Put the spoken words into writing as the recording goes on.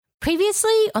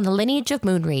Previously on the lineage of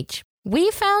Moonreach, we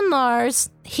found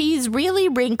Lars. He's really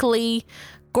wrinkly.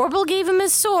 Gorbel gave him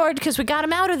his sword because we got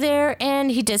him out of there and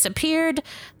he disappeared.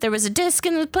 There was a disc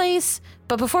in the place.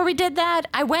 But before we did that,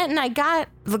 I went and I got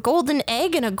the golden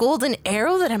egg and a golden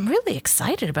arrow that I'm really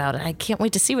excited about. I can't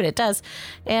wait to see what it does.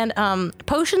 And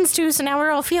potions too, so now we're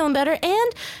all feeling better.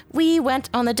 And we went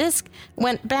on the disc,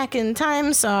 went back in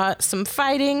time, saw some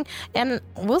fighting, and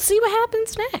we'll see what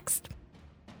happens next.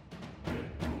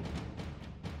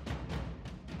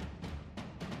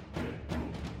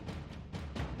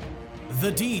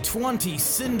 The D20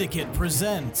 Syndicate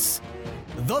presents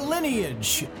The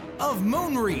Lineage of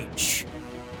Moonreach.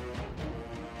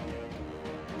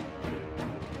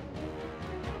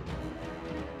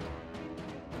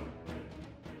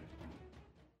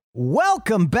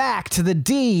 Welcome back to the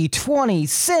D20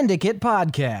 Syndicate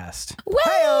podcast.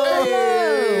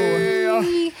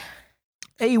 Hey!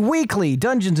 A weekly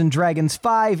Dungeons & Dragons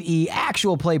 5e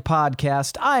actual play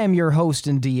podcast. I am your host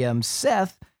and DM,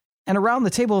 Seth. And around the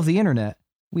table of the internet,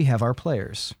 we have our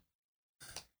players.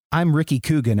 I'm Ricky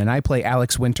Coogan, and I play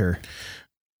Alex Winter.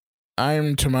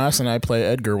 I'm Tomas, and I play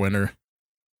Edgar Winter.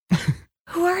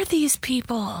 Who are these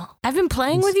people? I've been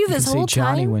playing with you this whole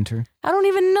Johnny time. Winter. I don't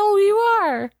even know who you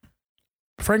are.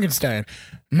 Frankenstein.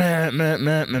 Are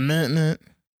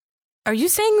you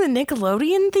saying the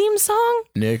Nickelodeon theme song?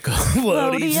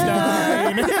 Nickelodeon.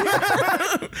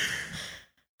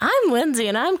 I'm Lindsay,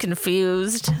 and I'm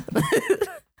confused.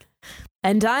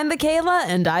 And I'm Michaela,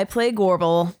 and I play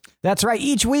Gorbel. That's right.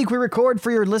 Each week we record for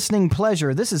your listening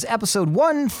pleasure. This is episode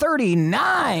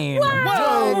 139.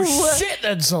 Wow. Whoa, shit,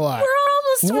 that's a lot. We're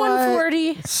almost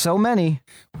 140. So many.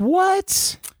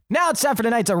 What? Now it's time for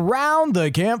tonight's Around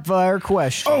the Campfire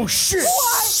question. Oh, shit.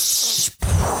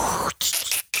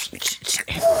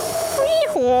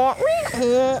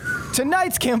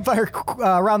 Tonight's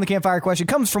Around the Campfire question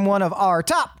comes from one of our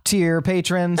top tier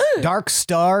patrons,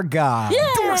 Darkstar God. Yeah.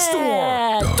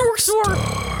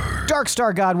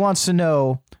 Darkstar God wants to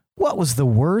know, what was the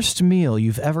worst meal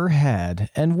you've ever had,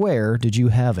 and where did you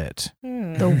have it?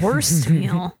 The worst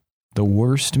meal. The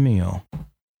worst meal.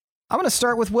 I'm going to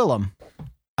start with Willem.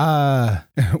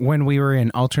 When we were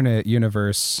in alternate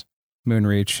universe,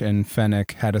 Moonreach and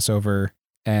Fennec had us over,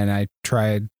 and I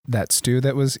tried that stew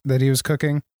that he was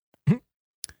cooking.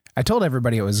 I told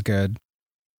everybody it was good,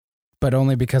 but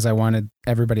only because I wanted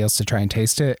everybody else to try and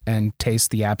taste it and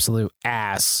taste the absolute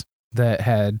ass that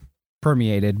had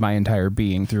permeated my entire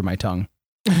being through my tongue.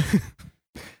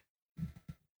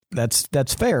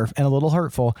 That's fair and a little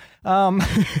hurtful.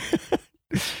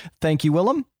 Thank you,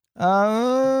 Willem.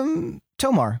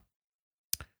 Tomar.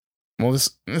 Well,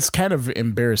 it's kind of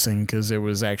embarrassing because it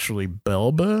was actually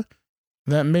Belba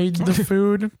that made the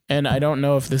food, and I don't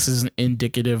know if this is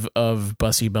indicative of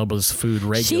Bussy Belba's food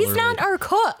regularly. She's not our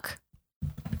cook.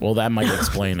 Well, that might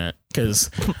explain it,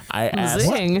 because I asked...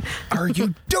 Zing. What are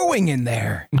you doing in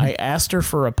there? I asked her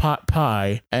for a pot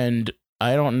pie, and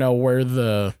I don't know where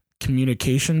the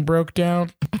communication broke down,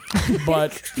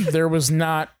 but there was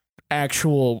not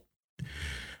actual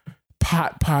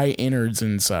pot pie innards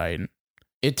inside.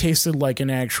 It tasted like an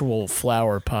actual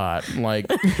flower pot, like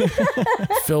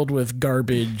filled with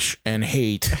garbage and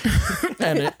hate.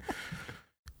 And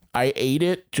I ate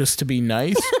it just to be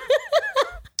nice,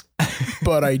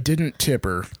 but I didn't tip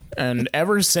her. And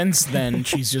ever since then,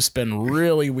 she's just been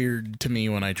really weird to me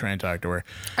when I try and talk to her.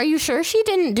 Are you sure she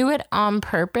didn't do it on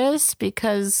purpose?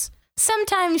 Because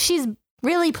sometimes she's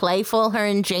really playful, her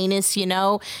and Janus,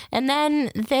 and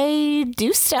then they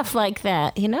do stuff like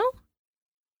that,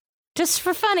 Just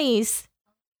for funnies.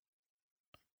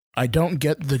 I don't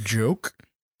get the joke.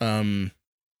 I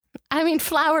mean,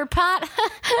 flower pot.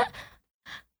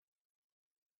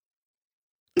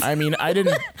 I mean, I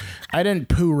didn't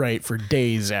poo right for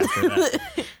days after that.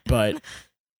 But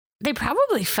they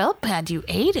probably felt bad you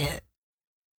ate it.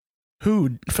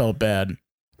 Who felt bad?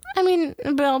 I mean,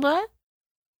 Belba.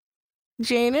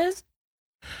 Janus.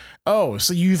 Oh,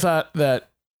 so you thought that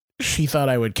she thought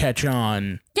I would catch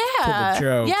on to the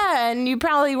joke. Yeah, and you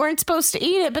probably weren't supposed to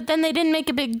eat it, but then they didn't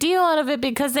make a big deal out of it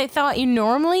because they thought you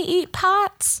normally eat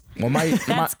pots. Well,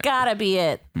 that's gotta be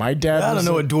it. My dad. I don't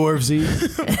know what dwarves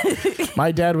eat.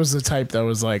 My dad was the type that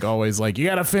was like always like, you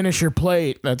gotta finish your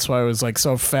plate. That's why I was like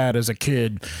so fat as a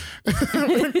kid.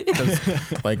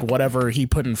 Like whatever he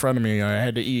put in front of me, I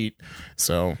had to eat.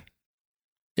 So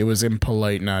it was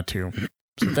impolite not to.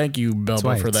 So thank you,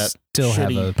 Belba, for that still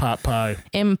shitty have a pot pie.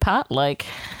 Impot-like.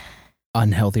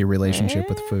 Unhealthy relationship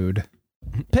with food.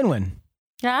 Pinwin.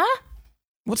 Huh?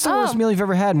 What's the worst meal you've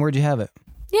ever had, and where'd you have it?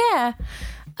 Yeah.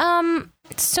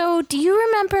 So do you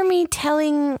remember me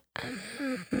telling...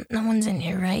 No one's in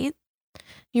here, right?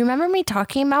 You remember me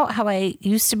talking about how I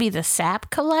used to be the sap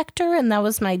collector and that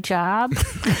was my job?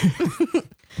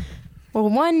 Well,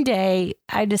 one day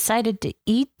I decided to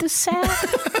eat the sap.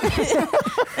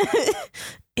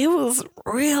 It was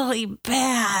really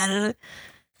bad.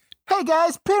 Hey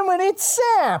guys, Pinwin eats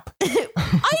sap. What?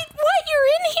 You're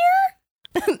in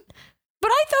here?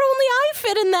 But I thought only I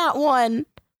fit in that one.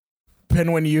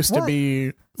 Pinwin used to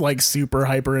be like super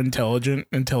hyper intelligent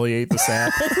until he ate the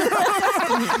sap.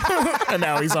 And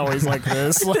now he's always like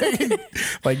this,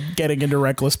 like getting into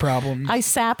reckless problems. I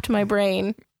sapped my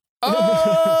brain.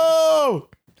 Oh!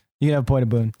 You can have a point of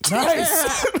boon.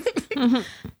 Nice.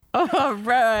 All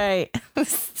right.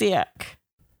 Sick.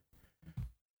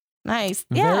 Nice.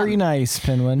 Yeah. Very nice,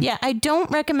 Pinwin. Yeah, I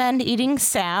don't recommend eating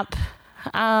sap.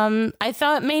 I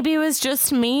thought maybe it was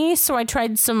just me, so I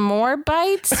tried some more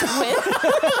bites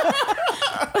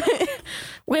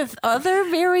with other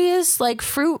various like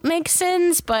fruit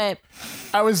mix-ins, but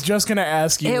I was just gonna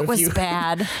ask you. it was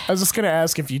bad. I was just gonna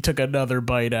ask if you took another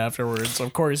bite afterwards.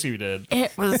 Of course you did.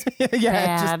 It was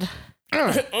Yeah, bad.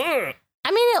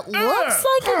 I mean, it looks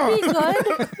like it'd be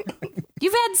good.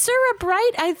 You've had syrup,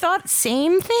 right? I thought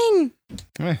same thing.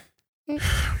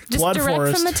 Just Blood direct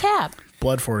forest. from the tap.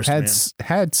 Blood forest. Had Man.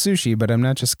 had sushi, but I'm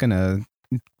not just gonna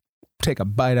take a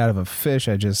bite out of a fish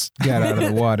I just got out of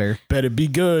the water. Bet it'd be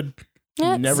good.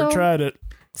 Yeah, Never tried it.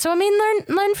 So I mean,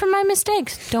 learn from my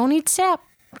mistakes. Don't eat sap,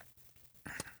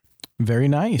 Very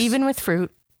nice. even with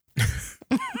fruit.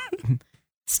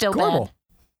 Still Gorbel. bad.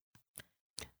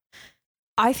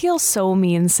 I feel so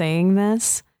mean saying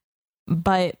this,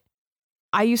 but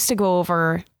I used to go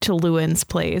over to Lewin's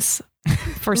place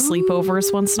for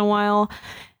sleepovers once in a while,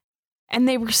 and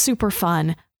they were super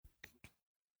fun.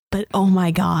 But oh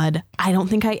my God, I don't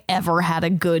think I ever had a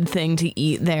good thing to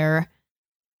eat there.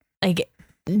 Like,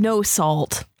 no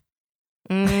salt.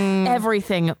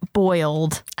 Everything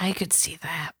boiled. I could see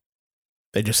that.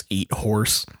 They just eat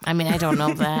horse. I mean, I don't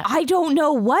know that. I don't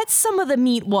know what some of the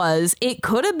meat was. It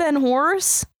could have been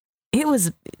horse. It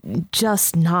was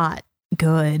just not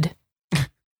good.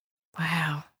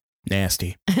 Wow.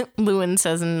 Nasty. Lewin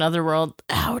says in another world,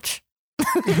 ouch.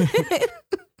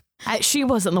 She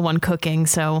wasn't the one cooking,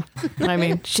 so I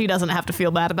mean, she doesn't have to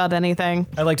feel bad about anything.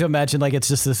 I like to imagine like it's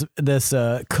just this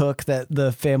cook that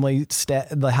the family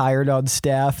hired on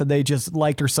staff, and they just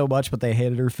liked her so much, but they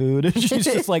hated her food. And she's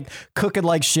just like cooking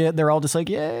like shit. They're all just like,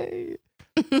 yay.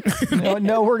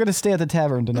 No, we're gonna stay at the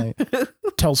tavern tonight.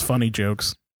 Tells funny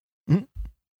jokes.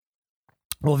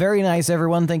 Well, very nice,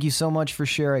 everyone. Thank you so much for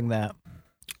sharing that.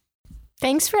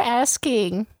 Thanks for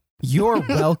asking. You're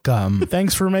welcome.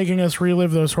 Thanks for making us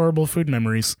relive those horrible food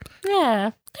memories. Yeah,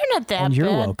 they're not that And you're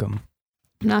bad. welcome.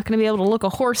 I'm not going to be able to look a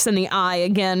horse in the eye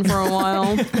again for a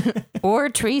while. Or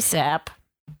tree sap.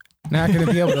 Not going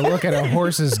to be able to look at a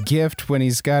horse's gift when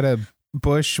he's got a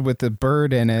bush with a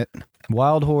bird in it.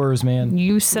 Wild horrors, man.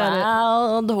 You said it.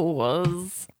 Wild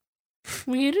horse.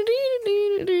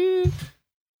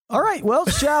 All right, well,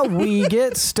 shall we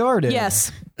get started?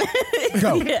 Yes.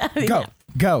 Go, Yeah, go,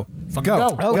 go, Fucking go. go.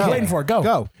 What are you Okay. waiting for? Go.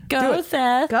 Go. Go,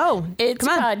 Seth. Go. It's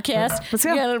Come a on. podcast. Let's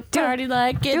go. You gotta Do it. party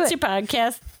like Do it's it. your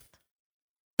podcast.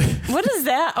 What is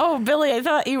that? Oh, Billy, I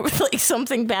thought you were like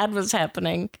something bad was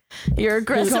happening. Your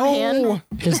aggressive hand.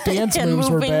 His dance And moves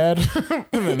were moving. bad.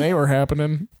 And then they were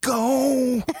happening.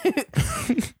 Go.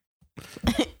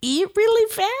 Eat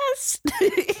really fast.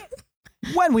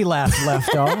 When we last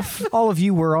left off, all of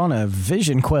you were on a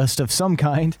vision quest of some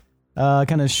kind,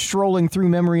 kind of strolling through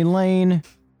memory lane,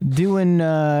 doing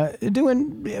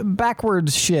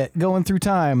backwards shit, going through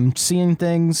time, seeing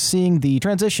things, seeing the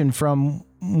transition from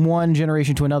one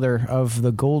generation to another of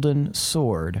the golden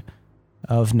sword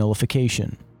of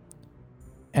nullification.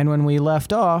 And when we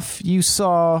left off, you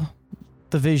saw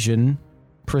the vision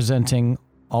presenting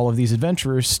all of these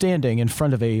adventurers standing in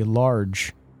front of a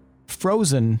large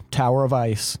frozen tower of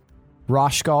ice.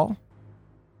 Roshgal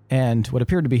and what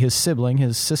appeared to be his sibling,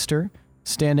 his sister,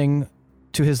 standing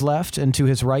to his left, and to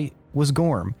his right was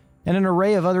Gorm. And an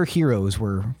array of other heroes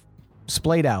were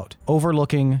splayed out,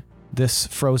 overlooking this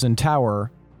frozen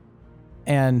tower,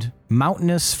 and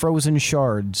mountainous frozen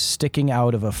shards sticking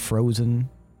out of a frozen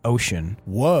ocean.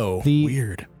 Whoa. The-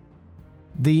 Weird.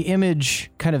 The image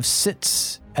kind of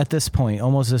sits at this point,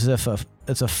 almost as if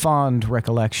it's a fond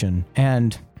recollection,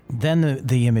 and then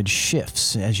the image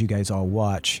shifts as you guys all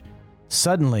watch.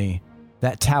 Suddenly,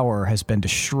 that tower has been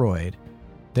destroyed.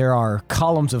 There are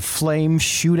columns of flame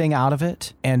shooting out of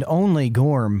it, and only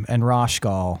Gorm and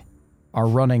Roshgal are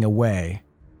running away.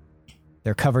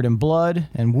 They're covered in blood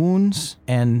and wounds,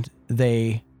 and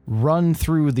they run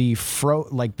through the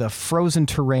frozen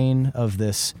terrain of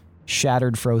this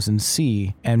shattered frozen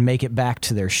sea and make it back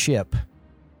to their ship,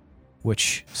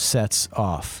 which sets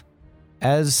off.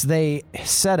 As they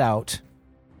set out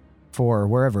for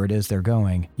wherever it is they're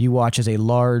going, you watch as a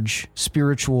large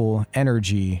spiritual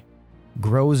energy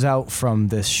grows out from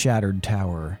this shattered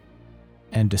tower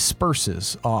and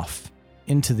disperses off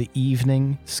into the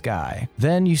evening sky.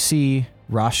 Then you see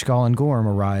Roshgal and Gorm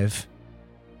arrive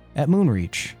at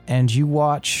Moonreach, and you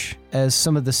watch as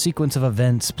some of the sequence of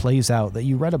events plays out that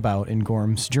you read about in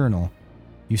Gorm's journal.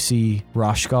 You see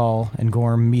Roshgal and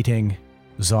Gorm meeting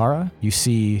Zara. You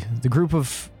see the group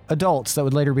of adults that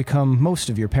would later become most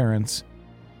of your parents,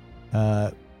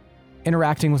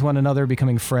 interacting with one another,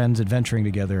 becoming friends, adventuring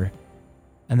together,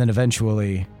 and then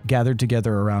eventually gathered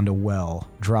together around a well,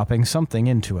 dropping something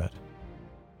into it.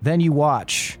 Then you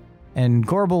watch, and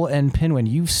Gorbel and Pinwin,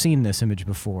 you've seen this image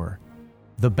before,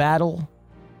 the battle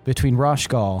between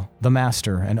Roshgal, the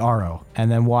Master, and Aro,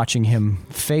 and then watching him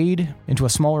fade into a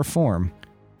smaller form,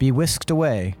 be whisked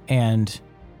away, and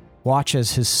watch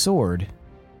as his sword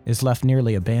is left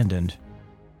nearly abandoned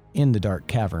in the dark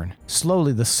cavern.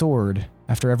 Slowly the sword,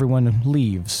 after everyone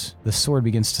leaves, the sword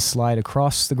begins to slide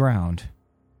across the ground,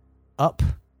 up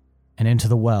and into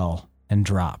the well, and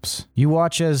drops. You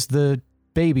watch as the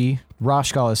baby,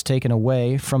 Roshgal, is taken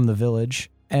away from the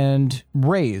village and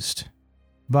raised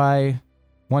by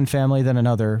one family then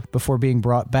another before being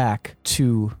brought back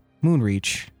to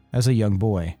Moonreach as a young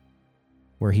boy,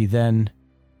 where he then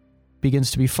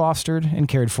begins to be fostered and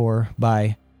cared for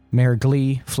by Mayor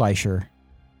Glee Fleischer,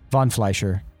 von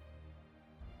Fleischer.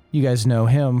 You guys know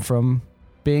him from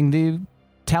being the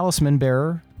talisman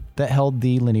bearer that held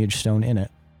the lineage stone in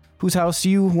it, whose house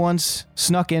you once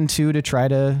snuck into to try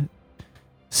to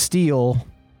steal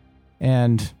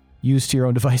and use to your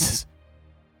own devices.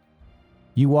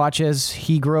 You watch as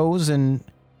he grows and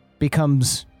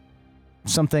becomes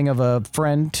something of a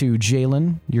friend to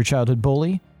Jalen, your childhood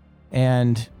bully,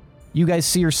 and you guys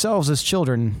see yourselves as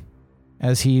children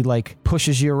as he,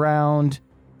 pushes you around,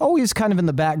 always kind of in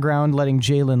the background, letting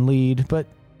Jalen lead, but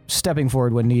stepping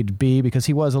forward when need be, because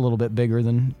he was a little bit bigger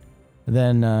than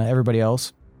everybody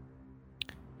else.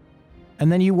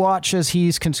 And then you watch as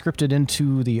he's conscripted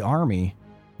into the army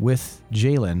with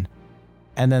Jalen,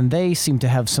 and then they seem to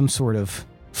have some sort of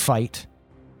fight,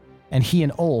 and he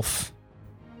and Ulf,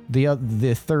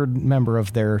 the third member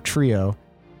of their trio,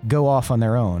 go off on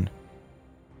their own,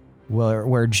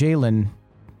 where Jalen,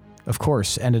 of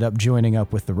course, ended up joining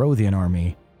up with the Rothian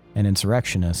army and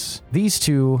insurrectionists. These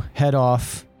two head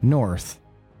off north,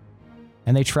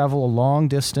 and they travel a long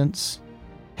distance,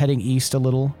 heading east a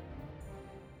little,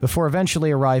 before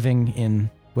eventually arriving in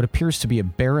what appears to be a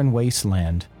barren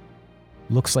wasteland.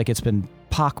 Looks like it's been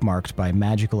pockmarked by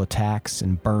magical attacks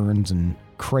and burns and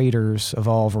craters of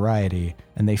all variety,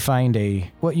 and they find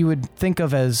what you would think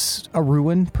of as a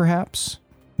ruin, perhaps,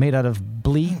 made out of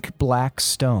bleak black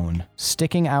stone,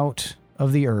 sticking out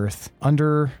of the earth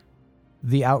under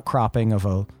the outcropping of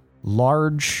a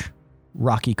large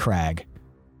rocky crag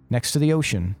next to the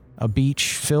ocean, a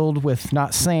beach filled with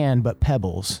not sand but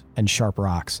pebbles and sharp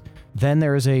rocks. Then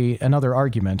there is another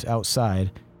argument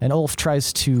outside, and Ulf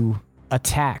tries to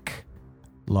attack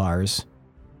Lars.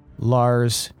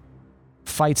 Lars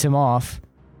fights him off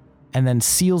and then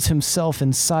seals himself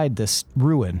inside this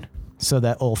ruin so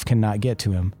that Ulf cannot get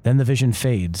to him. Then the vision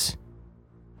fades,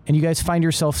 and you guys find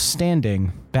yourself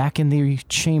standing back in the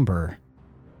chamber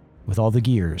with all the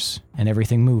gears and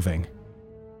everything moving.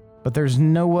 But there's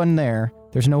no one there,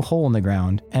 there's no hole in the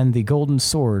ground, and the golden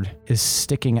sword is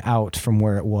sticking out from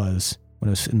where it was when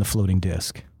it was in the floating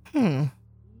disc.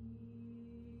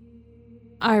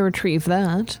 I retrieve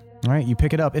that. All right, you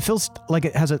pick it up. It feels like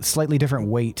it has a slightly different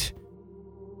weight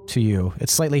to you.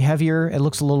 It's slightly heavier. It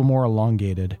looks a little more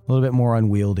elongated, a little bit more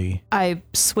unwieldy. I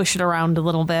swish it around a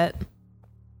little bit.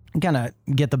 Kind of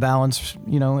get the balance,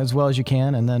 as well as you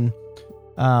can, and then,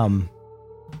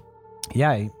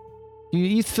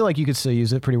 you feel like you could still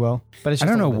use it pretty well. But it's just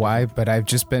I don't know why, but I've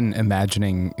just been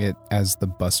imagining it as the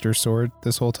Buster Sword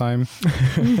this whole time.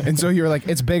 And so you're like,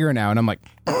 it's bigger now, and I'm like...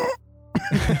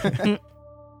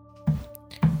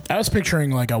 I was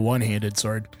picturing like a one-handed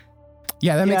sword.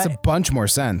 Yeah, that makes a bunch more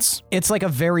sense. It's like a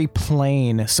very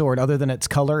plain sword. Other than its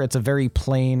color, it's a very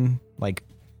plain,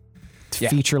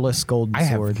 featureless golden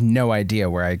sword. I have no idea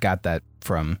where I got that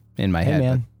from in my head.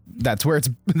 Man. That's what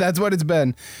it's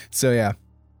been. So yeah.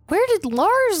 Where did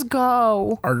Lars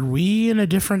go? Are we in a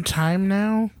different time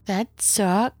now? That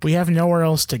sucked. We have nowhere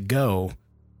else to go.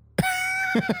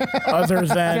 Other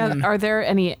than... Are there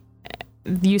any...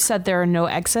 You said there are no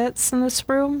exits in this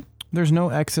room? There's no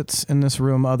exits in this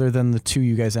room other than the two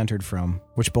you guys entered from,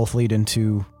 which both lead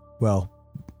into,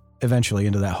 eventually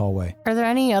into that hallway. Are there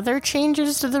any other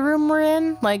changes to the room we're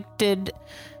in? Like, did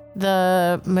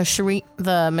the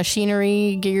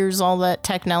machinery, gears, all that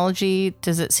technology,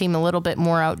 does it seem a little bit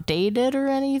more outdated or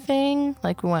anything?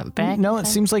 Like we went back? No, it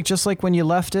seems like just like when you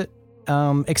left it,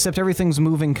 except everything's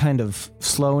moving kind of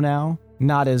slow now,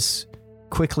 not as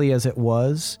quickly as it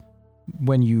was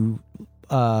when you,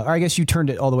 or I guess you turned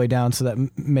it all the way down, so that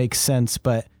makes sense,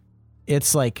 but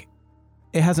it's like,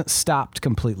 it hasn't stopped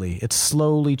completely. It's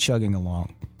slowly chugging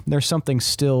along. There's something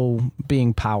still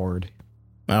being powered.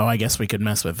 Oh, I guess we could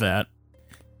mess with that.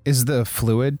 Is the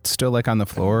fluid still like on the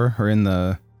floor or in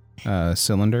the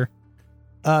cylinder?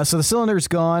 So the cylinder's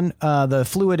gone. The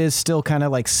fluid is still kind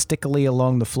of like stickily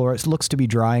along the floor. It looks to be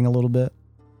drying a little bit.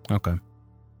 Okay.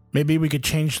 Maybe we could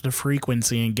change the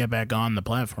frequency and get back on the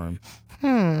platform.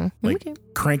 Like, Okay.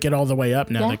 crank it all the way up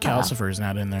now that Yeah. Calcifer's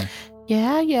not in there.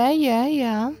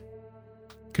 Yeah.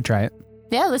 Could try it.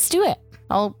 Yeah, let's do it.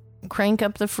 I'll crank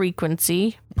up the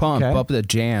frequency. Pump Okay. up the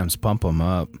jams. Pump them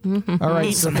up. All right,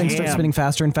 Eat so some things start ham. spinning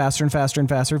faster and faster and faster and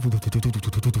faster.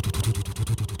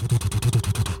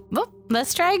 Well,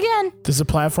 let's try again. Does the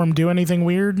platform do anything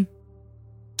weird?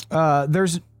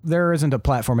 There isn't a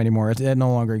platform anymore. It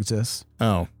no longer exists.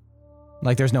 Oh.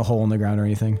 Like there's no hole in the ground or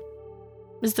anything.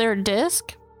 Is there a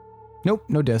disc? Nope,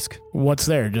 no disc. What's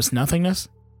there? Just nothingness?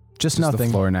 Just Just nothing.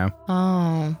 the floor now.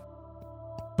 Oh.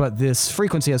 But this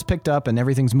frequency has picked up and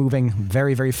everything's moving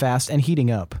very, very fast and heating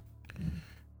up.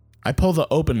 I pull the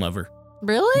open lever.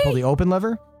 Really? You pull the open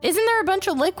lever. Isn't there a bunch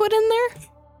of liquid in there?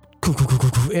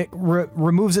 It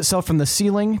removes itself from the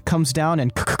ceiling, comes down,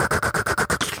 and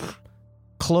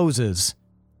closes.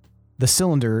 The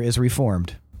cylinder is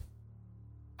reformed.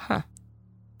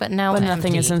 But now But empty.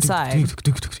 nothing is inside.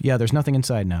 Yeah, there's nothing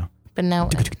inside now. But now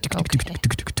okay.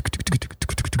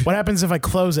 What happens if I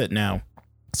close it now?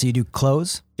 So you do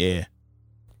close. Yeah.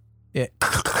 It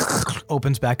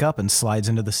opens back up and slides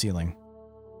into the ceiling.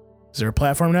 Is there a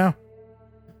platform now?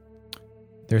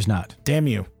 There's not. Damn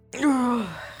you.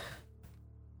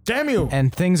 Damn you.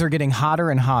 And things are getting hotter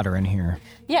and hotter in here.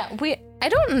 Yeah, I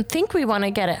don't think we want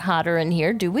to get it hotter in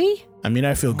here, do we? I mean,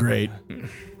 I feel great.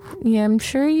 Yeah, I'm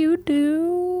sure you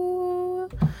do.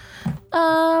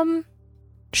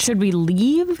 Should we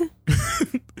leave?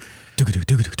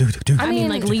 I mean,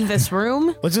 like leave this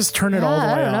room? Let's just turn it all Yeah,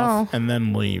 the I way don't off know. and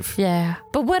then leave. Yeah.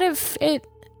 But what if it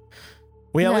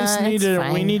We at Nah, least need it's to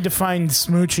fine. we need to find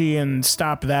Smoochie and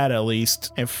stop that at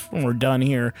least if we're done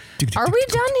here. Are we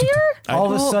done here? All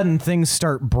of a sudden, things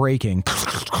start breaking.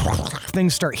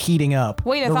 Things start heating up.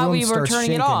 Wait, I The thought room we were starts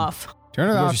turning it shaking. off. Turn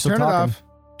it You guys are off. still Turn it talking. off.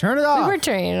 Turn it We off. were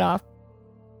turning it off.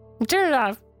 Turn it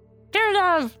off. Turn it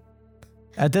off.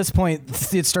 At this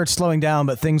point, it starts slowing down,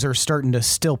 but things are starting to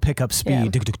still pick up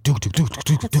speed.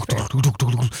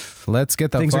 Let's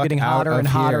get the Things fuck are getting out hotter of and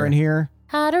hotter here. in here.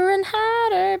 Hotter and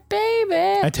hotter,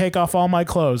 baby. I take off all my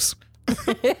clothes.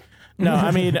 No,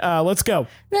 I mean, let's go.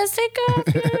 Let's take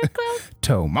off your clothes.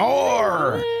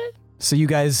 Tomorrow. So you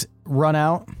guys run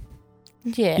out.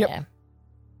 Yeah. Yep.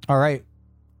 All right.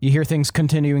 You hear things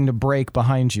continuing to break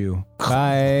behind you.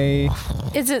 Bye.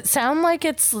 Does it sound like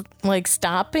it's like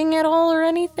stopping at all or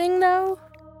anything though?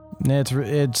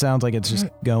 It sounds like it's just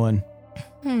going.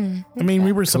 I mean,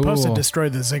 we were supposed to Cool. destroy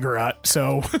the ziggurat,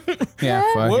 so Yeah,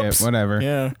 fuck Whoops. it. Whatever.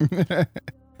 yeah.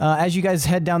 As you guys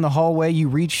head down the hallway, you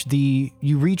reach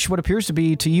what appears to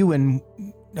be to you and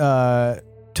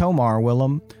Tomar,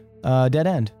 Willem, dead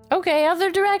end. Okay, other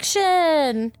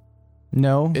direction.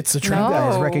 No, It's a you trap.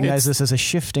 guys No. recognize this as a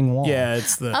shifting wall. Yeah,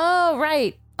 it's the Oh,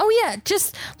 right. Oh yeah,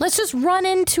 let's just run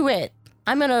into it.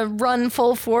 I'm gonna run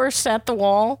full force at the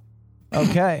wall.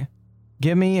 Okay.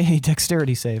 Give me a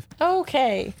dexterity save.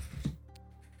 Okay.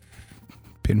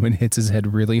 Pinwin hits his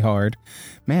head really hard.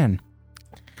 Man,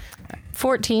 I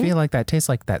 14. feel like that tastes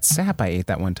like that sap I ate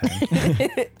that one time.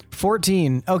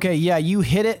 14. Okay, yeah, you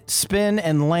hit it, spin,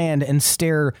 and land and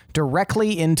stare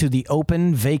directly into the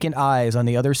open, vacant eyes on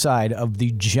the other side of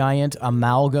the giant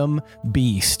amalgam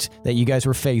beast that you guys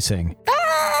were facing.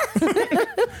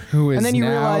 Who is And then you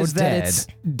now realize that dead. it's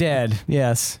dead.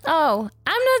 Yes. Oh,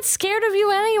 I'm not scared of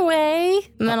you anyway.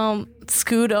 And then I'll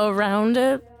scoot around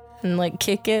it and like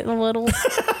kick it a little.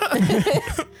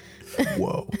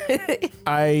 Whoa.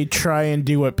 I try and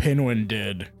do what Pinwin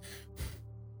did.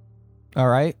 All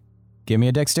right. Give me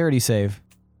a dexterity save.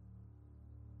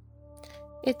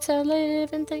 It's a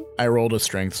living thing. I rolled a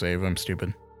strength save. I'm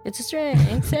stupid. It's a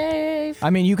strength save. I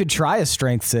mean, you could try a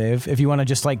strength save if you want to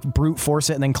just like brute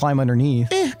force it and then climb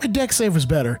underneath. A deck save was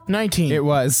better. 19. It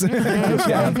was.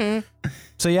 Yeah.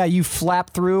 So yeah, you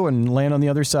flap through and land on the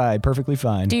other side perfectly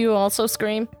fine. Do you also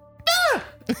scream?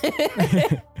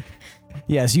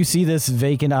 Yes, you see this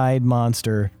vacant-eyed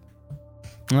monster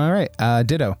All right.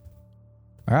 Ditto.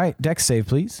 All right, dex save,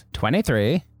 please.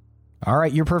 23. All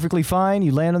right, you're perfectly fine.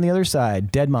 You land on the other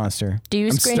side. Dead monster. Do you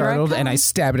I'm scream startled right and I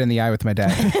stab it in the eye with my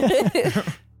dagger.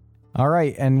 All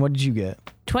right, and what did you get?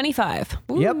 25.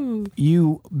 Yep.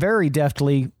 You very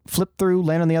deftly flip through,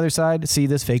 land on the other side, see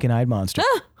this vacant-eyed monster.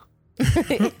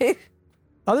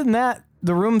 Other than that,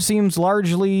 the room seems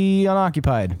largely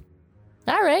unoccupied.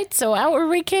 All right, so out where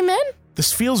we came in?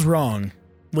 This feels wrong.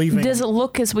 Leaving. Does it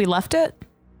look as we left it?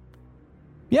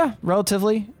 Yeah,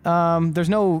 relatively. There's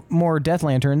no more death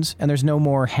lanterns, and there's no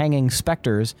more hanging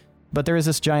specters, but there is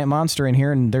this giant monster in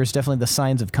here, and there's definitely the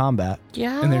signs of combat.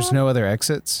 Yeah. And there's no other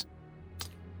exits?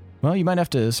 Well, you might have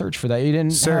to search for that. You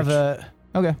didn't Search. have a...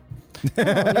 Okay.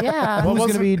 Yeah. Who's going to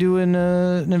wasn't- be doing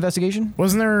an investigation?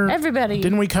 Wasn't there? Everybody.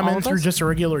 Didn't we come all in of through us? just a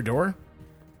regular door?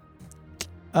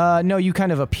 No, you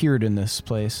kind of appeared in this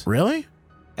place. Really?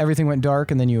 Everything went dark,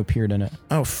 and then you appeared in it.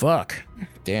 Oh fuck!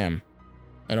 Damn,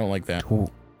 I don't like that.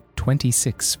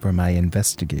 26 for my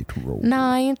investigate roll.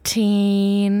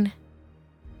 19.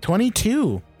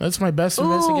 22. That's my best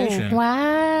investigation.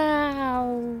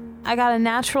 Wow. I got a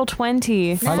natural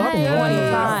 20. Nice.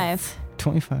 25.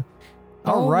 25.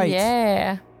 All right.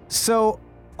 Yeah. So,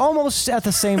 almost at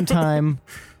the same time,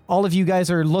 all of you guys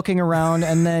are looking around,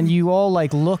 and then you all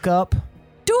like look up,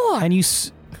 Door. and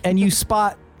you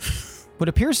spot what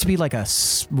appears to be like a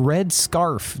red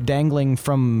scarf dangling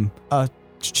from a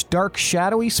dark,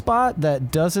 shadowy spot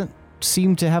that doesn't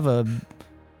seem to have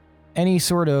any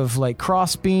sort of like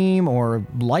cross beam or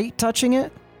light touching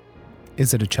it.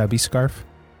 Is it a chubby scarf?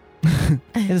 It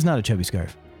is not a chubby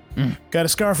scarf. Got a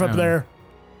scarf up Oh. there.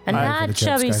 A for not the chub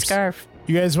chubby scarves. scarf.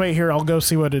 You guys wait here. I'll go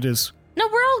see what it is. No,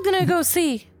 we're all gonna go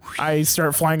see. I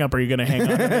start flying up. Are you gonna hang on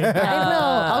to me? I will.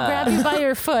 I'll grab you by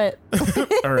your foot.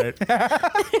 All right.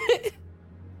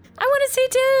 I want to see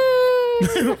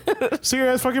too. See you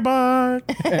guys. Fucking bye.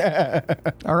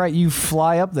 All right, you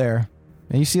fly up there,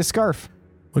 and you see a scarf.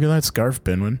 Look at that scarf,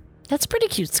 Benwin. That's a pretty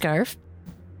cute scarf.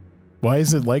 Why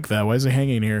is it like that? Why is it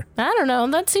hanging here? I don't know.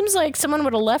 That seems like someone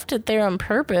would have left it there on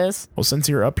purpose. Well, since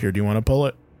you're up here, do you want to pull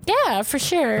it? Yeah, for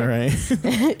sure. All right.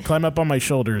 Climb up on my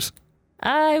shoulders.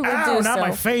 I would Ow, do not so.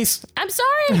 my face. I'm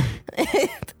sorry.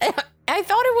 I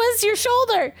thought it was your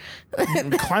shoulder.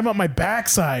 Climb up my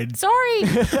backside. Sorry.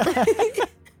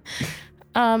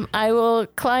 I will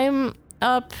climb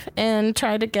up and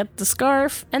try to get the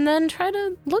scarf, and then try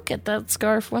to look at that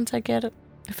scarf once I get it,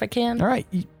 if I can. All right,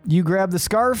 you grab the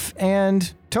scarf,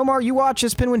 and Tomar, you watch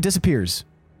as Pinwin disappears.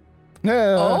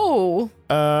 Oh.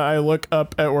 I look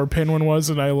up at where Pinwin was,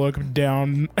 and I look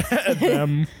down at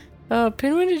them.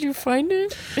 Pinwin, did you find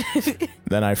it?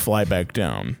 Then I fly back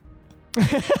down.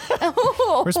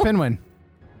 Oh. Where's Pinwin?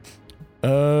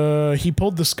 He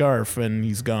pulled the scarf, and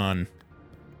he's gone.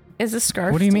 Is the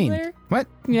scarf What do you still mean? there? What?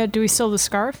 Yeah, do we still have the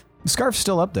scarf? The scarf's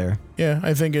still up there. Yeah,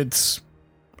 I think it's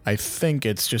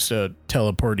just a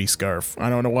teleporty scarf. I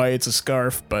don't know why it's a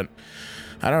scarf, but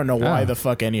I don't know why Oh. the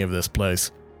fuck any of this place.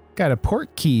 Got a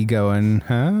port key going,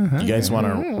 huh? You guys want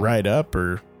to ride up,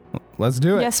 or Let's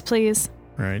do it. Yes, please.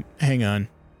 all right? Hang on.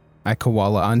 I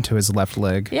koala onto his left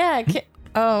leg. Yeah.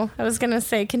 I was going to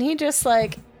say, can he just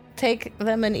like take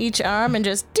them in each arm and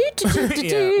just do?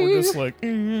 Yeah, we're just like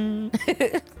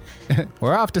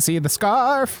We're off to see the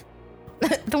scarf.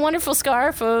 The wonderful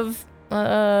scarf of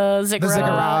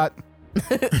Ziggurat. The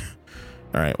ziggurat.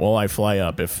 all right. Well, I fly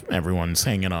up if everyone's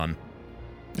hanging on.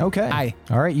 Okay. Aye.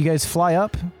 All right, you guys fly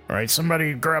up. All right,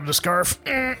 somebody grab the scarf.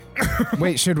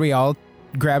 Wait, should we all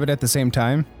grab it at the same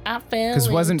time? Because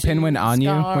wasn't Pinwin on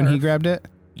you when he grabbed it?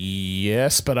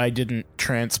 Yes, but I didn't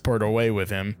transport away with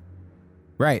him.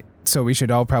 Right. So we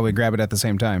should all probably grab it at the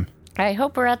same time. I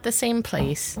hope we're at the same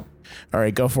place. All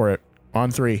right, go for it. On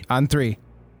 3. On 3.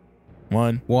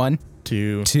 1, 1,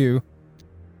 2, 2,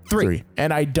 3.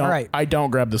 And I don't. All right. I don't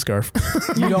grab the scarf.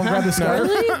 You don't grab the scarf?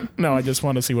 Really? No, I just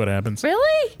want to see what happens.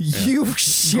 Really? You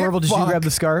shit. Gorbel, did you grab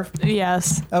the scarf?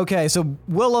 Yes. Okay, so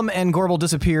Willem and Gorbel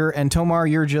disappear, and Tomar,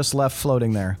 you're just left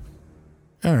floating there.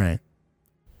 All right.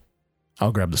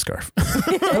 I'll grab the scarf.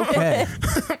 Okay.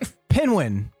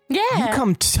 Pinwin, Yeah. you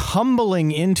come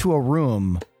tumbling into a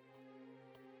room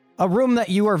that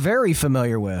you are very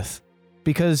familiar with,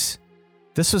 because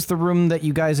this was the room that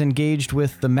you guys engaged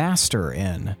with the master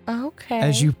in. Okay.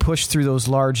 As you push through those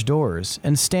large doors,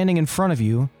 and standing in front of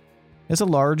you is a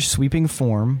large sweeping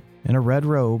form in a red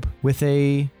robe with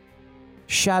a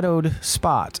shadowed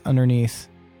spot underneath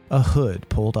a hood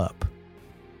pulled up.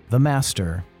 The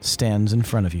master stands in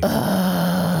front of you.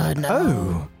 No.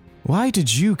 Oh, why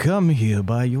did you come here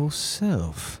by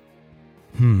yourself?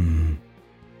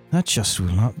 That just will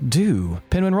not do.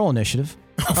 Pinwin, roll initiative.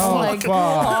 Oh my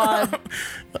god.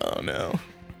 Oh no.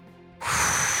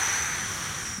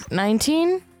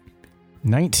 19?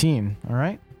 19. All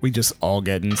right. We just all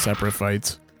get in separate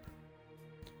fights.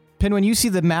 Pinwin, you see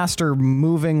the master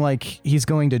moving like he's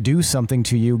going to do something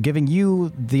to you, giving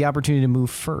you the opportunity to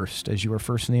move first as you are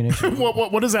first in the initiative.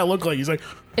 What does that look like? He's like,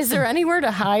 Is there anywhere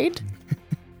to hide?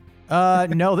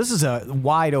 No, this is a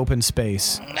wide open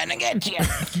space. I'm gonna get you.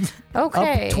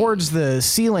 Okay. Up towards the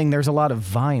ceiling, there's a lot of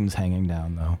vines hanging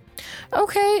down, though.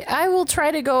 Okay, I will try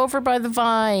to go over by the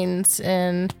vines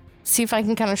and see if I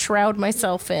can kind of shroud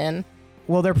myself in.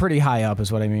 Well, they're pretty high up,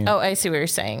 is what I mean. Oh, I see what you're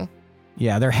saying.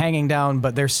 Yeah, they're hanging down,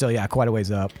 but they're still, quite a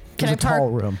ways up. There's a tall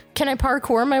room. Can I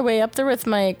parkour my way up there with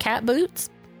my cat boots?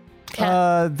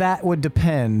 That would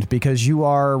depend, because you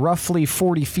are roughly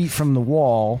 40 feet from the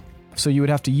wall, so you would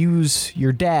have to use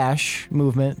your dash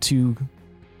movement to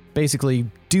basically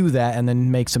do that and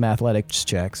then make some athletics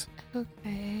checks.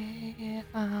 Okay.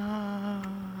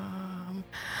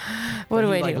 What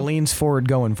do I do? Leans forward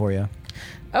going for you.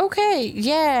 Okay,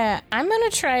 yeah. I'm going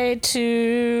to try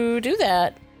to do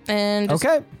that. And just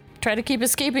try to keep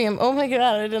escaping him. Oh my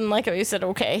god, I didn't like how you said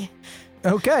okay.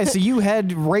 Okay, so you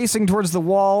head racing towards the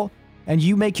wall, and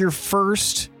you make your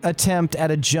first attempt at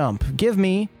a jump. Give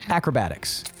me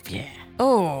acrobatics. Yeah.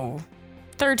 Oh,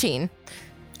 13.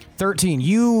 13.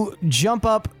 You jump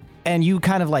up, and you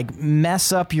kind of like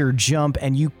mess up your jump,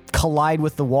 and you collide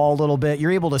with the wall a little bit.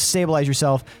 You're able to stabilize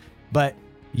yourself, but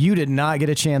you did not get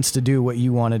a chance to do what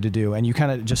you wanted to do, and you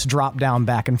kind of just drop down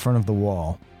back in front of the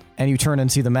wall. And you turn and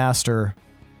see the master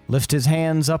lift his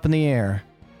hands up in the air.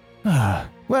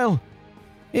 Well,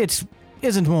 it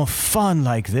isn't more fun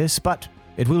like this, but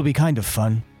it will be kind of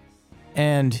fun.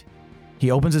 And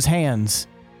he opens his hands,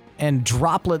 and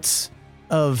droplets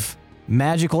of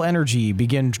magical energy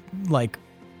begin, like,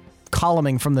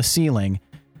 columning from the ceiling.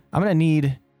 I'm going to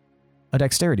need a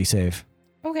dexterity save.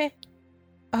 Okay.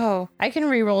 Oh, I can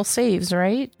reroll saves,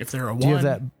 right? If they're a 1. Do you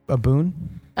have a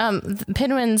boon?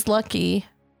 Pinwin's lucky.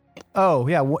 Oh,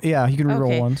 yeah, yeah, you can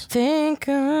reroll ones. Thank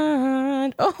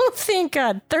God. Oh, thank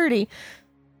God. 30.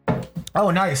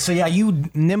 Oh, nice. So, yeah, you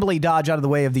nimbly dodge out of the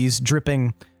way of these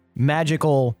dripping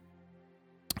magical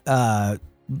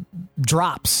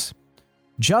drops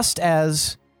just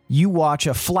as you watch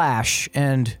a flash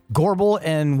and Gorbel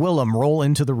and Willem roll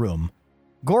into the room.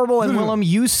 Gorbel and Willem,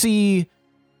 you see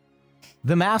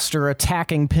the master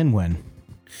attacking Pinwin.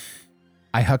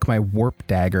 I huck my warp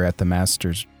dagger at the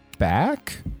master's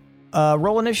back.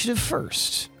 Roll initiative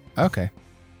first. Okay.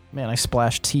 Man, I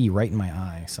splashed tea right in my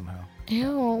eye somehow.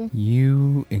 Ew.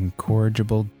 You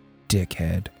incorrigible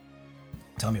dickhead.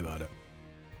 Tell me about it.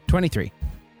 23.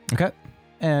 Okay.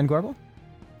 And Gorbel?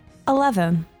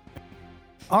 11.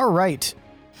 All right.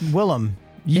 Willem,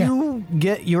 you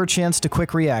get your chance to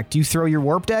quick react. Do you throw your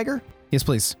warp dagger? Yes,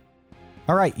 please.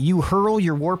 All right. You hurl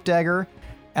your warp dagger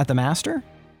at the master?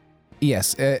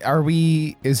 Yes.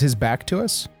 Is his back to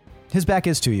us? His back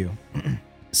is to you.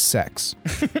 Sex.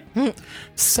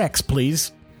 Sex,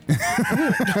 please.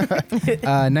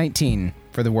 19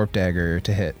 for the warp dagger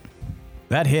to hit.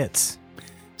 That hits.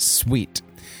 Sweet.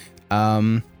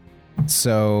 So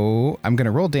I'm going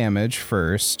to roll damage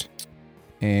first.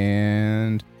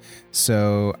 And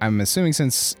so I'm assuming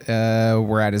since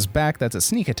we're at his back, that's a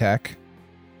sneak attack.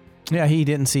 Yeah, he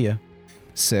didn't see you.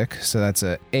 Sick. So that's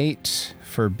a 8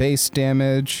 for base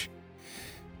damage.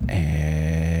 And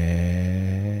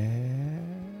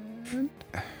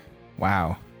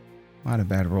wow. A lot of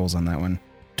bad rolls on that one.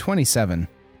 27.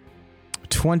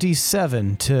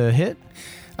 27 to hit?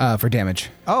 For damage.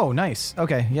 Oh, nice.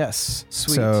 Okay, yes.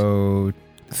 Sweet. So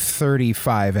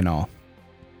 35 in all.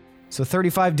 So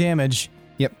 35 damage.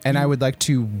 Yep. And I would like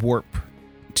to warp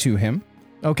to him.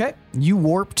 Okay. You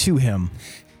warp to him.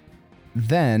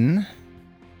 Then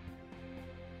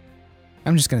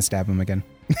I'm just going to stab him again.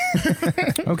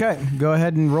 Okay. Go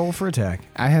ahead and roll for attack.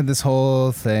 I had this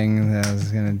whole thing that I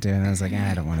was going to do, and I was like,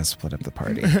 I don't want to split up the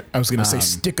party. I was going to say,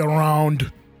 stick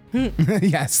around.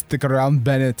 Yeah, stick around,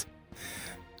 Bennett.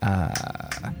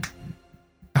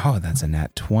 Oh, that's a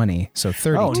nat 20. So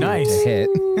 32 Oh, nice. to hit.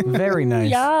 Very nice.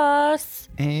 Yes.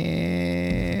 And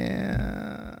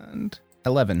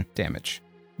 11 damage.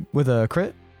 With a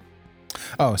crit?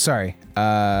 Oh, sorry.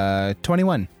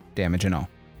 21 damage in all.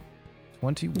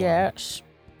 21. Yes.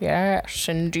 Yes,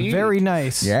 indeed. Very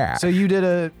nice. Yeah. So you did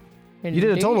a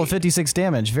total of 56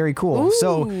 damage. Very cool. Ooh.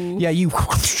 So, yeah, you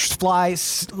fly,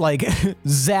 like,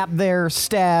 zap there,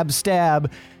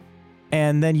 stab,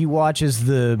 and then you watch as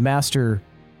the master,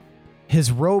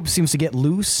 his robe seems to get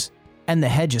loose, and the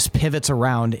head just pivots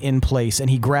around in place,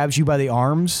 and he grabs you by the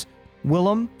arms,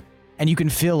 Willem, and you can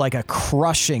feel like a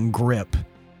crushing grip.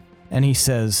 And he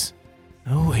says,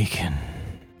 "Awaken."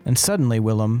 And suddenly,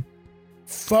 Willem,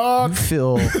 You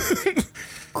feel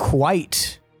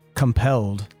quite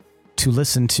compelled to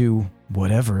listen to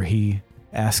whatever he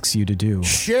asks you to do.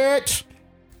 Shit!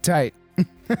 Tight.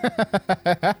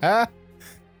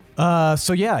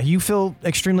 So yeah, you feel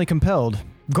extremely compelled.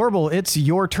 Gorbel, it's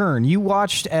your turn. You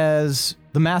watched as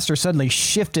the master suddenly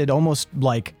shifted almost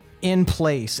like in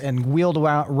place and wheeled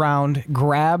around,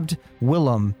 grabbed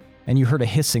Willem, and you heard a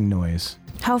hissing noise.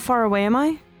 How far away am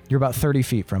I? You're about 30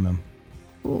 feet from him.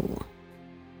 Ooh.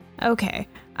 Okay.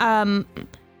 I'm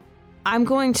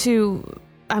going to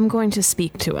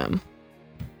speak to him.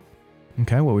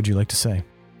 Okay, what would you like to say?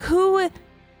 Who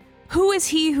is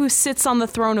he who sits on the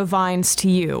throne of vines to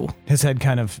you? His head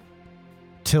kind of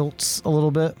tilts a little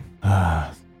bit.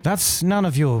 That's none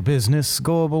of your business,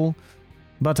 Gorbel,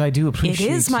 but I do appreciate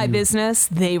It is my you. business.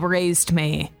 They raised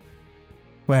me.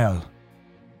 Well,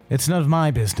 it's none of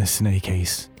my business in any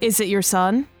case. Is it your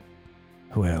son?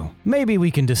 Well, maybe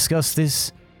we can discuss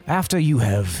this after you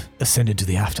have ascended to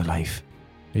the afterlife.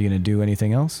 Are you going to do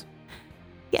anything else?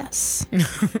 Yes.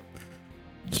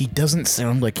 He doesn't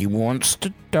sound like he wants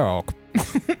to talk.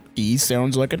 He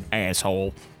sounds like an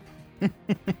asshole.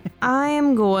 I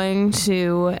am going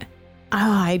to...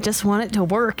 I just want it to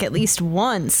work at least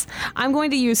once. I'm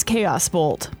going to use Chaos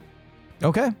Bolt.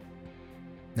 Okay.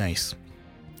 Nice.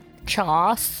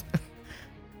 Choss.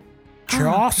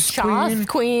 Choss, Choss,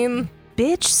 queen.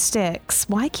 Bitch sticks.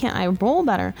 Why can't I roll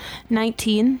better?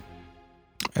 19.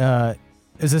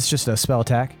 Is this just a spell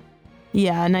attack?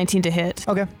 Yeah, 19 to hit.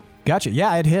 Okay. Gotcha.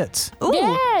 Yeah, it hits. Ooh,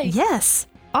 Yay! yes.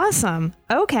 Awesome.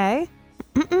 Okay.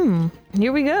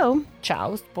 Here we go.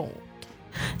 Choss bolt.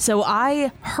 So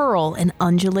I hurl an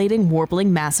undulating,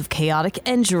 warbling mass of chaotic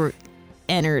energy.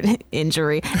 You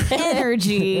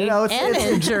know, it's And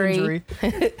injury.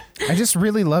 I just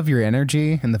really love your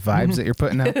energy and the vibes that you're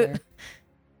putting out there.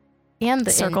 And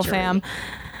the Circle injury. fam.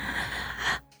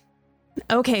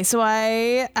 Okay, so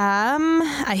I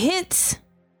hit.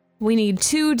 We need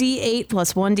 2d8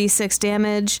 plus 1d6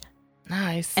 damage,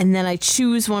 Nice. and then I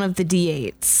choose one of the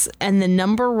d8s, and the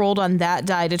number rolled on that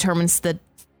die determines the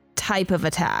type of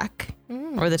attack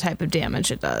or the type of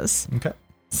damage it does. Okay.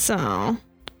 So,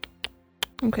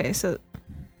 okay, so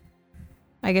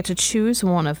I get to choose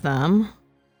one of them.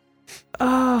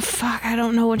 Oh, fuck, I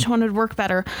don't know which one would work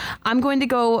better. I'm going to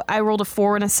go, I rolled a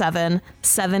 4 and a 7.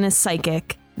 7 is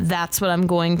psychic. That's what I'm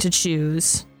going to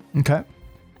choose. Okay.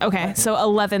 Okay, so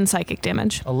 11 psychic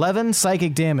damage. 11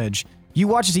 psychic damage. You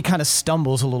watch as he kind of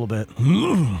stumbles a little bit.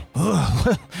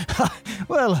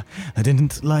 Well, I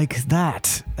didn't like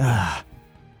that.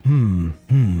 Pinwin,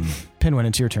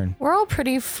 it's your turn. We're all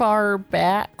pretty far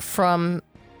back from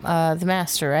the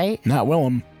master, right? Not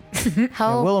Willem.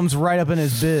 How? Willem's right up in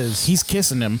his biz. He's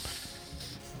kissing him.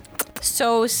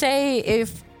 So say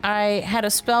if I had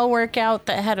a spell workout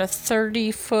that had a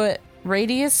 30-foot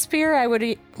radius spear,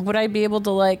 would I be able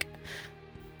to like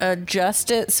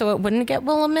adjust it so it wouldn't get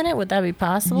Willem in it? Would that be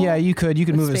possible? Yeah, you could. You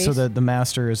could With move it so space? that the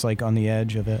master is like on the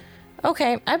edge of it.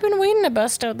 Okay, I've been waiting to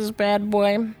bust out this bad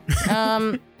boy.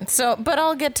 But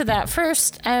I'll get to that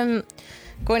first. I'm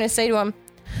going to say to him,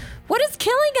 what does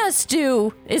killing us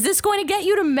do? Is this going to get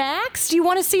you to max? Do you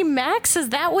want to see max? Is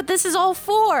that what this is all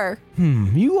for?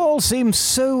 You all seem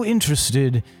so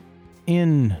interested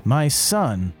in my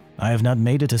son. I have not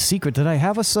made it a secret that I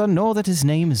have a son, nor that his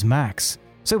name is Max.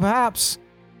 So perhaps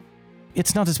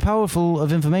it's not as powerful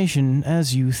of information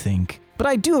as you think. But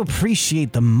I do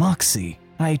appreciate the moxie.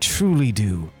 I truly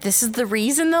do. This is the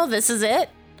reason, though? This is it?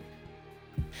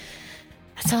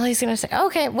 That's all he's going to say.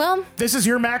 Okay, well, This is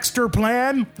your Maxter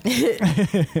plan?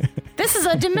 this is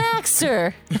a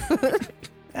demaxer.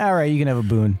 All right, you can have a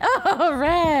boon. All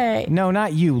right. No,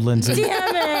 not you, Lindsay.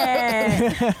 Damn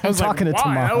it. I was talking like, to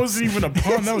why? Tamara. That wasn't even a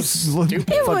pun. That was stupid.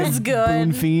 It Fucking was good.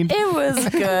 boon fiend. It was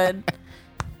good.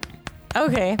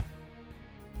 Okay.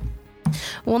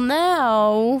 Well,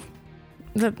 now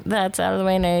that that's out of the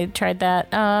way and I tried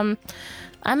that, I'm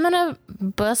going to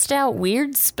bust out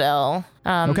Weird Spell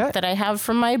Okay. that I have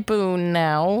from my boon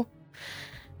now.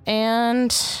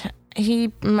 And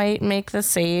he might make the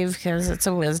save because it's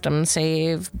a wisdom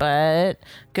save, but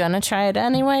gonna try it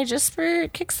anyway just for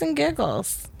kicks and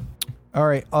giggles. All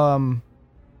right.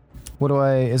 What do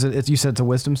I? Is it? You said it's a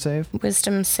wisdom save.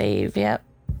 Wisdom save, yep.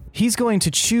 He's going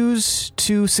to choose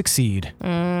to succeed.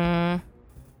 Damn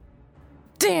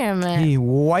it. He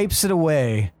wipes it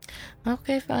away.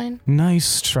 Okay, fine.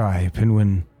 Nice try,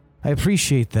 Pinwin. I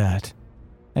appreciate that.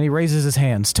 And he raises his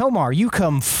hands. Tomar, you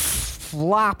come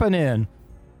flopping in.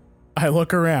 I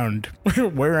look around.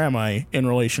 Where am I in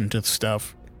relation to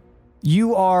stuff?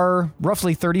 You are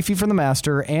roughly 30 feet from the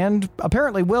master and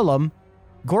apparently Willem,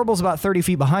 Gorbel's about 30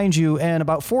 feet behind you, and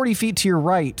about 40 feet to your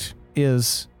right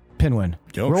is Pinwin.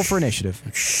 Roll for initiative.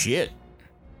 Shit.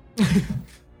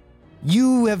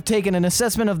 You have taken an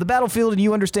assessment of the battlefield, and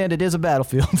you understand it is a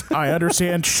battlefield. I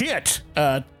understand shit.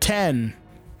 10.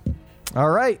 All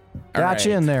right. All Got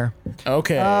you right. in there.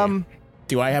 Okay.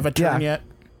 Do I have a turn yet?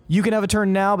 You can have a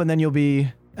turn now, but then you'll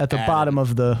be at the bottom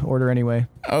of the order anyway.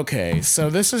 Okay, so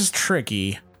this is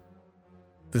tricky.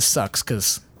 This sucks,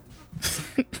 because...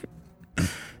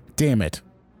 Damn it.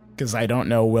 Because I don't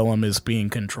know Willem is being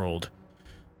controlled.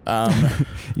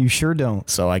 You sure don't.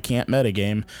 So I can't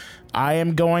metagame. I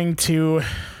am going to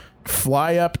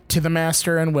fly up to the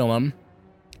Master and Willem,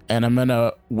 and I'm going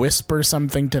to whisper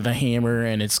something to the hammer,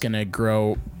 and it's going to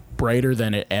grow brighter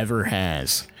than it ever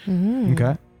has.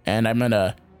 Okay. And I'm going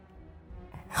to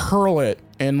hurl it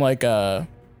in like a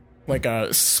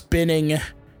spinning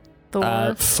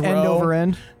Thor. throw. End over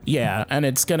end. Yeah, and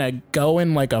it's going to go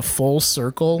in like a full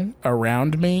circle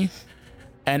around me.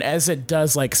 And as it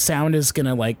does, like, sound is going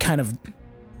to like kind of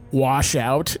wash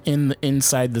out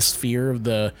inside the sphere of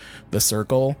the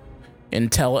circle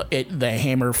until the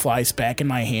hammer flies back in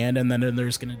my hand, and then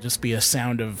there's going to just be a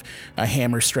sound of a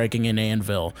hammer striking an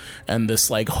anvil, and this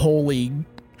like holy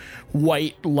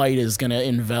white light is going to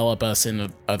envelop us in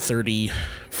a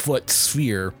 30-foot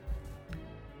sphere,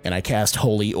 and I cast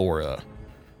Holy Aura,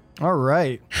 All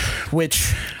right.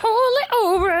 which Holy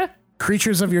aura.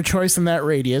 creatures of your choice in that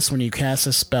radius, when you cast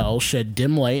a spell, shed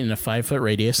dim light in a 5-foot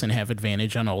radius and have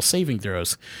advantage on all saving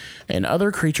throws. And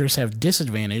other creatures have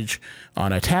disadvantage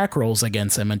on attack rolls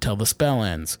against them until the spell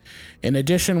ends. In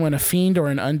addition, when a fiend or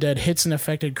an undead hits an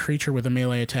affected creature with a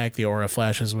melee attack, the aura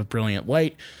flashes with brilliant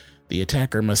light. The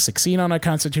attacker must succeed on a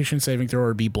Constitution saving throw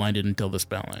or be blinded until the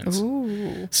spell ends.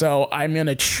 Ooh. So I'm going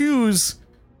to choose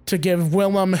to give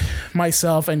Willem,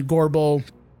 myself, and Gorbel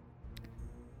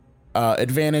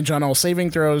advantage on all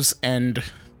saving throws, and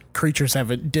creatures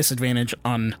have a disadvantage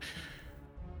on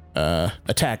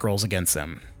attack rolls against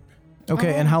them.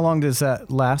 Okay, and how long does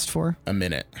that last for? A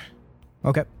minute.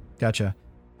 Okay, gotcha.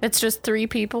 It's just 3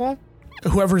 people?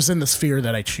 Whoever's in the sphere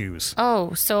that I choose.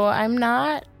 Oh, so I'm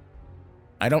not?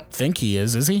 I don't think he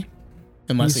is he?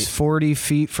 Unless He's 40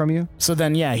 feet from you. So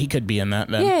then, yeah, he could be in that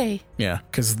then. Yay. Yeah,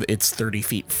 because it's 30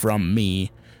 feet from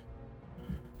me.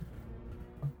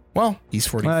 Well, he's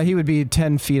 40 He would be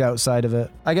 10 feet outside of it.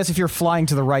 I guess if you're flying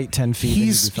to the right 10 feet, then you'd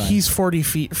be fine. He's 40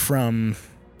 feet from...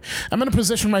 I'm going to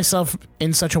position myself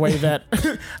in such a way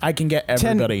that I can get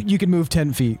everybody. You can move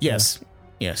 10 feet. Yes.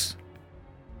 Yes.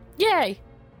 Yay.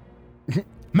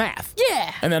 Math.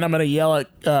 Yeah. And then I'm going to yell at,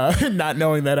 not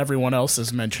knowing that everyone else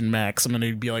has mentioned Max, I'm going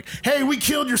to be like, hey, we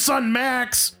killed your son,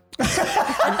 Max!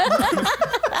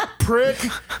 Prick!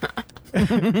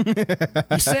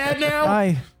 You sad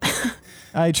now?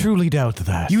 I truly doubt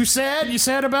that. You sad? You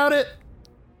sad about it?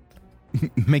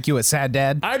 Make you a sad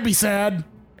dad? I'd be sad.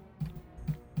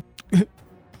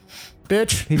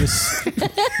 Bitch. He just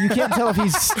you can't tell if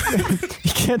he's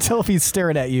you can't tell if he's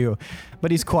staring at you,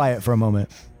 but he's quiet for a moment.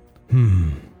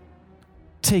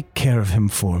 Take care of him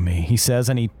for me, he says,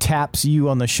 and he taps you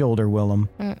on the shoulder, Willem.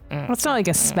 That's not like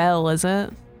a spell, is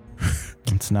it?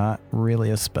 It's not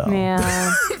really a spell.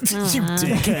 Yeah. You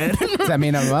dickhead. Does that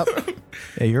mean I'm up?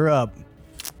 Yeah, you're up.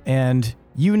 And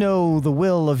you know the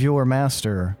will of your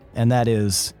master, and that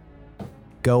is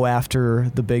go after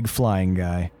the big flying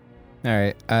guy. All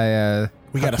right. I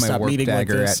We gotta huck my stop warp meeting like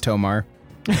dagger this. at Tomar.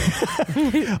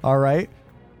 All right.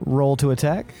 Roll to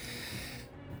attack.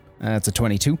 That's a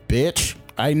 22. Bitch.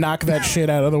 I knock that shit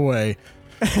out of the way.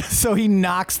 So he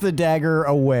knocks the dagger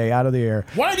away out of the air.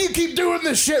 Why do you keep doing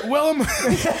this shit, Willem?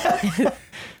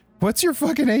 What's your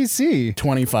fucking AC?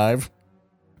 25.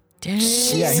 Yeah,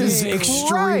 he's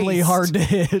extremely Christ. hard to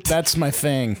hit. That's my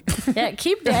thing. Yeah,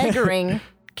 keep daggering.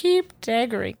 Keep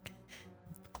daggering.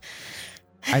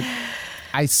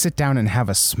 I sit down and have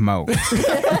a smoke.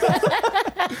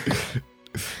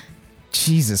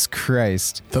 Jesus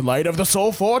Christ. The light of the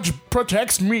Soul Forge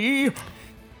protects me.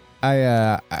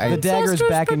 The dagger's Ancestors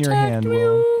back in your protect hand, you.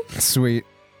 Will. Sweet.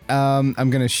 I'm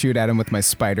gonna shoot at him with my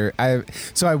spider.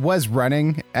 So I was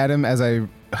running at him as I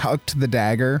hucked the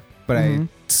dagger, but I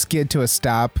skid to a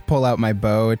stop, pull out my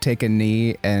bow, take a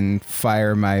knee, and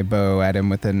fire my bow at him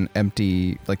with an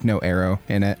empty, like no arrow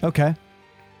in it. Okay.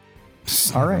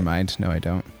 All Never right. mind. No, I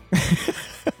don't.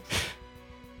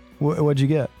 What'd you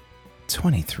get?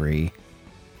 23.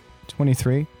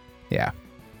 23? Yeah.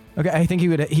 Okay, I think he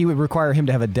would require him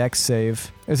to have a dex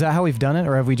save. Is that how we've done it,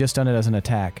 or have we just done it as an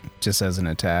attack? Just as an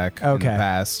attack. In Okay. the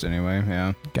past, anyway.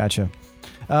 Yeah. Gotcha.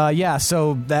 Yeah,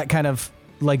 so that kind of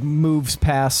like moves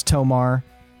past Tomar,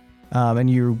 and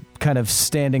you're kind of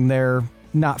standing there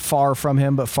not far from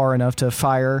him, but far enough to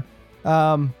fire.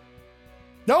 No,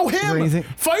 there him! anything-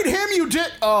 Fight him, you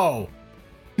did. Oh.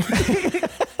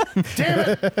 Damn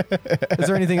it. Is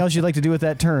there anything else you'd like to do with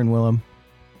that turn, Willem?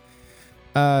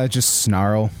 Just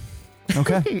snarl.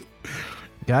 Okay.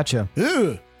 Gotcha.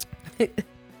 Ugh.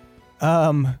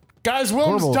 Guys,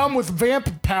 Willem's Horrible. dumb with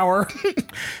vamp power.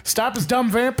 Stop his dumb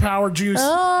vamp power juice.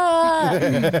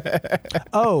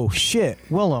 Oh, shit.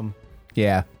 Willem.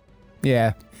 Yeah.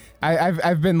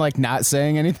 I've been like not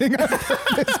saying anything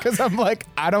because I'm like,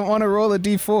 I don't want to roll a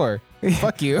d4.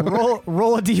 Fuck you.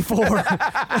 Roll a d4.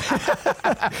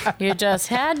 You just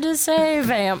had to say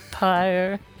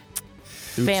vampire.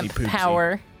 Vamp poopsie.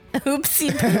 power. Oopsie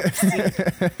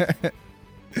poopsie.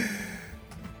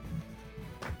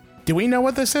 Do we know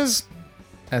what this is?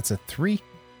 That's a 3.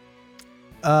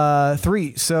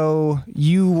 3. So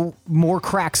more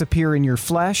cracks appear in your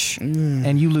flesh,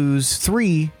 and you lose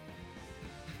 3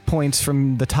 points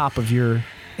from the top of your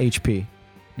HP.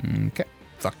 Okay.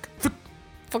 Fuck.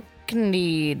 Fucking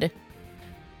need.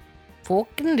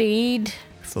 Fucking need.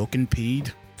 Fucking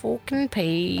peed. Fucking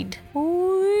paid.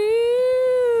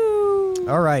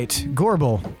 All right,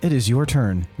 Gorbel, it is your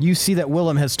turn. You see that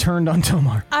Willem has turned on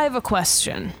Tomar. I have a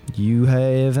question. You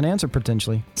have an answer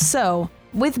potentially. So,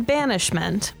 with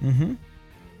banishment,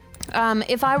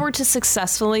 if I were to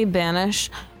successfully banish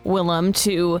Willem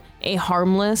to a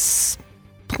harmless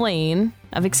plane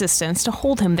of existence to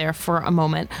hold him there for a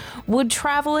moment, would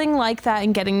traveling like that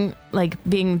and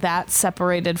being that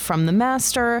separated from the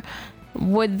master,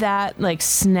 would that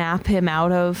snap him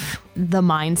out of the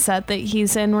mindset that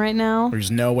he's in right now?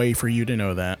 There's no way for you to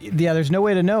know that. Yeah, there's no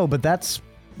way to know, but that's,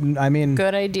 I mean,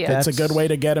 Good idea. That's It's a good way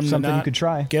to get him to something not you could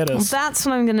try. get Well, us. that's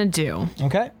what I'm gonna do.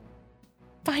 Okay.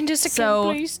 Find us again, So-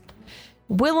 please.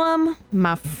 Willem,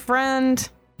 my friend,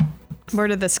 where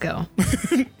did this go?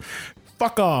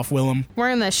 Fuck off, Willem.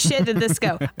 Where in the shit did this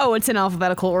go? Oh, it's in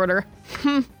alphabetical order.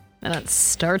 And it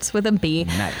starts with a B.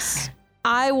 Nice.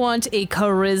 I want a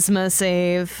charisma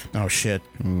save. Oh, shit.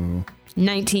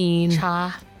 19.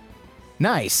 Ah,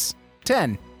 Nice.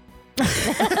 10.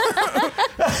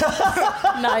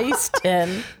 nice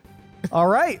 10. All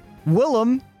right,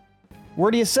 Willem,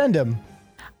 where do you send him?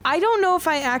 I don't know if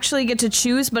I actually get to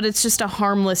choose, but it's just a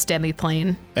harmless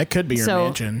demiplane. That could be your So-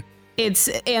 mansion.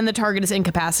 And the target is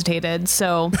incapacitated,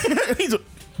 so He's a-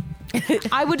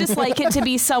 I would just like it to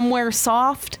be somewhere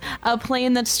soft, a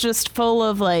plane that's just full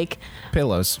of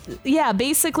Pillows.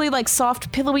 basically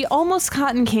soft, pillowy, almost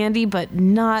cotton candy, but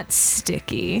not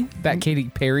sticky. That Katy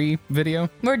Perry video.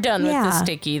 We're done with the Yeah.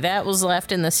 sticky. That was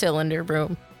left in the cylinder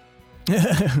room.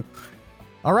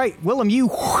 All right, Willem,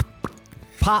 you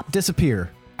pop,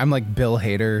 disappear. I'm like Bill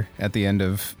Hader at the end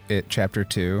of It Chapter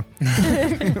 2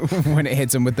 when it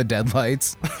hits him with the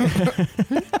deadlights.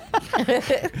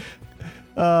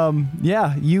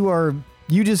 Yeah,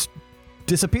 you just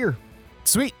disappear.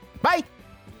 Sweet. Bye.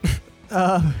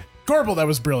 Gorbel, that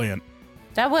was brilliant.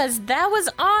 That was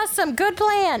awesome. Good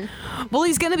plan. Well,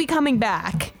 he's gonna be coming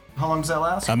back. How long does that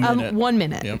last? A minute. 1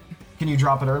 minute. Yep. Can you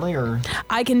drop it early or?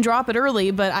 I can drop it early,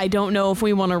 but I don't know if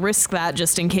we want to risk that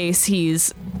just in case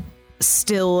he's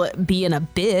still being a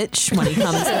bitch when he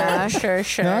comes back. Sure.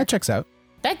 No, that checks out.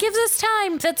 That gives us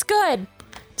time. That's good.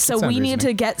 So Sounds we need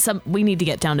reasonable. we need to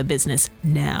get down to business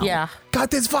now. Yeah.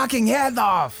 Cut this fucking head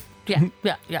off. Yeah.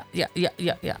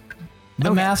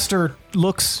 The master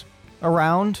looks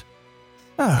around.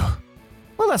 Oh,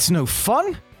 well, that's no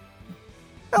fun.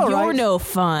 All You're right. no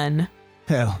fun.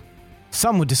 Hell,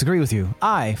 some would disagree with you.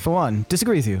 I, for one,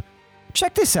 disagree with you.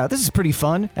 Check this out. This is pretty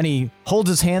fun. And he holds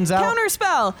his hands out,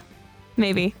 Counterspell.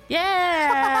 Maybe.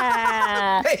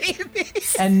 Yeah.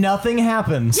 and nothing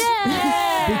happens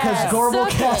Yeah. because Gorbel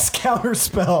Suck it. casts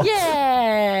counterspell.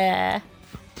 Yeah.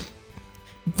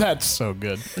 That's so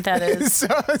good. That is.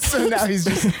 So now he's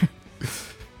just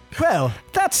Well,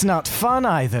 that's not fun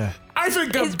either. I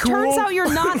think I'm It cool. turns out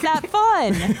you're not that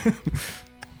fun.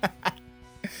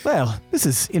 Well, this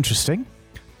is interesting.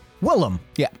 Willem,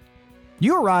 yeah.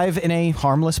 you arrive in a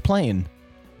harmless plane.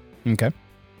 Okay.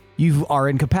 You are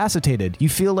incapacitated. You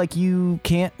feel like you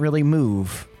can't really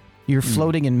move. You're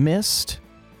floating in mist,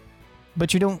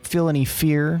 but you don't feel any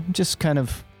fear, just kind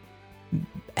of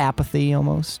apathy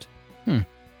almost.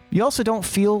 You also don't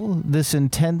feel this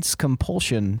intense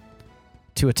compulsion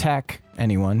to attack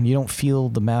anyone. You don't feel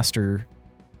the master,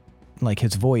 like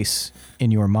his voice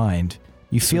in your mind.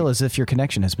 You feel as if your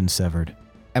connection has been severed.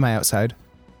 Am I outside?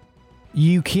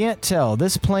 You can't tell.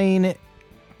 This plane,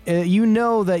 you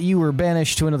know that you were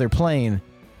banished to another plane,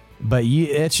 but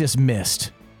it's just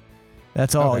mist.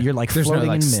 That's all. Okay. You're like There's floating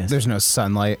no, in mist. There's no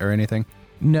sunlight or anything.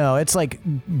 No, it's like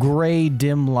gray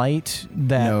dim light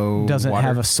that No doesn't water?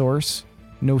 have a source.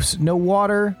 No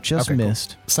water, just Okay, cool.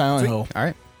 mist. Silent Hill. All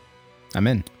right. I'm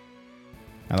in.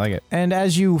 I like it. And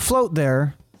as you float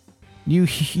there, you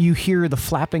hear the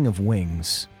flapping of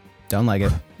wings. Don't like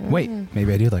it. Wait,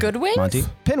 maybe I do like Good it. wings? Monty?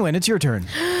 Pinwin, it's your turn.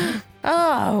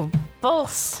 Oh,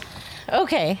 both.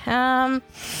 Okay.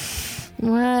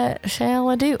 What shall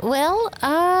I do? Well,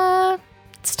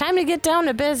 it's time to get down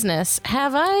to business.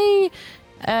 Has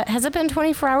it been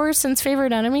 24 hours since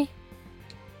favorite enemy?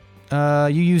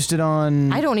 You used it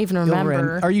on... I don't even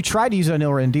remember. Or you tried to use it on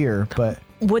Ilrandir, but...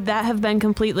 Would that have been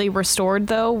completely restored,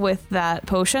 though, with that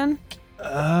potion?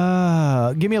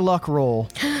 Give me a luck roll.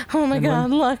 Oh my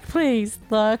god, luck, please.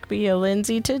 Luck be a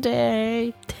Lindsay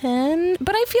today. 10?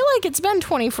 But I feel like it's been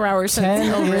 24 hours since 10 is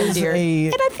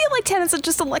Ilrandir. And I feel like 10 is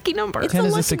just a lucky number. 10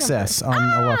 is a lucky success on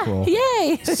a luck roll.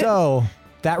 Yay! So,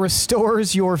 that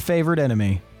restores your favorite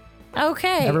enemy.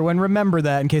 Okay. Everyone remember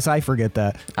that in case I forget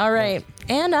that. All right.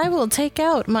 And I will take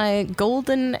out my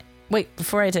golden... Wait,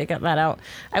 before I take that out,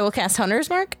 I will cast Hunter's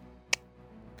Mark.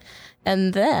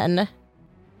 And then,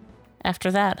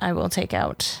 after that, I will take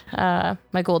out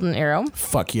my golden arrow.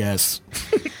 Fuck yes.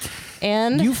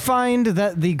 And You find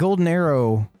that the golden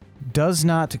arrow does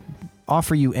not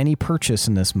offer you any purchase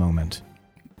in this moment.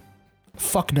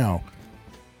 Fuck no.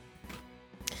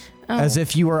 As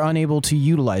if you are unable to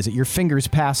utilize it. Your fingers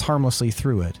pass harmlessly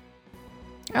through it.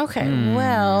 okay,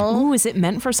 well, Ooh, is it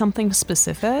meant for something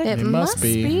specific? it must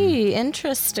be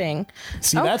interesting.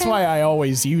 See, that's Okay. why I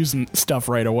always use stuff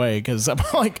right away, because I'm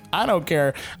like, I don't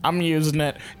care. I'm using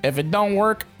it. If it don't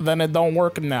work, then it don't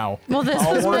work now. Well, this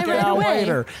I'll was work my it right out away.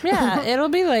 later. Yeah, it'll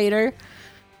be later.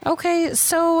 Okay,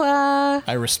 so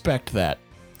I respect that.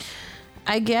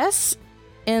 I guess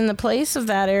in the place of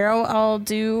that arrow, I'll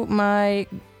do my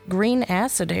green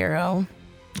acid arrow.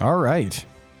 All right.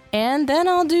 And then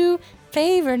I'll do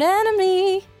favorite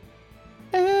enemy.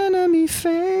 Enemy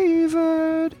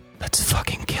favored. Let's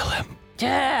fucking kill him.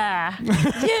 Yeah.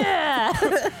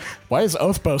 Yeah. Why is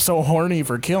Oathbow so horny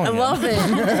for killing I him? love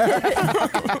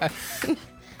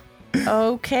it.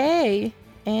 Okay.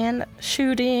 And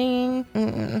shooting.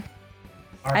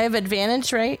 I have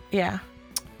advantage, right? Yeah.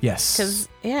 Yes. Because,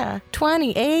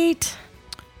 28.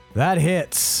 That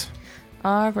hits.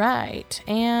 All right.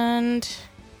 And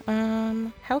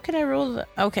how can I roll the...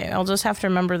 Okay, I'll just have to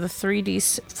remember the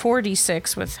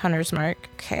 4d6 with Hunter's Mark.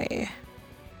 Okay.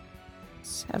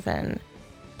 7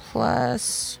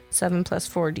 plus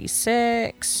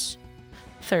 4d6.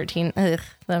 13. Ugh,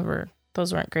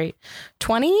 those weren't great.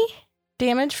 20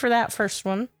 damage for that first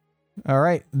one. All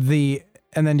right. And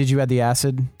then did you add the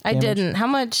acid? I damage? didn't. How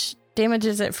much damage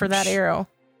is it for that arrow?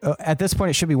 At this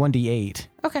point, it should be 1d8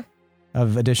 Okay.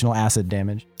 of additional acid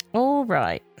damage. All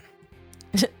right.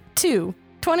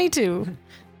 22.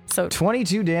 So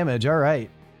 22 damage. All right.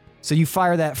 So you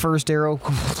fire that first arrow.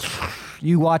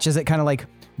 You watch as it kind of like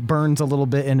burns a little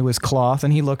bit into his cloth,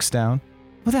 and he looks down.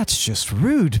 Well, that's just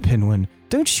rude, Pinwin.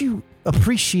 Don't you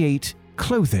appreciate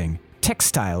clothing,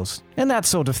 textiles, and that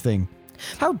sort of thing?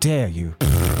 How dare you?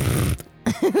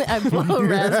 I blow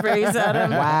raspberries at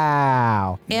him.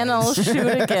 Wow. And I'll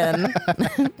shoot again.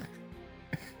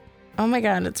 Oh my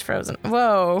god, it's frozen.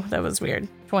 Whoa, that was weird.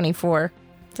 24.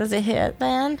 Does it hit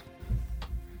then?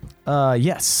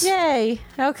 Yes. Yay.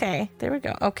 Okay, there we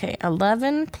go. Okay,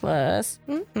 11 plus...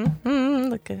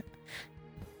 look at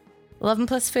 11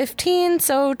 plus 15,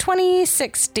 so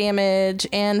 26 damage,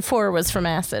 and 4 was from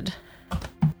acid.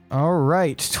 All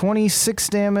right. 26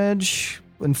 damage,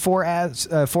 and 4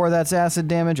 of that's acid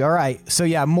damage. All right. So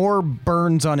yeah, more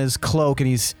burns on his cloak, and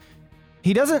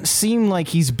he doesn't seem like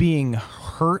he's being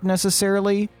hurt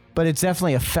necessarily, but it's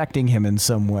definitely affecting him in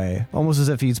some way. Almost as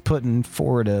if he's putting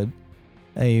forward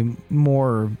a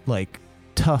more like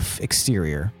tough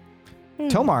exterior.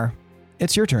 Tomar,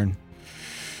 it's your turn.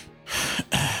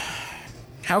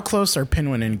 How close are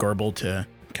Pinwin and Gorble to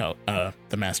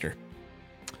the master?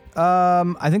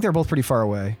 I think they're both pretty far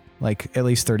away, like at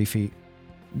least 30 feet.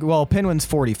 Well, Pinwin's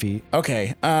 40 feet.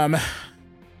 Okay.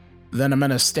 Then I'm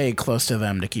gonna stay close to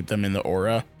them to keep them in the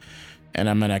aura, and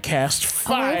I'm gonna cast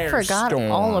Firestorm. I forgot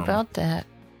all about that.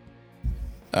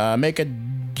 Make a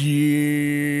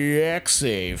Dex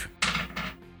save.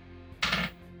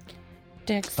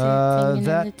 Dex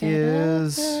That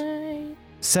is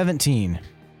 17.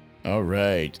 All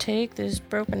right. Take this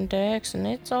broken dex and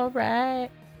it's all right.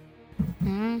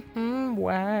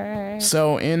 Why?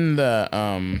 So in the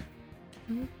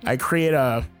I create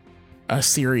a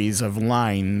series of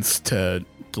lines to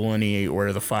delineate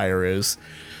where the fire is,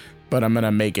 but I'm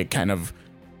gonna make it kind of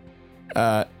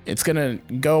it's gonna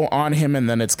go on him, and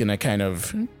then it's gonna kind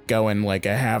of go in like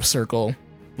a half circle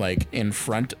like in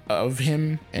front of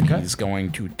him, and he's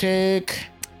going to take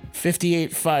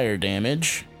 58 fire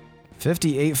damage.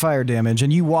 58 fire damage,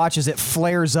 and you watch as it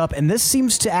flares up, and this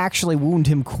seems to actually wound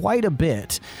him quite a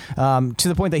bit, to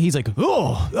the point that he's like,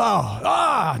 no,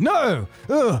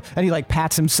 and he like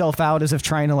pats himself out as if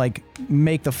trying to like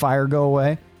make the fire go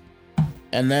away.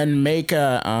 And then make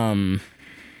a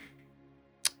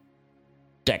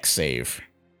dex save.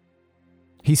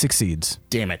 He succeeds.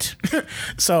 Damn it.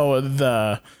 So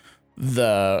the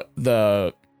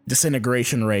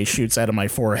disintegration ray shoots out of my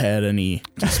forehead, and he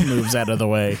just moves out of the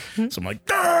way. So I'm like,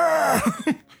 ah!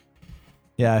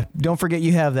 Yeah, don't forget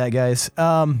you have that, guys.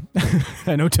 I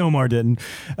know Tomar didn't.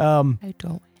 I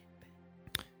don't.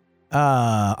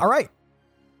 All right.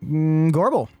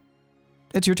 Gorbel,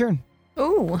 it's your turn.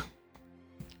 Ooh.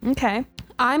 Okay.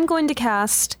 I'm going to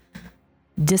cast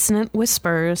Dissonant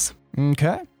Whispers.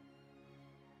 Okay.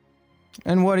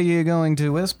 And what are you going to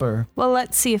whisper? Well,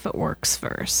 let's see if it works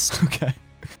first. Okay.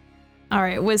 All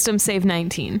right, Wisdom save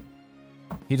 19.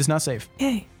 He does not save.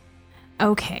 Yay.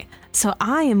 Okay, so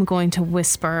I am going to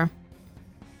whisper.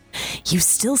 You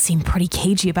still seem pretty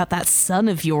cagey about that son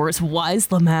of yours,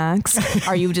 Wislomax.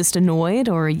 Are you just annoyed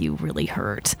or are you really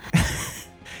hurt?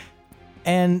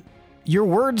 And your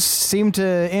words seem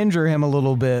to injure him a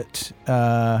little bit.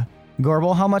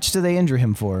 Gorbel, how much do they injure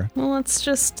him for? Well, let's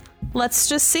just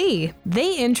see.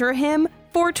 They injure him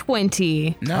for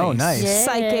 20. Nice. Oh, nice. Yeah.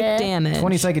 Psychic damage.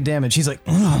 20 psychic damage. He's like,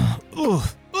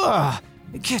 ugh,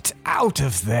 get out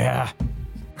of there.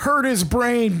 Hurt his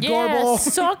brain, Yeah, Gorbel.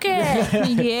 suck it.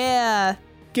 Yeah.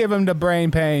 Give him the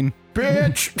brain pain.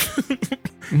 Bitch.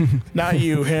 Not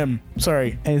you, him.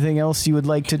 Sorry. Anything else you would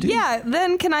like to do? Yeah,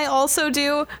 then can I also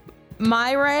do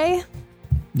my ray?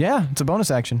 Yeah, it's a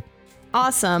bonus action.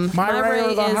 Awesome. My ray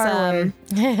or the highway?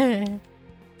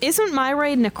 Isn't my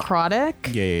ray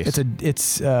necrotic? Yes.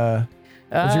 It's is yours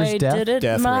I death? did it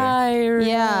Death my way.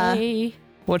 Yeah.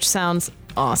 Which sounds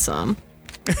awesome.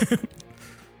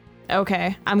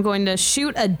 Okay, I'm going to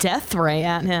shoot a death ray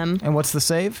at him. And what's the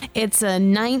save? It's a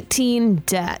 19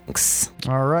 dex.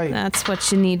 All right. That's what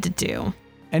you need to do.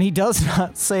 And he does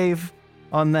not save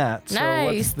on that. So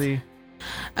what's Nice. the...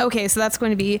 Okay, so that's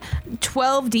going to be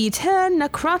 12d10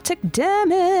 necrotic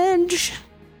damage.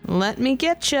 Let me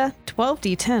get you.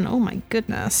 12d10. Oh my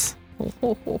goodness. I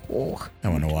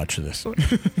want to watch this.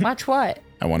 Watch what?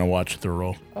 I want to watch the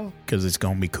roll. Oh. Because it's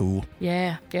going to be cool.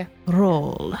 Yeah.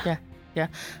 Roll. Yeah.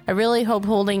 I really hope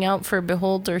holding out for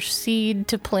Beholder Seed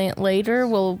to plant later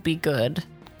will be good.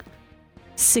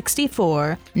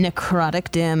 64 necrotic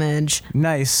damage.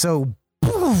 Nice. So,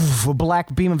 poof, a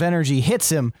black beam of energy hits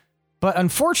him. But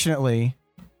unfortunately,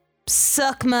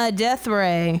 Suck my death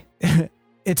ray.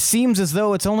 it seems as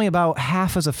though it's only about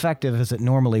half as effective as it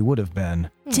normally would have been.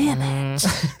 Damn it.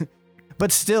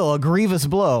 But still, a grievous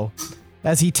blow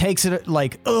as he takes it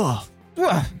like, ugh.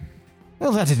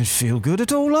 Well, that didn't feel good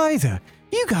at all either.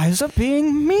 You guys are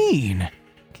being mean.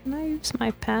 Can I use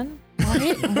my pen?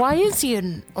 Why is he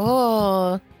an...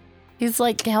 Oh, he's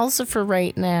like Calcifer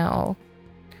right now.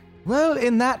 Well,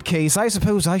 in that case, I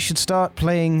suppose I should start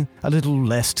playing a little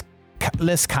less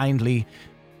kindly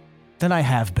than I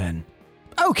have been.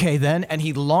 Okay, then. And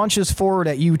he launches forward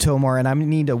at you, Tomar, and I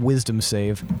need a wisdom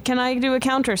save. Can I do a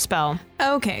counter spell?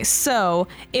 Okay, so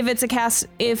if it's a cast...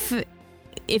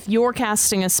 If you're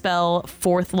casting a spell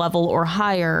 4th level or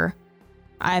higher,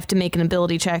 I have to make an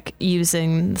ability check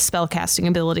using the spell casting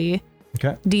ability.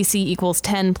 Okay. DC equals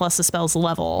 10 plus the spell's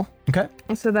level. Okay.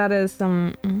 So that is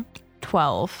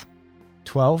 12.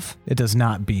 12? It does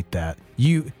not beat that.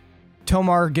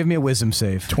 Tomar, give me a wisdom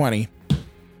save. 20.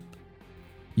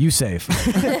 You save.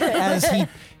 As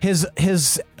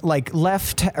his like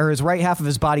left or his right half of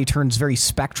his body turns very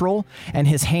spectral, and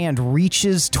his hand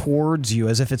reaches towards you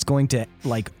as if it's going to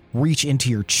like reach into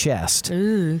your chest.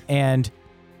 Ooh. And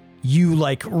you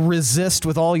like resist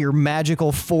with all your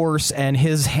magical force, and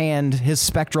his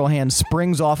spectral hand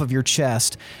springs off of your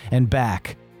chest and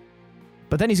back.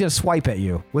 But then he's going to swipe at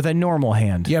you with a normal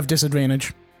hand. You have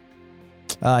disadvantage.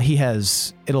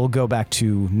 It'll go back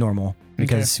to normal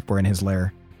because we're in his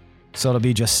lair. So it'll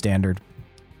be just standard.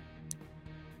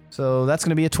 So that's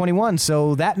going to be a 21.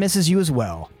 So that misses you as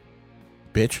well.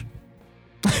 Bitch.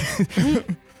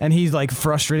 And he's like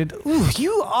frustrated. Ooh,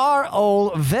 you are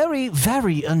all very,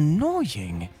 very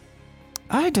annoying.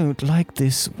 I don't like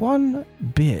this one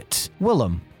bit.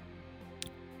 Willem.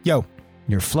 Yo.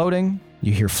 You're floating.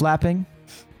 You hear flapping.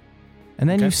 And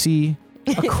then you see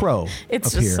a crow It's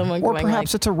appear. just someone or going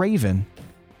perhaps like, it's a raven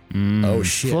Oh,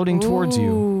 shit. floating towards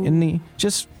you Ooh. in the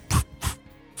just...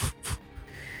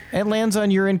 It lands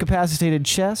on your incapacitated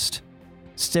chest,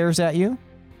 stares at you,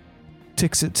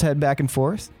 ticks its head back and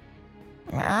forth.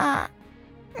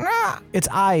 Its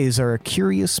eyes are a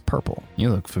curious purple. You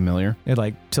look familiar. It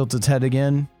like tilts its head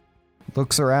again,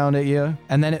 looks around at you,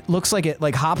 and then it looks like it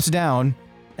like hops down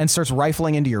and starts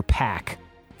rifling into your pack.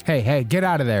 Hey, get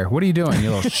out of there. What are you doing, you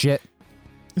little shit?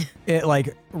 It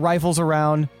like rifles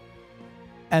around,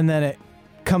 and then it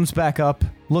comes back up,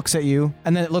 looks at you,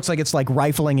 and then it looks like it's like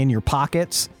rifling in your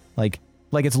pockets, like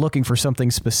it's looking for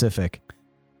something specific.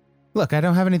 Look, I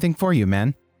don't have anything for you,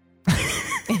 man.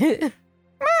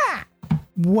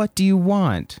 What do you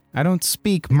want? I don't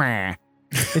speak. Meh.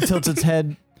 It tilts its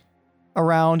head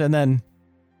around and then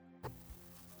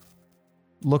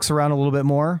looks around a little bit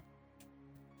more,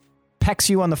 pecks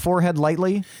you on the forehead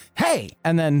lightly, Hey!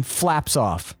 and then flaps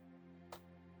off.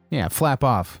 Yeah, flap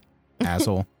off,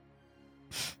 asshole.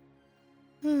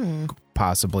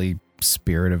 Possibly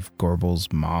spirit of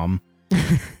Gorbel's mom.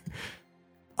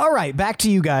 All right, back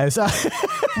to you guys.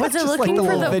 Was it looking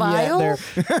for the vial?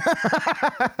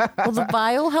 Will the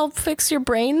vial help fix your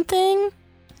brain thing?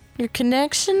 Your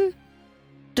connection?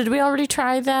 Did we already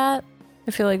try that?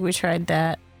 I feel like we tried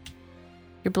that.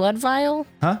 Your blood vial?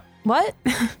 Huh? What?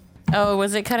 Oh,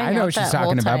 was it cutting out I know what that she's whole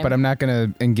talking about, time? but I'm not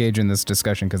going to engage in this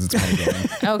discussion because it's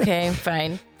metagaming. Okay,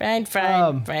 fine. Fine.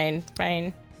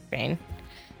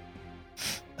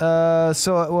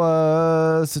 So it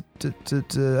was,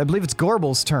 I believe it's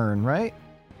Gorbel's turn, right?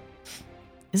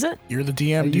 Is it? You're the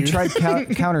DM, dude. You tried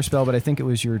counterspell, but I think it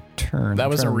was your turn. That I'm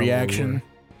was a trying to remember what reaction.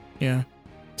 we were. Yeah.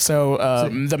 So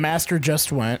the master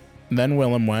just went, then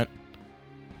Willem went.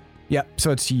 Yep,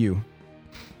 so it's you.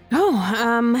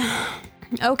 Oh,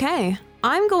 okay.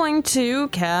 I'm going to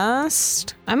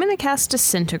cast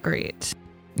Disintegrate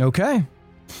Okay.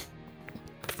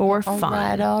 for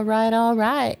fun. All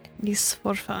right. Yes,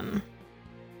 for fun.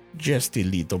 Just a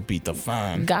little bit of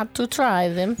fun. Got to try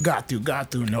them. Got to.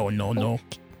 No.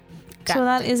 So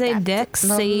that is a Dex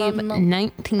No, save no.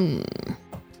 19.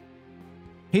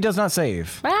 He does not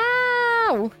save.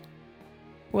 Wow.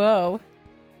 Whoa.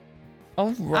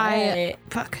 All right.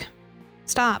 Fuck.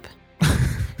 Stop.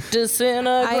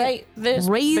 Disintegrate this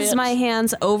Raise bitch. my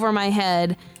hands over my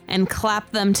head and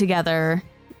clap them together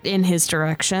in his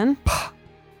direction.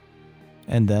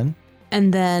 And then?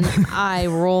 And then I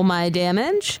roll my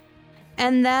damage.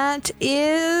 And that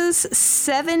is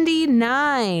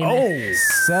 79. Oh.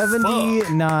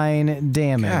 79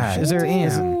 damage. God Is there any?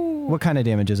 damn. What kind of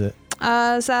damage is it?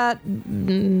 Is that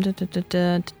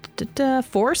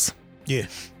force? Yeah.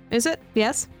 Is it?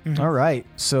 Yes. All right.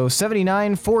 So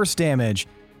 79 force damage.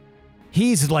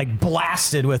 He's like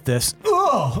blasted with this.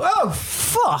 Oh,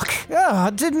 fuck. I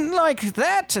didn't like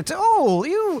that at all.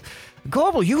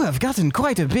 Gorbel, you have gotten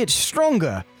quite a bit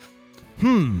stronger.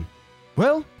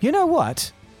 Well, you know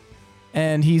what?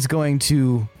 And he's going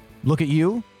to look at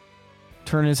you,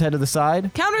 turn his head to the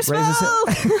side.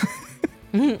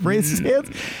 Counterspell! Raise his hands.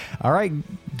 All right,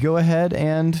 go ahead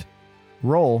and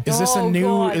roll. Is this a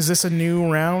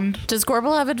new round? Does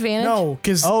Gorbel have advantage? No,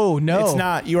 because Oh, no. it's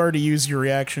not. You already used your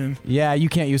reaction. Yeah, you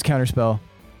can't use counterspell.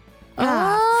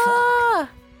 Ah.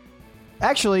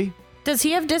 Actually, Does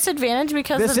he have disadvantage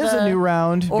because this of is a new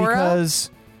round aura? because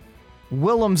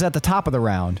Willem's at the top of the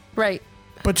round. Right.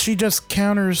 But she just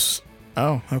counters.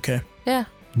 Oh, okay. Yeah.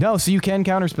 No, so you can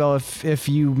counterspell if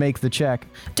you make the check.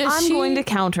 Does I'm going to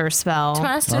counterspell.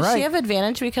 Tomas, does All right. she have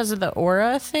advantage because of the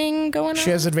aura thing going on? She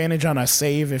has advantage on a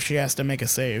save if she has to make a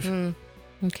save.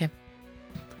 Okay.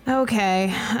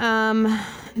 Okay.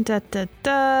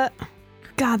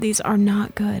 God, these are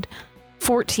not good.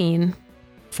 14.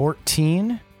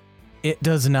 14. It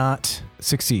does not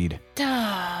succeed.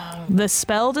 The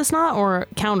spell does not, or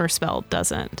counterspell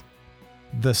doesn't?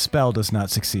 The spell does not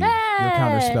succeed. Your Hey!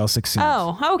 counterspell succeeds.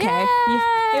 Oh, okay.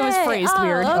 It was phrased Oh,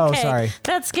 weird. Okay. Oh, sorry.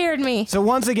 That scared me. So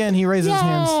once again, he raises his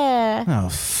hands. Yeah. Oh,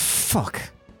 fuck.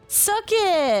 Suck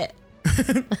it,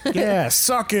 Yeah,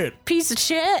 suck it, piece of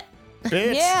shit.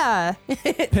 bitch. Yeah,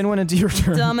 Pinwin, into your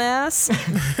turn.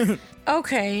 dumbass.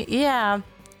 Okay, yeah.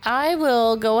 I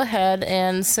will go ahead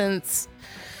and since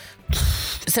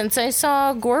I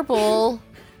saw Gorbel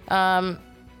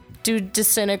do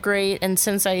disintegrate, and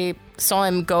since I saw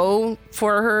him go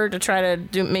for her to try to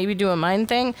do a mind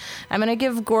thing, I'm gonna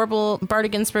give Gorbel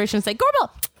bardic inspiration and say, Gorbel,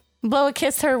 blow a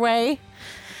kiss her way,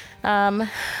 to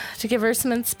give her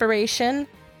some inspiration,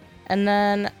 and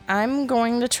then I'm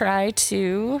going to try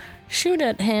to shoot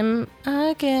at him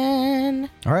again.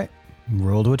 All right.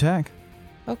 Roll to attack.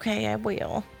 Okay, I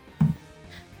will.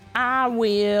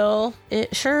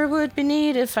 It sure would be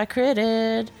neat if I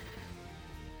critted.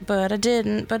 But I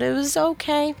didn't, but it was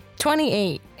okay.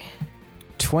 28.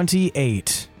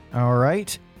 28. All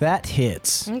right. That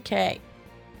hits. Okay.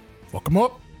 Fuck him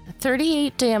up.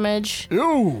 38 damage.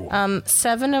 Ew.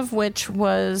 7 of which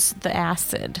was the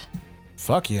acid.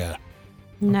 Fuck yeah.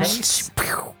 Nice.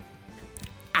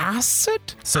 Acid?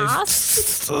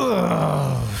 Acid?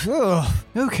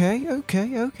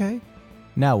 Okay.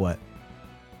 Now what?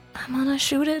 I'm gonna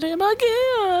shoot at him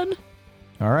again.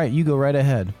 All right, you go right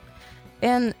ahead.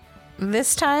 And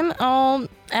this time I'll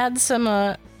add some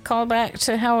callback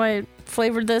to how I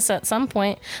flavored this at some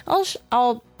point.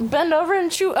 I'll bend over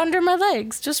and shoot under my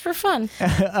legs just for fun.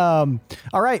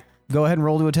 All right, go ahead and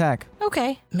roll to attack.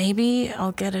 Okay. Maybe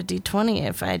I'll get a d20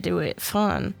 if I do it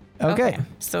fun. Okay.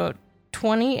 So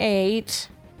 28.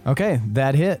 Okay,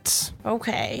 that hits.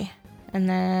 Okay. And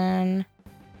then...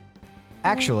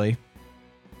 Actually,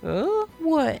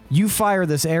 what? you fire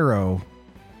this arrow,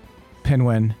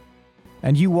 Pinwin,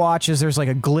 and you watch as there's like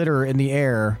a glitter in the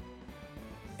air,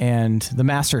 and the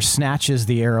master snatches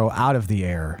the arrow out of the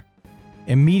air,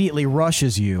 immediately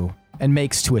rushes you, and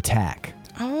makes to attack.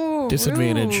 Oh,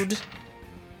 Disadvantage. rude.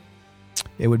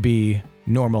 It would be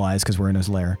normalized because we're in his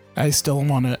lair. I still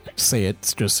want to say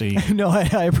it just so you... No,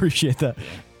 I appreciate that.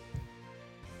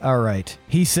 All right.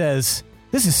 He says,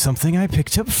 "This is something I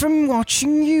picked up from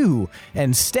watching you,"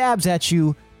 and stabs at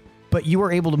you, but you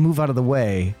were able to move out of the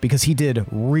way because he did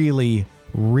really,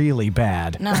 really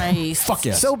bad. Nice. Fuck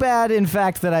yes. So bad, in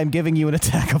fact, that I'm giving you an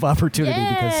attack of opportunity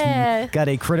because Yeah. he got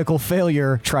a critical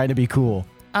failure trying to be cool.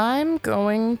 I'm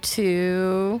going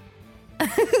to...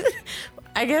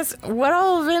 I guess, what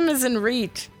all of him is in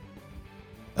reach?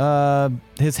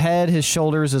 His head, his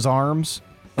shoulders, his arms.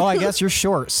 Oh, I guess you're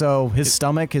short, so his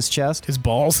stomach, his chest, His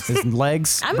balls. his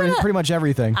legs, I'm pretty much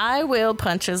everything. I will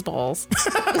punch his balls.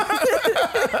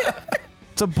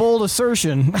 It's a bold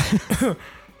assertion.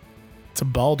 It's a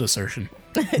bald assertion.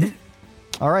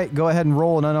 All right, go ahead and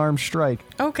roll an unarmed strike.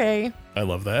 Okay. I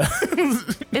love that.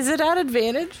 Is it at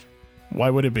advantage? Why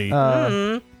would it be?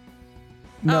 No,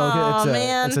 Oh,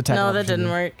 man. it's a attack no, of that didn't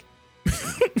opportunity.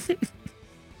 work.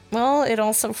 Well, it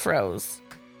also froze.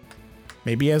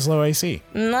 Maybe he has low AC.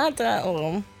 Not that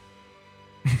low.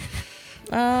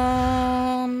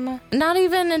 Not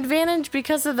even advantage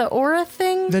because of the aura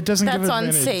thing? That doesn't That's give on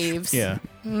advantage. saves. Yeah.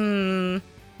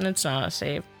 It's not a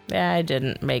save. Yeah, I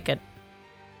didn't make it.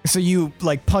 So you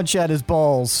like punch at his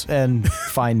balls and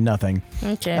find nothing.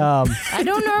 Okay. I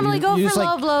don't normally go you for just, low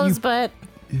like, blows, you- but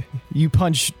You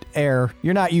punch air.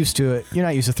 You're not used to it. You're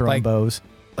not used to throwing Like- bows.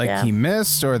 Like Yeah. he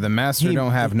missed, or the master He-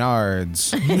 don't have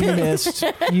nards? He missed.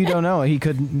 You don't know. He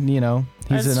could, he's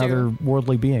That's another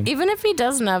worldly being. even if he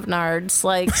doesn't have nards,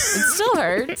 like, it still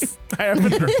hurts.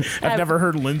 I've never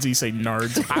heard Lindsay say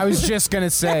nards. I was just gonna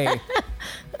say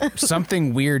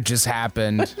something weird just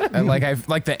happened.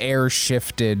 Like the air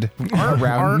shifted around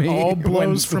Aren't me. all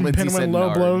blows when from Lindsay said Pinwin low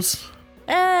nards. blows?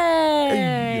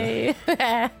 Hey!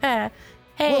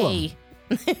 Hey!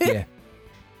 Yeah.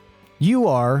 You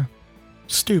are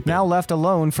Stupid. now left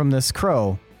alone from this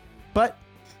crow. But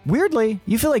weirdly,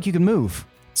 you feel like you can move.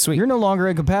 Sweet. You're no longer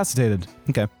incapacitated.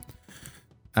 Okay.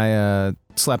 I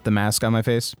slap the mask on my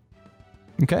face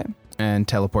Okay. and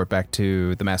teleport back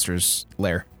to the master's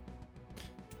lair.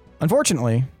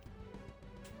 Unfortunately,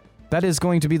 that is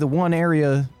going to be the one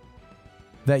area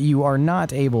that you are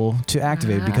not able to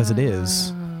activate because it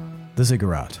is the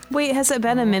ziggurat. Wait, has it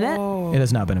been a minute? It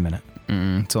has not been a minute.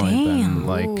 It's only been Damn.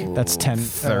 like That's 10,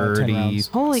 30 rounds.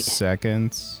 Holy-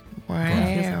 seconds. Wow.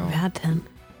 Bad 10.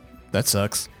 That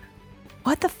sucks.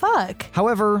 What the fuck?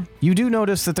 However, you do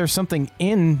notice that there's something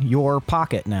in your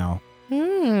pocket now.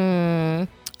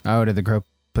 Oh, did the crow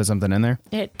put something in there?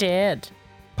 It did.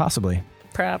 Possibly.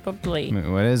 Probably.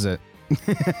 What is it?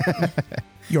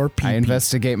 Your pee. I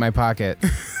investigate my pocket.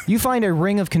 You find a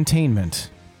ring of containment.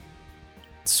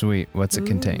 Sweet. What's it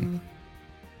contain?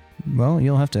 Well,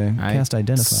 you'll have to I cast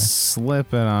Identify.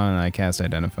 Slip it on. I cast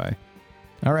Identify.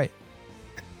 All right.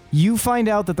 You find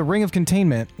out that the ring of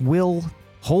containment will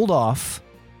hold off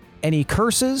any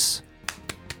curses,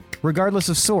 regardless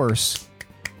of source,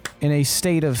 in a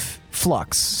state of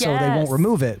flux. So they won't Yes.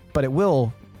 remove it, but it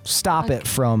will stop it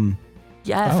from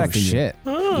Yes. Oh, affecting you. shit.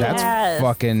 That's Yes.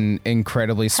 fucking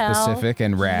incredibly Hell specific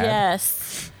and rad.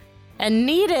 Yes. And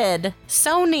needed.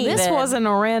 So needed. This wasn't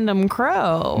a random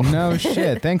crow. No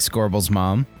shit. Thanks, Gorbel's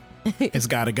mom. It's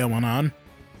got it going on.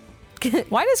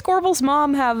 Why does Gorbel's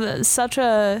mom have such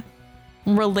a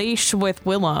relation with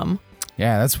Willem?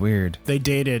 Yeah, that's weird. They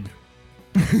dated.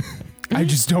 I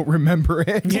just don't remember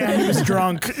it. Yeah, he was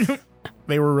drunk.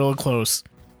 They were real close.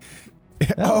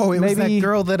 Oh, it was maybe- that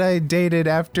girl that I dated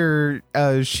after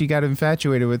she got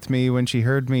infatuated with me when she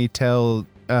heard me tell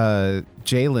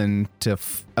Jalen to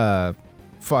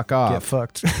fuck Get off.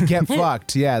 fucked. Get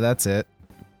fucked. Yeah, that's it.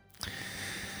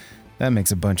 That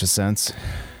makes a bunch of sense.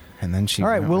 And then she. All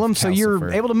right, Willem, so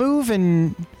you're able to move,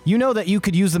 and you know that you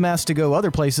could use the mask to go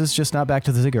other places, just not back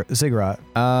to the ziggurat.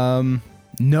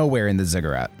 Nowhere in the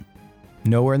ziggurat.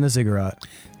 Nowhere in the ziggurat.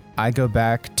 I go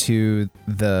back to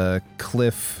the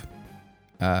cliff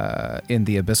in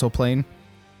the abyssal plane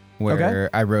where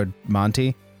I rode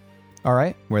Monty. All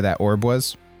right. Where that orb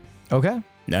was. Okay.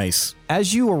 Nice.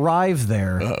 As you arrive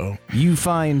there, you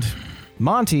find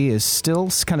Monty is still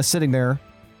kind of sitting there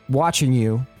watching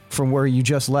you from where you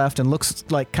just left and looks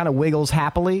like kind of wiggles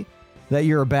happily that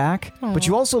you're back. Aww. But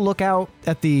you also look out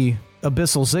at the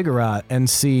abyssal ziggurat and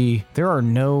see there are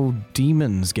no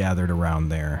demons gathered around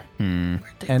there. And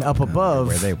up above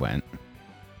where they went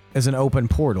is an open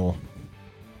portal.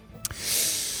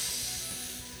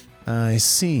 I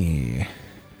see.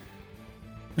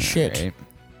 Shit. Right.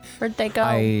 Where'd they go?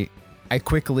 I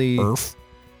quickly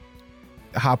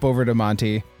hop over to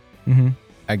Monty. Mm-hmm.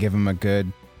 I give him a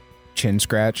good chin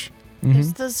scratch. Mm-hmm.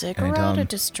 Is the ziggurat a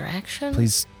distraction?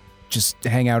 Please just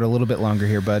hang out a little bit longer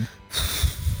here, bud.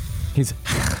 He's...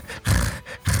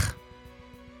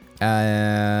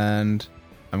 And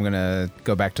I'm going to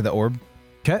go back to the orb.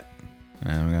 Okay.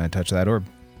 And I'm going to touch that orb.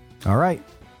 All right.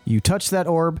 You touch that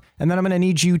orb, and then I'm going to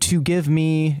need you to give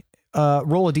me...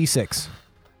 roll a d6.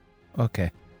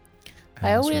 Okay.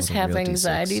 I always have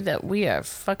anxiety that we are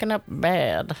fucking up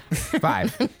bad.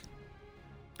 5.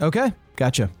 Okay,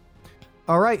 gotcha.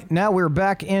 All right, now we're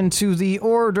back into the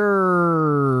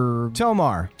order.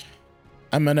 Tomar.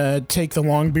 I'm gonna take the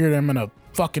long beard. I'm gonna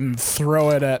fucking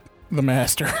throw it at the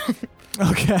master.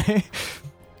 Okay.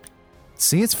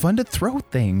 See, it's fun to throw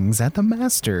things at the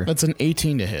master. That's an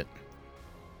 18 to hit.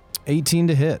 18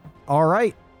 to hit. All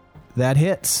right, that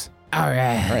hits. All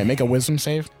right, make a wisdom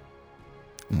save.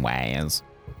 Waz.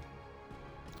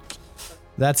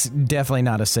 That's definitely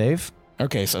not a save.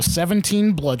 Okay, so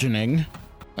 17 bludgeoning.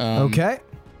 Okay.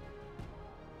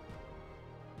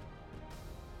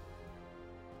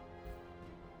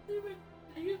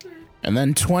 And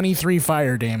then 23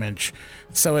 fire damage.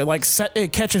 So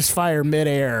it catches fire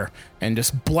midair and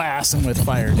just blasts him with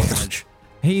fire damage.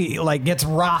 He gets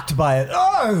rocked by it.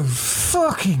 Oh,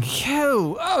 fucking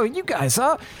hell. Oh, you guys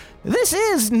are... This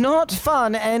is not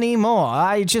fun anymore.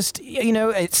 I just,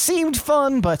 it seemed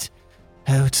fun, but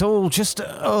it's all just,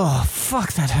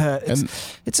 fuck, that hurt.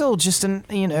 It's all just an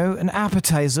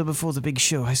appetizer before the big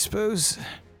show, I suppose.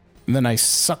 And then I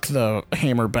suck the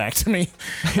hammer back to me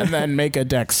and then make a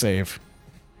dex save.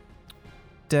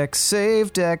 Dex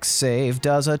save,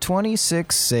 does a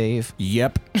 26 save.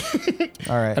 Yep.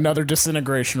 All right. Another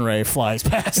disintegration ray flies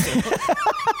past him.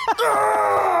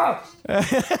 All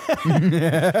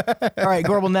right,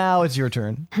 Gorbel, now it's your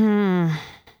turn.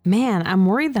 Man, I'm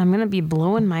worried that I'm going to be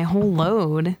blowing my whole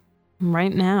load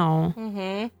right now.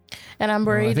 Mm-hmm. And I'm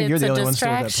worried it's a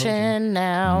distraction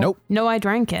now. Nope. No, I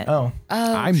drank it. Oh,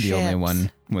 I'm the only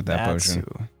one with that potion.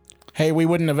 Hey, we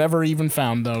wouldn't have ever even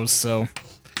found those, so...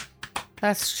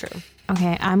 That's true.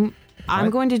 Okay, I'm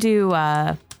going to do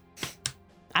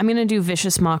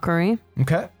vicious mockery.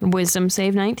 Okay. Wisdom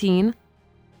save 19,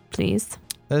 please.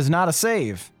 That is not a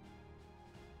save.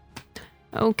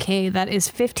 Okay, that is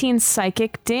 15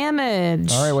 psychic damage.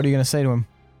 All right, what are you going to say to him?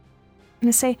 I'm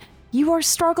going to say, you are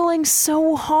struggling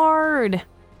so hard.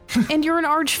 And you're an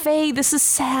archfey. This is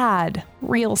sad.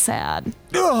 Real sad.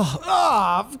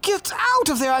 Ugh, get out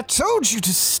of there. I told you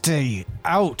to stay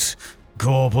out,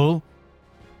 Gorbel.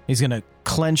 He's going to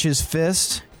clench his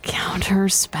fist. Counter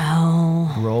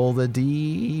spell. Roll the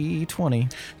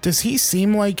d20. Does he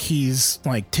seem like he's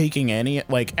taking any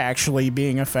actually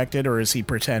being affected, or is he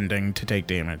pretending to take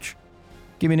damage?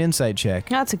 Give me an insight check.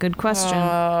 That's a good question.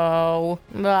 Oh.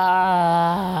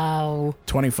 Wow.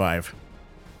 25.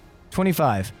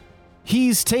 25.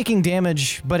 He's taking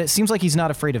damage, but it seems like he's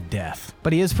not afraid of death.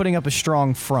 But he is putting up a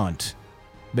strong front.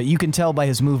 But you can tell by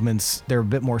his movements, they're a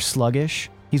bit more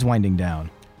sluggish. He's winding down.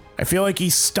 I feel like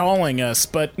he's stalling us,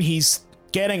 but he's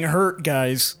getting hurt,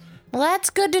 guys. Well, that's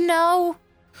good to know.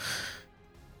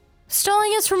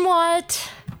 Stalling us from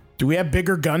what? Do we have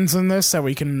bigger guns than this that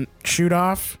we can shoot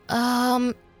off?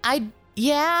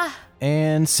 Yeah.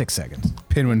 And 6 seconds.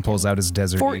 Pinwin pulls out his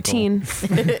desert 14.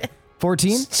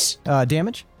 14?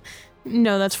 Damage?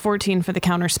 No, that's 14 for the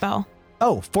counter spell.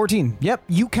 Oh, 14. Yep,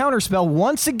 you counterspell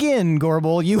once again,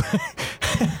 Gorbel. You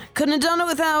Couldn't have done it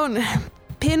without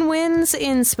Pinwin's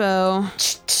inspo.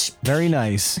 Very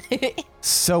nice.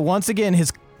 So once again,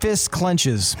 his fist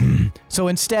clenches. So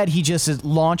instead, he just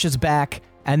launches back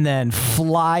and then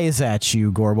flies at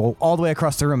you, Gorbel, all the way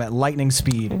across the room at lightning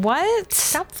speed. What?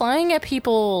 Stop flying at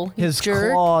people, you His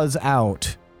jerk. claws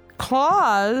out.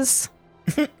 Claws?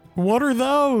 What are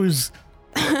those?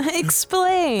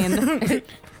 Explain.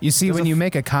 You see, when you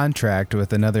make a contract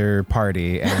with another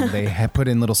party and they put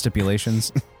in little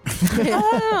stipulations.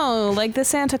 Oh, like the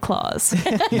Santa Claus.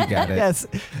 You got it. Yes,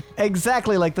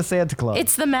 exactly like the Santa Claus.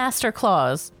 It's the master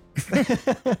clause.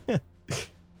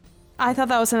 I thought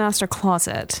that was a master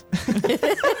closet.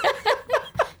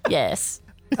 Yes.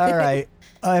 All right.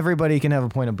 Everybody can have a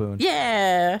point of boon.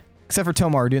 Yeah. Except for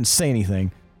Tomar, who didn't say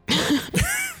anything.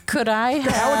 Could I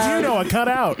have... How would you know? It cut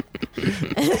out.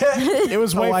 It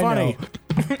was way I funny.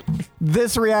 know.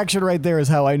 This reaction right there is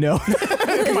how I know.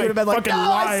 You would have been like, fucking no,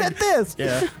 I lied." said this.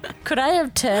 Yeah. Could I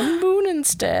have 10 boon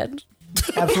instead?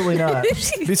 Absolutely not.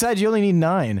 Besides, you only need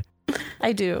 9.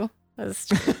 I do. That's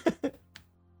true.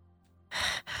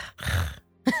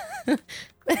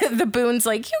 The boon's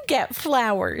like, you get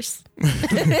flowers.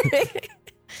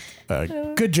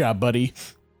 Good job, buddy.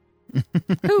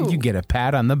 Who? You get a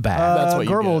pat on the back. That's what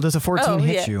you Gorbel, get. does a 14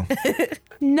 hit yeah. you?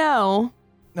 No.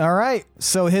 All right.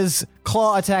 So his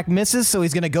claw attack misses, so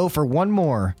he's going to go for one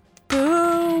more.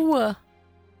 Boo.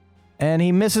 And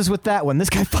he misses with that one. This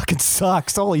guy fucking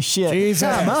sucks. Holy shit. Jesus.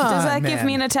 Come on, Does that give man.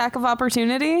 me an attack of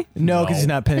opportunity? No, because No. he's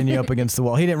not pinning you up against the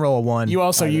wall. He didn't roll a 1. You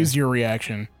also either. used your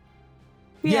reaction.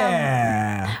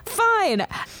 Yeah. Fine.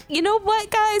 You know what,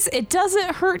 guys? It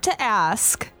doesn't hurt to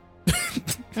ask.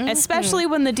 Especially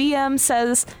when the DM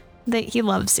says that he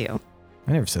loves you.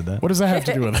 I never said that. What does that have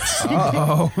to do with this?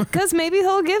 Oh. Because maybe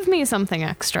he'll give me something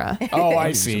extra. Oh,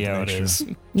 I see how it is.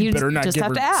 You Better not just give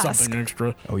have her to ask. something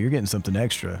extra. Oh, you're getting something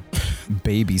extra.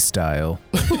 Baby style.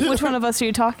 Which one of us are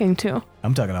you talking to?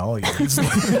 I'm talking to all of you.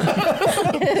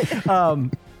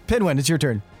 Pinwin, it's your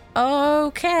turn.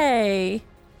 Okay.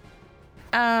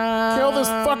 Kill this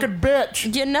fucking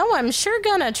bitch. You know, I'm sure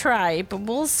gonna try, but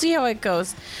we'll see how it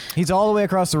goes. He's all the way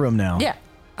across the room now. Yeah.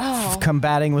 Oh.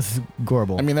 Combating with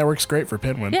Gorbel. I mean, that works great for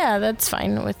Pinwin. Yeah, that's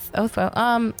fine with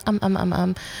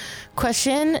Oathbow.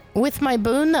 Question: with my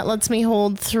boon that lets me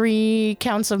hold 3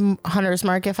 counts of Hunter's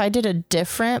Mark, if I did a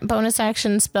different bonus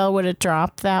action spell, would it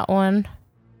drop that one?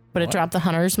 Would it drop the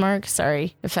Hunter's Mark?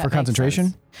 Sorry, if that for makes concentration?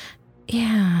 sense.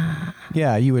 Yeah.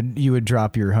 Yeah, you would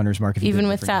drop your Hunter's Mark if you Even did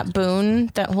with different that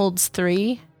boon that holds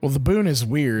 3. Well, the boon is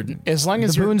weird. As long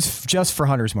as The you're boon's just for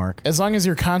Hunter's Mark. as long as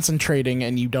you're concentrating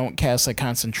and you don't cast a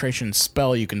concentration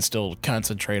spell, you can still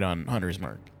concentrate on Hunter's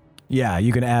Mark. Yeah,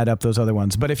 you can add up those other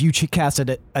ones. But if you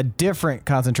casted a different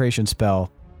concentration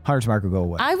spell, Hunter's Mark will go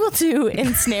away. I will do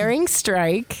Ensnaring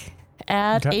Strike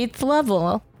at Okay. 8th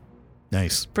level,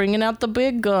 Nice. bringing out the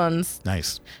big guns,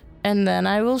 Nice. and then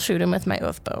I will shoot him with my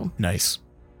Oathbow. Nice.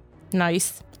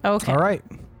 Nice. Okay. All right.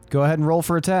 Go ahead and roll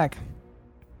for attack.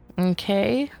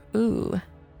 Okay. Ooh.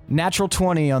 Natural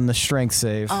 20 on the strength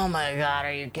save. Oh my god,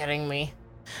 are you kidding me?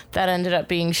 That ended up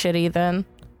being shitty then.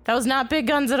 That was not big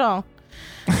guns at all.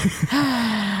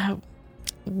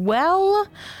 Well,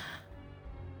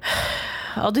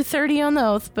 I'll do 30 on the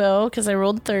Oathbow because I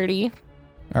rolled 30.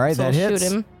 All right, So that I'll hits.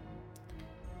 shoot him.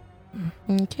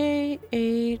 Okay,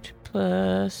 8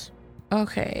 plus.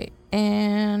 Okay,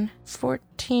 and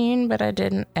 14, but I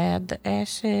didn't add the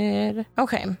acid.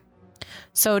 Okay,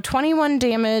 so 21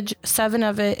 damage, 7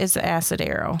 of it is the acid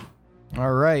arrow.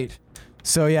 All right.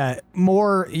 So yeah,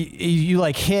 more you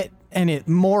like hit, and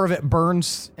more of it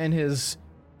burns in his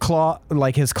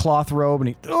his cloth robe,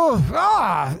 and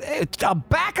it's a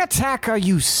back attack. Are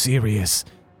you serious?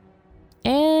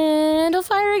 And I'll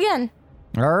fire again.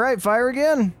 All right, fire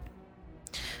again.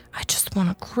 I just want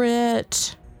to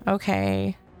crit.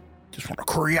 Okay. Just want to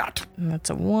crit. That's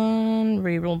a 1.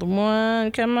 Reroll the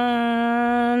 1. Come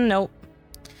on. Nope.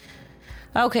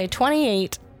 Okay,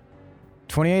 28.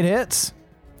 28 hits.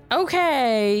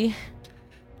 Okay.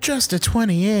 Just a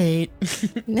 28.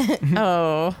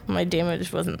 Oh, my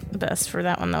damage wasn't the best for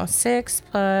that one, though. 6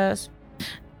 plus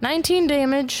 19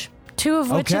 damage, 2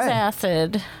 of which is Okay.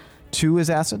 acid. 2 is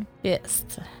acid. Yes.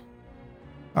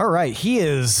 All right, he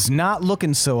is not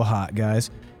looking so hot, guys.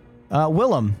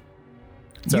 Willem,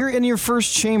 you're in your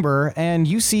first chamber, and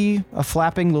you see a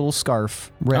flapping little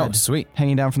scarf, red, Oh, sweet.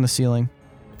 hanging down from the ceiling.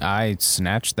 I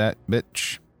snatched that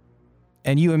bitch.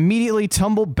 And you immediately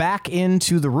tumble back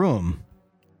into the room.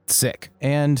 Sick.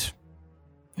 And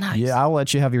Nice. yeah, I'll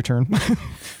let you have your turn.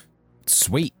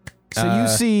 Sweet. So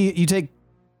you take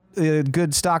a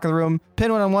good stock of the room,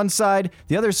 Pinwin on one side,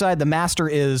 the other side, the master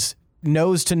is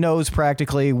nose to nose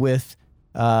practically with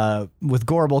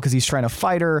Gorbel because he's trying to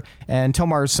fight her, and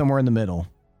Tomar's somewhere in the middle,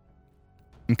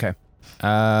 Okay.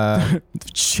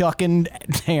 chucking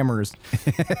hammers.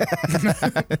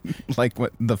 Like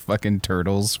what the fucking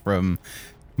turtles from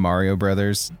Mario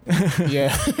Brothers.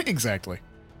 Yeah, exactly.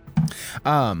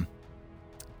 I'm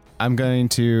going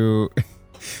to.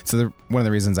 So one of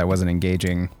the reasons I wasn't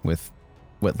engaging with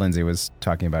what Lindsay was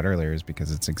talking about earlier is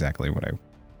because it's exactly what I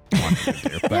wanted to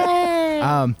do.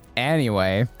 But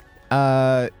anyway,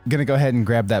 gonna go ahead and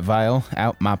grab that vial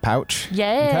out my pouch.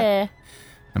 Yeah. Okay.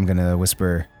 I'm gonna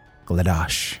whisper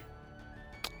Gladash.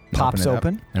 Pops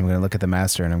open. And I'm gonna look at the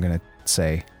master and I'm gonna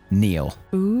say, kneel.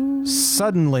 Ooh.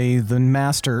 Suddenly, the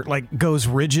master like goes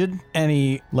rigid and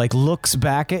he like looks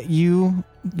back at you,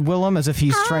 Willem, as if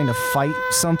he's trying to fight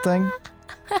something.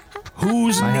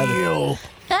 Who's Neil?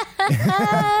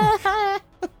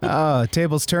 Oh,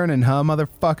 table's turning, huh,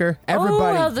 motherfucker?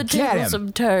 Everybody, oh, the get tables him.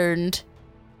 have turned.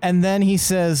 And then he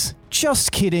says,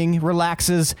 "Just kidding,"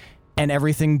 relaxes, and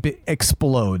everything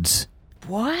explodes.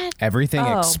 What? Everything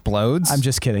explodes. I'm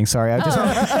just kidding. Sorry. I just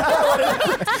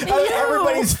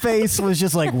everybody's face was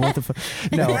just like, what the fuck?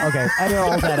 No, okay. Edit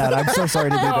all that out. I'm so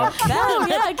sorry to do that. No,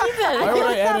 yeah, keep that. Why would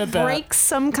I edit that? Breaks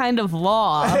some kind of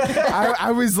law.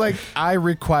 I was like, I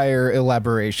require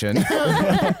elaboration.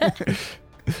 Yeah,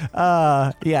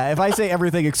 if I say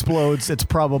everything explodes, it's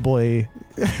probably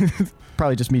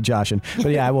just me joshing.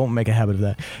 But yeah, I won't make a habit of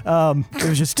that. It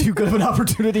was just too good of an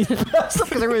opportunity. Because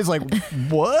everybody's like,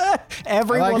 what?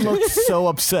 Everyone looked so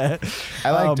upset.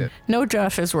 I liked it. No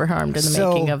Joshes were harmed in the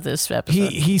So, making of this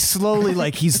episode. He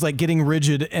slowly, he's getting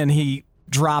rigid, and he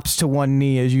drops to one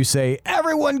knee as you say,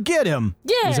 "Everyone get him."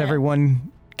 Yeah. Does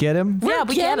everyone get him? Yeah,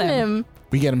 we get him.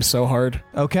 We get him so hard.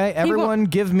 Okay, everyone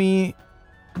give me...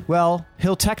 Well,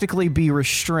 he'll technically be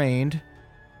restrained,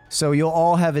 so you'll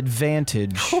all have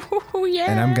advantage. Oh, yeah.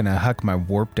 And I'm gonna huck my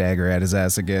warp dagger at his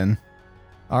ass again.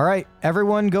 All right,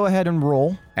 everyone go ahead and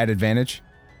roll. At advantage?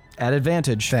 At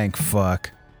advantage. Thank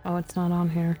fuck. Oh, it's not on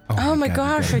here. Oh my God,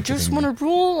 gosh, you I gotta just be want kidding to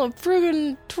roll a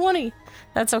friggin' 20.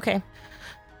 That's okay.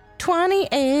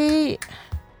 28.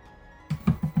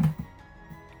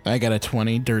 I got a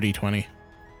 20, dirty 20.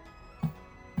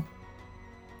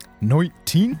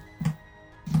 19?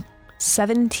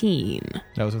 17.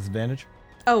 That was with advantage?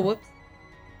 Oh, whoops.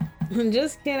 I'm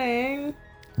just kidding.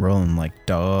 Rolling like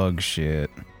dog shit.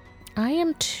 I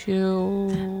am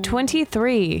 2.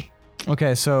 23.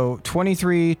 Okay, so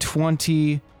 23,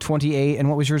 20, 28, and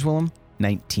what was yours, Willem?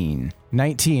 19.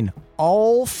 19.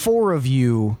 All four of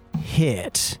you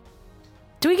hit.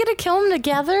 Do we get to kill them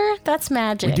together? That's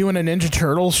magic. We doing a Ninja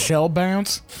Turtles shell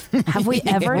bounce? Have we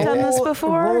ever done this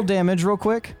before? Roll damage real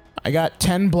quick. I got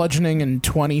 10 bludgeoning and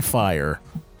 20 fire.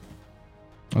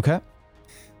 Okay.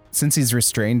 Since he's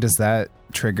restrained, does that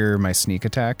trigger my sneak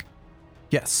attack?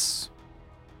 Yes.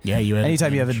 Yeah, you have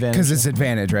Anytime you have advantage. Because it's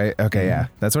advantage, right? Okay, yeah.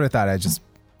 That's what I thought. I just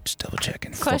double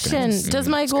checking. Question, does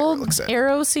my Let's see what it gold looks like.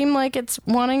 arrow seem like it's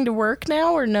wanting to work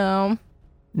now or no?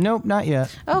 Nope, not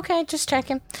yet. Okay, just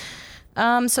checking.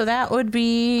 So that would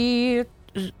be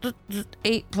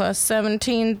 8 plus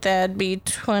 17. That'd be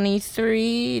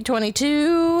 23,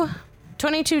 22.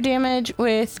 22 damage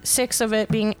with 6 of it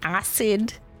being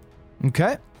acid.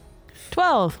 Okay.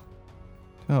 12.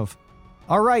 12.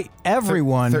 All right,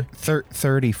 everyone.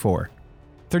 34.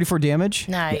 34 damage?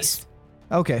 Nice.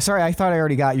 Okay, sorry, I thought I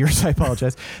already got yours. I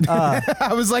apologize.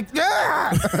 I was like,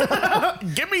 ah!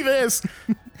 Give me this.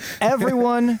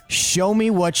 Everyone, show me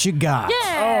what you got.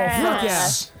 Yeah. Oh, fuck yeah.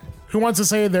 Who wants to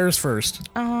say theirs first?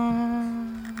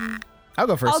 I'll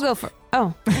go first. I'll go for.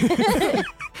 Oh.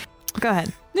 Go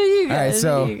ahead. No, you All go. right,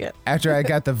 so You go. after I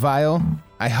got the vial,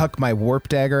 I huck my warp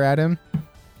dagger at him,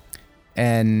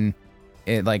 and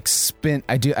it like spin.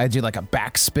 I do like a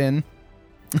back spin,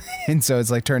 and so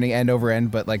it's like turning end over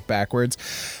end, but like backwards,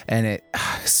 and it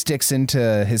sticks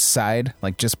into his side,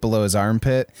 like just below his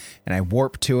armpit, and I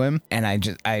warp to him, and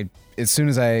I as soon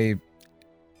as I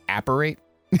apparate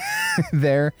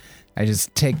there, I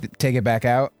just take it back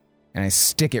out, and I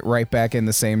stick it right back in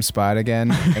the same spot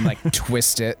again, and like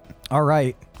twist it. All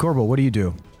right, Gorbel, what do you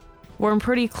do? We're in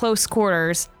pretty close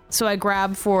quarters, so I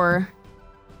grab for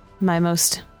my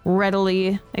most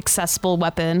readily accessible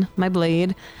weapon, my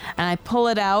blade, and I pull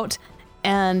it out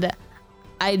and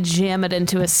I jam it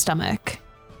into his stomach.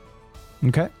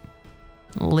 Okay.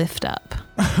 Lift up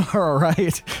All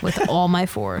right. with all my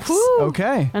force.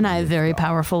 Okay. And I have very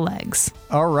powerful legs.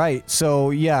 All right.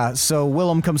 So, yeah. So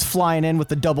Willem comes flying in with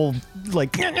the double,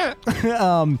 like,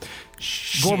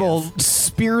 Gorbel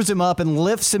spears him up and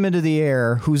lifts him into the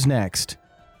air. Who's next?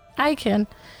 I can.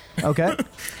 Okay.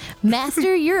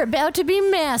 Master, you're about to be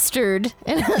mastered.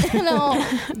 And I'll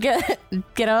get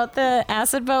out the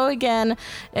acid bow again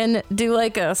and do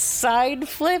like a side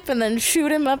flip and then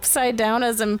shoot him upside down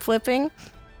as I'm flipping.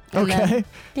 And Okay. then-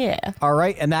 yeah. All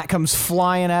right. And that comes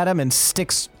flying at him and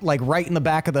sticks, like, right in the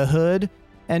back of the hood.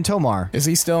 And Tomar. Is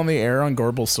he still in the air on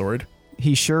Gorbel's sword?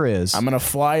 He sure is. I'm going to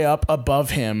fly up above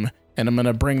him and I'm going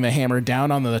to bring the hammer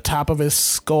down on the top of his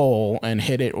skull and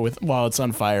hit it with while it's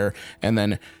on fire, and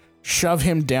then shove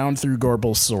him down through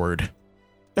Gorbel's sword.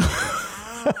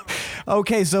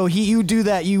 Okay, so you do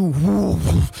that,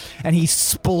 and he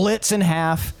splits in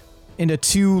half into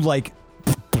two, like,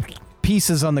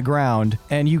 pieces on the ground,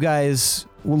 and you guys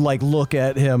will, like, look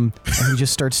at him, and he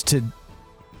just starts to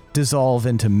dissolve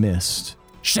into mist.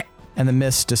 Shit. And the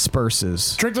mist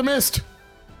disperses. Drink the mist.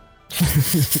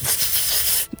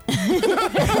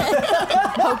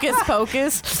 Hocus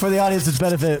pocus. For the audience's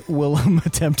benefit, Willem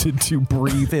attempted to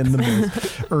breathe in the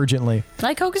mist urgently.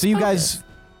 Like hocus So you pocus. guys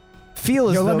feel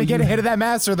as though let me get you, a hit of that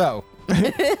master, though.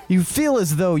 you feel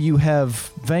as though you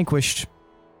have vanquished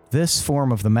this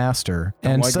form of the master,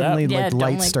 and like suddenly that. Yeah, like don't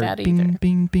lights like start that bing, either.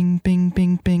 bing, bing, bing,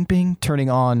 bing, bing, bing, turning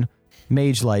on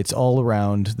mage lights all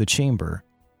around the chamber.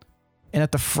 And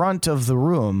at the front of the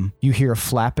room, you hear a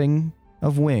flapping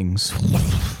of wings,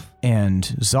 and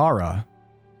Zara,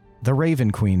 the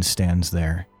Raven Queen, stands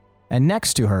there. And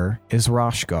next to her is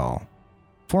Roshgal,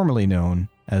 formerly known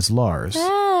as Lars.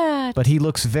 Ah, But he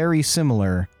looks very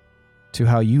similar to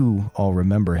how you all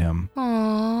remember him.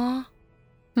 aw.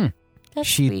 That's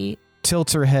She- sweet.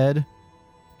 Tilts her head.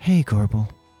 Hey, Gorbel.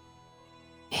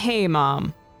 Hey,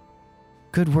 Mom.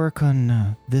 Good work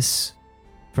on this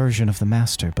version of the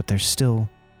Master, but there's still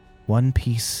one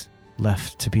piece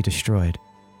left to be destroyed.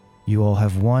 You all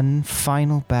have one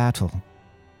final battle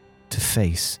to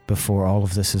face before all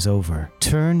of this is over.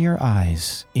 Turn your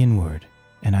eyes inward,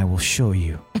 and I will show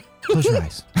you. Close your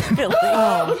eyes.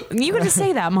 Oh, you gotta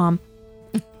say that, Mom.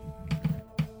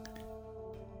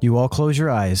 You all close your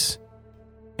eyes,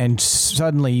 and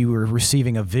suddenly you are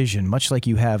receiving a vision, much like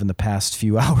you have in the past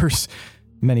few hours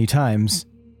many times.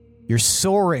 You're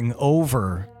soaring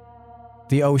over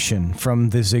the ocean from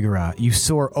the ziggurat. You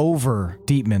soar over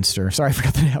Deepminster. Sorry, I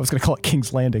forgot the name. I was going to call it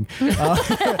King's Landing.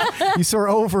 You soar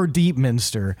over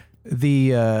Deepminster, through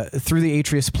the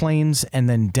Atreus Plains, and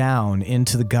then down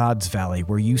into the Gods Valley,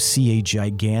 where you see a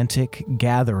gigantic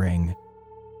gathering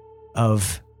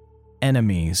of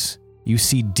enemies. You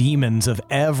see demons of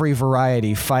every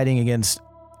variety fighting against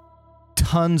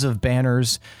tons of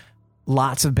banners,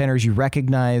 lots of banners you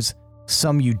recognize,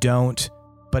 some you don't,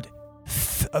 but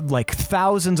like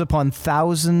thousands upon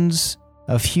thousands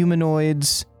of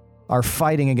humanoids are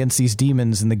fighting against these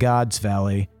demons in the Gods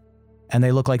Valley, and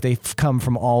they look like they've come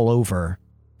from all over.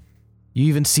 You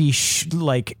even see,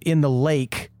 like, in the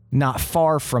lake, not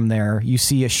far from there, you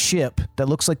see a ship that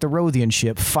looks like the Rothian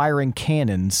ship firing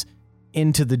cannons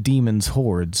into the demons'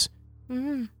 hordes.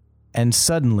 And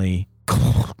suddenly,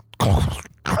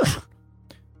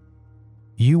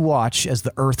 you watch as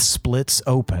the earth splits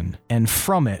open, and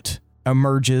from it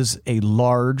emerges a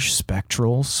large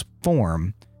spectral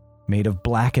form made of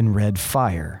black and red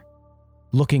fire,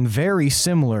 looking very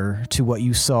similar to what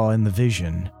you saw in the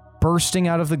vision. Bursting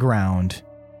out of the ground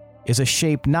is a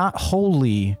shape not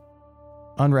wholly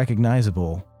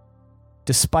unrecognizable,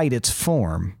 despite its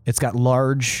form. It's got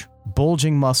large,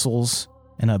 bulging muscles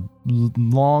and a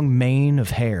long mane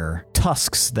of hair,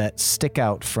 tusks that stick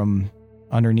out from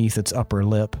underneath its upper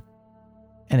lip,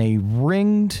 and a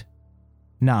ringed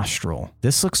nostril.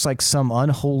 This looks like some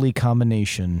unholy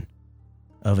combination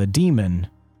of a demon,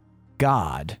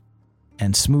 god,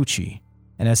 and Smoochie.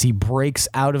 And as he breaks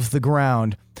out of the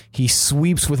ground, he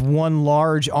sweeps with one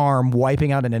large arm,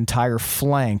 wiping out an entire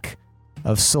flank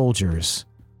of soldiers.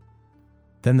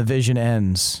 Then the vision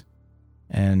ends,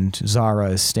 and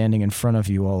Zara is standing in front of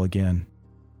you all again.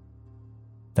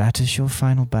 That is your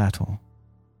final battle.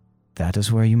 That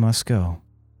is where you must go.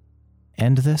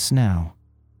 End this now.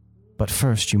 But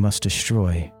first you must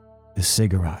destroy the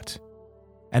ziggurat.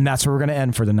 And that's where we're going to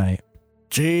end for the night.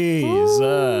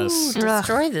 Jesus.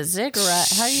 Destroy the ziggurat.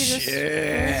 How do you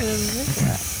destroy the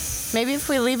ziggurat? Maybe if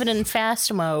we leave it in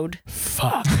fast mode.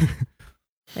 Fuck.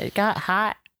 It got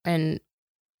hot and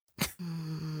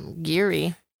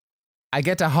geary. I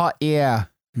get a hot ear.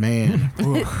 Man.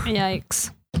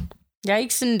 Yikes.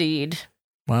 Yikes indeed.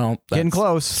 Well, Getting that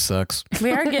close. sucks.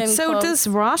 We are getting So close. does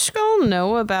Roshgal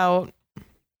know about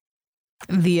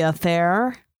the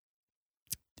affair?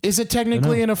 Is it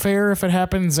technically an affair if it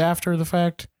happens after the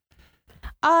fact?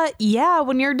 Yeah,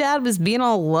 when your dad was being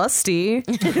all lusty,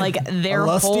 like their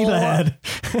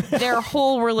their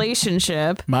whole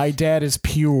relationship. My dad is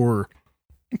pure.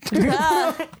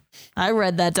 I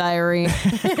read that diary.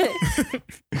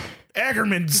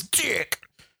 Ackerman's dick.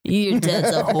 Your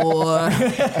dad's a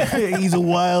whore. He's a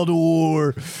wild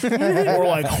whore. More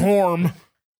like Horm.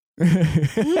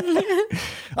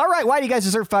 All right, why do you guys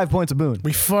deserve 5 points of boon?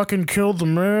 We fucking killed the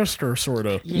master, sort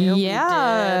of. Yeah, we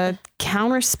Yeah, did.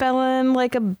 counterspelling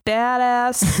like a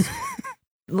badass.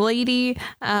 lady.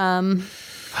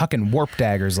 Hucking warp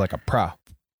daggers like a pro.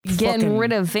 Getting Fucking-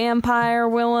 rid of Vampire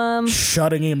Willem.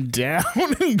 Shutting him down.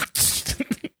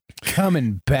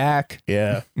 Coming back.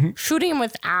 Yeah. Shooting him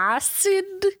with acid.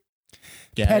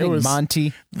 Yeah, it Petting was,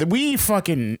 Monty. we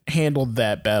fucking handled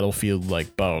that battlefield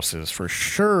like bosses for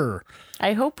sure.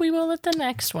 I hope we will at the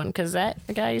next one because that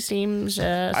guy seems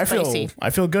spicy. I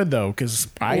feel good though because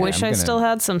I Wish I still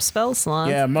had some spell slots.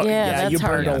 yeah that's you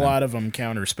burned hard. a lot of them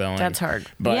counterspelling. That's hard.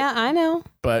 But Yeah, I know.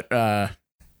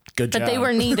 good job. But they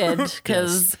were needed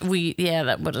because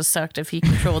that would have sucked if he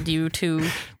controlled you too.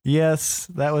 Yes,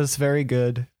 that was very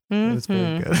good. That was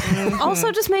very good.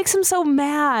 Also, just makes him so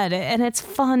mad, and it's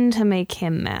fun to make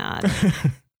him mad.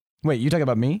 Wait, you talking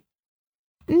about me?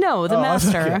 No, the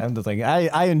master. Okay. I'm just like,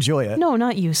 I enjoy it. No,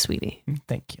 not you, sweetie.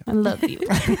 Thank you. I love you.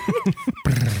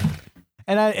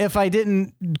 And if I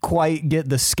didn't quite get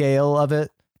the scale of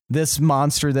it, this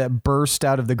monster that burst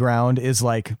out of the ground is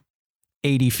like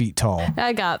 80 feet tall.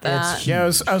 I got that. Yeah, I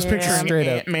was picturing Straight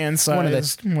up. Ant-Man One of the-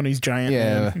 size when he's giant.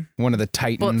 Yeah, man. one of the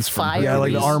titans from fire? Yeah,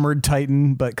 like the Hercules. armored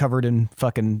titan, but covered in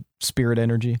fucking spirit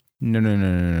energy.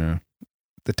 No.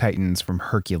 The titans from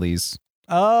Hercules.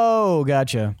 Oh,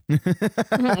 gotcha.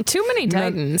 Too many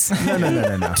titans.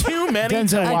 No. Too many.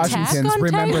 Denzel Attack Washington's on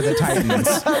Remember the Titans.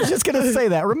 I was just going to say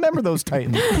that. Remember those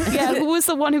titans. Yeah, who was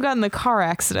the one who got in the car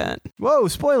accident? Whoa,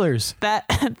 spoilers. That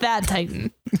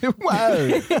titan. Wow.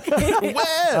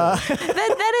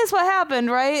 That is what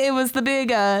happened, right? It was the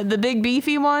big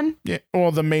beefy one. Yeah,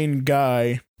 well, the main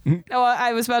guy, Oh,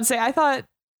 I was about to say I thought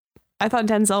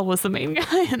Denzel was the main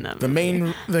guy in that.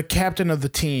 the captain of the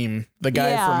team, the guy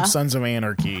Yeah. from Sons of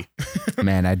Anarchy.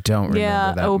 Man, I don't remember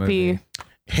Yeah, that OP. movie.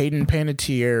 Hayden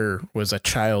Panettiere was a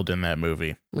child in that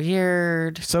movie.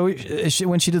 Weird. So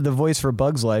when she did the voice for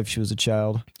Bug's Life, she was a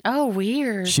child. Oh,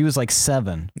 weird. She was like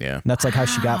 7. Yeah. And that's like how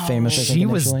she got famous. I think, She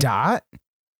was initially. Dot?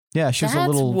 Yeah, she was That's a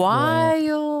little.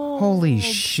 wild. Holy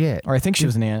shit. Or I think she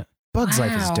was an ant. Bug's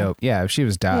Life is Wow. dope. Yeah, if she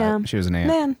was Dot, Yeah. she was an ant.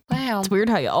 Man, Wow. it's weird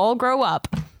how you all grow up.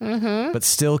 Mm-hmm. But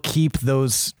still keep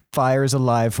those fires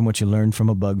alive from what you learned from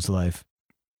A Bug's Life.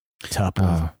 Topple,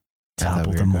 Oh,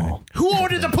 topple weird, them buddy. all. Who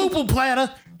ordered the poo-poo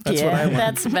platter? That's what I learned.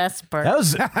 That's the best part. That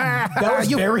was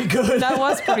very good. That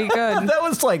was pretty good. That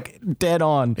was like dead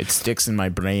on. It sticks in my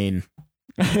brain.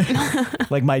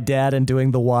 Like my dad and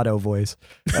doing the Watto voice.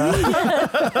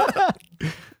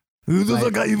 This is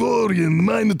like Ivorian.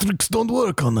 Mind tricks don't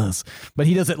work on us. But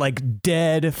he does it like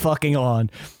dead fucking on.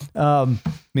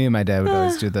 Me and my dad would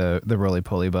always do the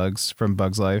roly-poly bugs from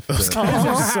Bug's Life. They're so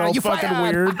fucking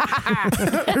weird.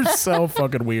 They're so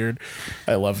fucking weird.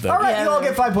 I love them. All right, you all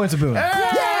get 5 points of boon.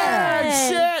 Yeah,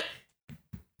 shit.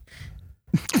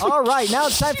 All right, now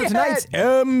it's time for tonight's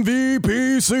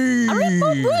MVPC.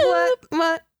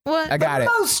 What? I got it.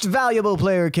 Most valuable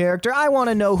player character. I want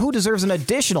to know who deserves an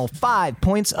additional 5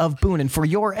 points of boon. And for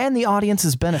your and the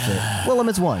audience's benefit, Willem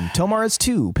is 1, Tomar is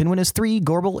 2, Pinwin is 3,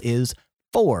 Gorbel is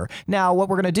 4. Now, what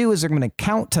we're going to do is we're going to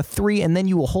count to 3, and then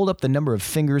you will hold up the number of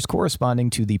fingers corresponding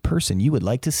to the person you would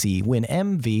like to see win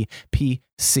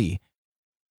MVPC.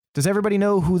 Does everybody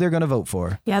know who they're going to vote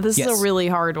for? Yeah, this Yes. is a really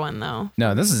hard one though.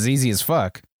 No, this is easy as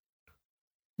fuck.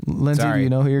 Lindsay, Sorry. do you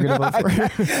know who you're going to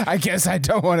vote for? I guess I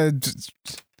don't want to.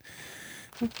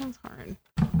 This one's hard.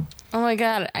 Oh my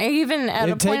god! I even at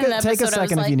Yeah, a point in the take a episode I was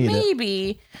second if like, you need it.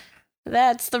 maybe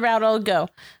that's the route I'll go.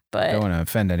 But Don't want to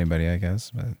offend anybody, I guess.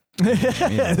 But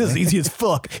This is easy as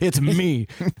fuck. It's me.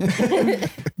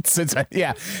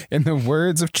 in the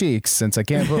words of Cheeks, since I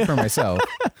can't vote for myself.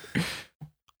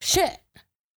 shit.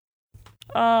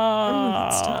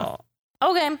 that's tough.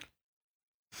 Okay.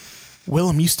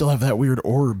 Willem, you still have that weird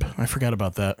orb. I forgot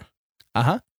about that.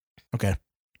 I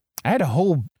had a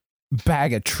whole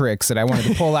bag of tricks that I wanted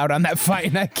to pull out on that fight,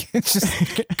 and I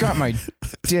just got my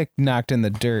dick knocked in the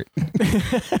dirt.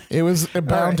 It was bound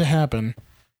right. to happen.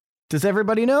 Does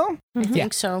everybody know? I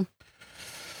think so.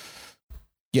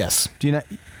 Yes. Do you know?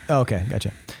 Okay,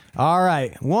 gotcha. All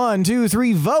right. 1, 2,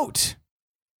 3, vote.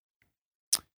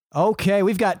 Okay,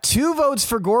 we've got 2 votes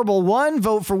for Gorbel, 1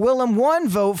 vote for Willem, 1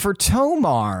 vote for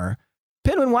Tomar.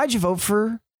 Pinwin, why'd you vote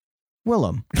for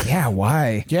Willem? Yeah,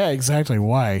 why? Yeah, exactly.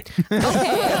 Why?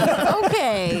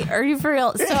 Okay. Are you for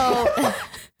real?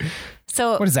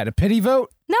 So What is that, a pity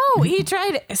vote? no, he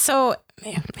tried. So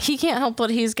he can't help what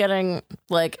he's getting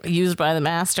like used by the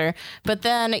master. But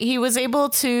then he was able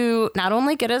to not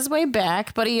only get his way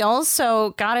back, but he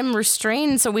also got him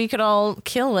restrained so we could all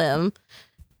kill him.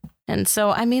 And so,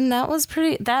 I mean,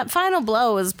 that final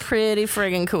blow was pretty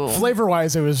friggin' cool.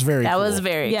 Flavor-wise, it was very That cool. was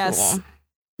very Yes. cool.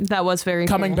 That was very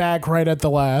Coming cool. back right at the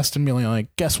last and being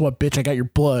like, guess what, bitch? I got your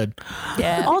blood.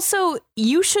 Yeah. Also,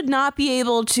 you should not be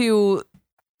able to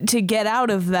to get out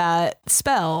of that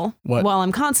spell What? while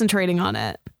I'm concentrating on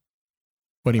it.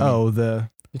 What do you mean? Oh,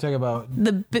 you're talking about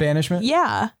The banishment?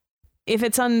 Yeah. If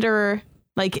it's under,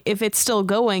 like, if it's still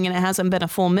going and it hasn't been a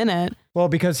full minute. Well,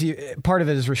 because part of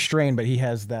it is restrained, but he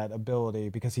has that ability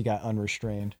because he got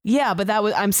unrestrained. Yeah, but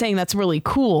I'm saying that's really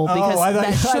cool because I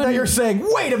that thought you were saying,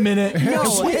 wait a minute. No.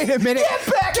 Wait a minute. Get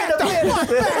back in the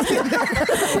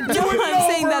pit. No,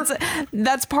 I'm saying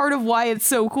that's part of why it's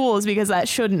so cool is because that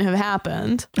shouldn't have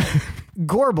happened.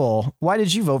 Gorbel, why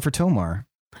did you vote for Tomar?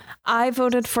 I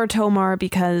voted for Tomar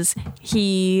because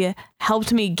he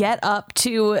helped me get up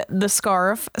to the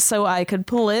scarf so I could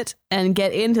pull it and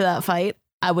get into that fight.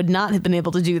 I would not have been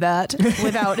able to do that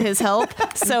without his help.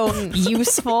 So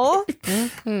useful.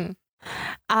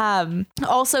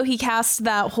 Also, he cast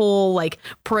that whole like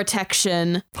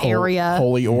protection area,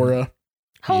 Holy aura.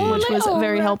 which was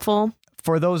very helpful.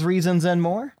 For those reasons and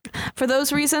more? For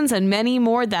those reasons and many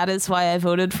more, that is why I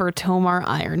voted for Tomar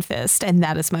Iron Fist, and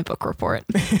that is my book report.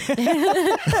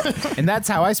 And that's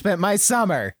how I spent my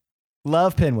summer.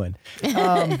 Love Pinwin.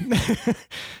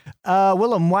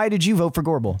 Willem, why did you vote for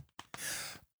Gorbel?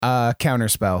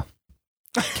 Counterspell.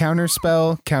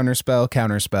 Counterspell.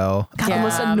 God, the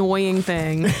most annoying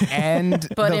thing. And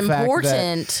But the fact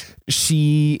important. that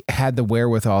she had the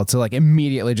wherewithal to like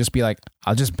immediately just be like,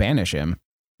 I'll just banish him.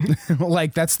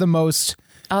 Like that's the most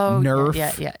nerf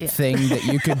yeah. thing that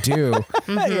you could do.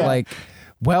 Like,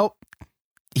 well,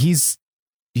 he's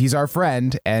our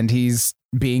friend and he's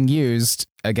being used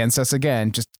against us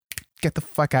again. Just get the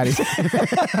fuck out of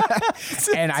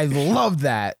here. And I love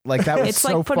that. Like that was It's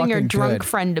so like putting your fucking drunk good.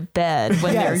 friend to bed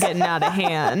when they're getting out of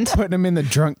hand. Putting him in the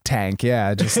drunk tank.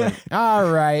 Yeah. Just like,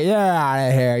 all right, you're out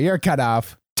of here. You're cut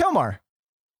off. Tomar,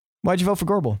 why'd you vote for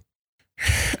Gorbel?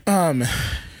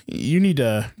 You need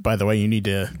to, by the way, you need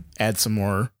to add some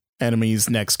more enemies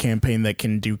next campaign that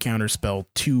can do counterspell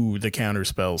to the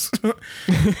counterspells.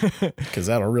 Because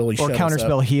that'll really Or shut us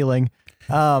counterspell up. healing.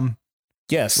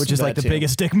 Yes. Which is that like the too.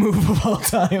 biggest dick move of all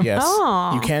time. Yes.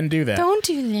 Oh. You can do that. Don't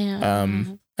do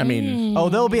that. I mean, Oh,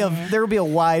 there will be a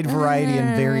wide variety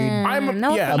and varied.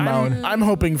 I'm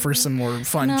hoping for some more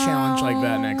fun challenge like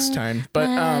that next time. But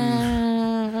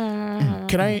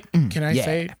can I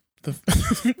say the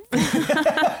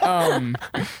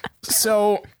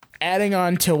so adding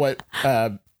on to what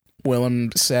Willem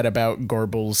said about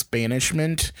Gorbel's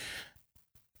banishment,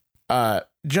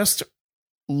 just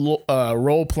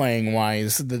role playing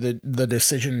wise, the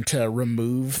decision to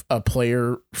remove a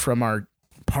player from our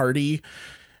party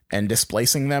and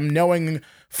displacing them, knowing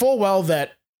full well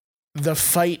that the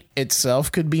fight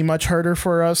itself could be much harder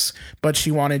for us, but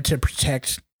she wanted to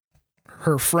protect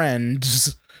her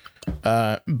friends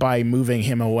by moving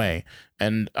him away.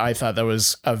 And I thought that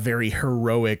was a very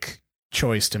heroic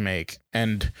choice to make.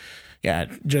 And yeah,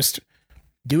 just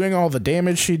doing all the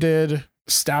damage she did,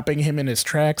 stopping him in his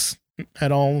tracks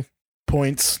at all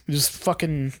points, just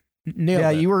fucking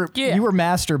nailed it. You were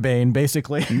Master Bane,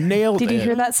 basically. Nailed Did it. you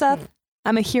hear that, Seth?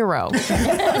 I'm a hero.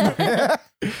 I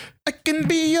can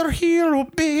be your hero,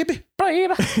 baby.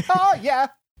 Oh, yeah.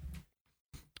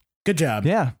 Good job.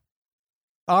 Yeah.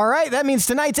 All right, that means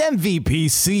tonight's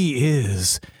MVPC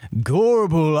is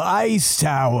Gorbel Ice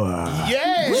Tower.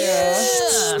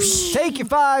 Yes. Take your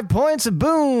 5 points of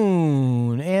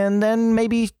boon, and then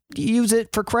maybe use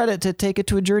it for credit to take it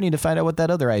to a journey to find out what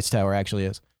that other ice tower actually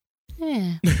is.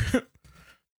 Yeah.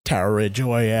 Tower of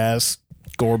Joy ass.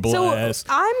 Gorbel So ass.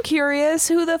 I'm curious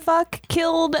who the fuck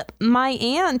killed my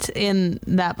aunt in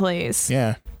that place.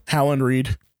 Yeah. Howland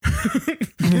Reed.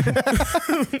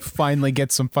 Finally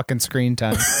get some fucking screen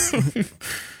time.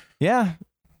 Yeah,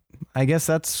 I guess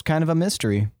that's kind of a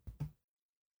mystery.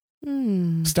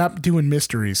 Stop doing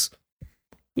mysteries.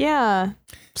 Yeah.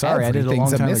 Sorry, I did it a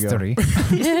long Everything's time ago.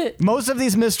 mystery. Most of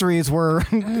these mysteries were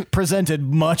presented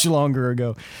much longer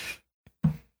ago.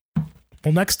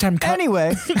 Well, next time,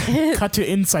 Anyway, cut to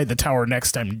inside the tower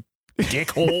next time,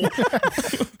 dickhole.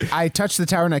 I touched the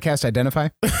tower and I cast Identify.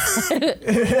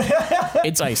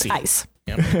 It's icy. Ice.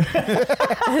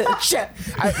 Shit.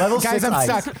 Level Guys, 6 I'm ice.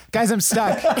 stuck. Guys, I'm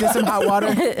stuck. Get some hot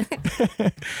water.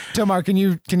 Tomar, can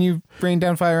you rain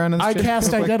down fire on us? I shit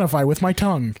cast real quick? Identify with my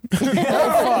tongue.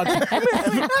 Oh, fuck.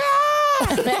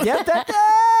 Yep,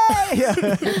 yeah.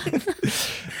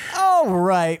 All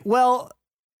right. Well,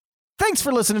 thanks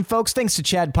for listening, folks. Thanks to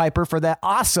Chad Piper for that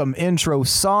awesome intro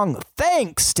song.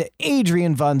 Thanks to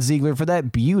Adrian Von Ziegler for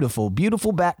that beautiful,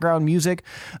 beautiful background music.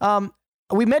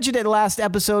 we mentioned it last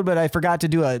episode, but I forgot to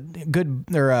do a good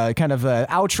or a kind of a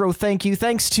outro thank you.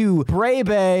 Thanks to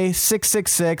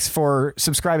Braybay666 for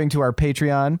subscribing to our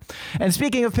Patreon. And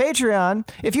speaking of Patreon,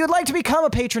 if you would like to become a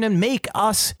patron and make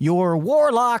us your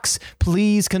warlocks,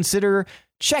 please consider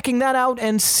checking that out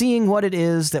and seeing what it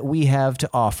is that we have to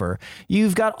offer.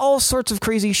 You've got all sorts of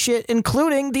crazy shit,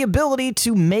 including the ability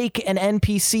to make an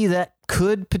NPC that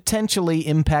could potentially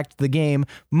impact the game,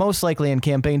 most likely in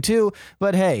Campaign 2,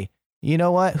 but hey, you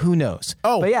know what? Who knows?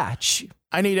 Oh, but yeah.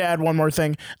 I need to add one more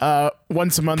thing.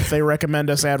 Once a month, they recommend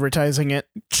us advertising it.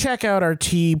 Check out our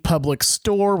TeePublic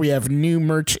store. We have new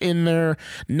merch in there,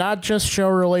 not just show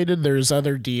related. There's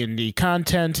other D&D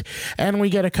content, and we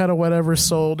get a cut of whatever's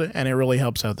sold, and it really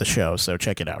helps out the show. So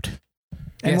check it out.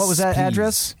 And what was that please.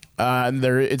 address?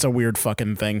 It's a weird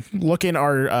fucking thing. Look in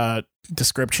our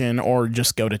description, or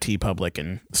just go to TeePublic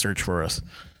and search for us.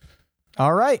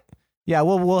 All right. Yeah,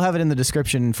 we'll have it in the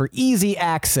description for easy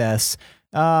access.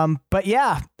 But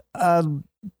yeah,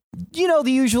 you know,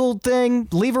 the usual thing,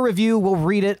 leave a review. We'll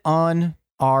read it on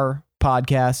our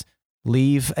podcast.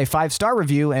 Leave a 5-star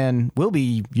review and we'll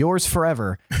be yours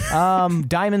forever.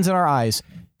 Diamonds in our eyes.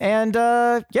 And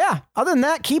yeah, other than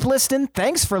that, keep listening.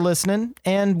 Thanks for listening,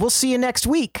 and we'll see you next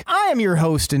week. I am your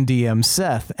host and DM,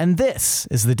 Seth, and this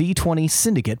is the D20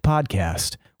 Syndicate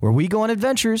Podcast, where we go on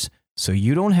adventures so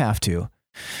you don't have to.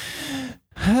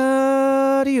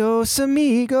 Adios,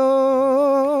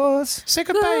 amigos. Say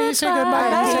goodbye, say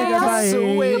goodbye, say goodbye.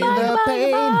 Away the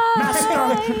pain.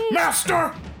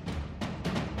 Master!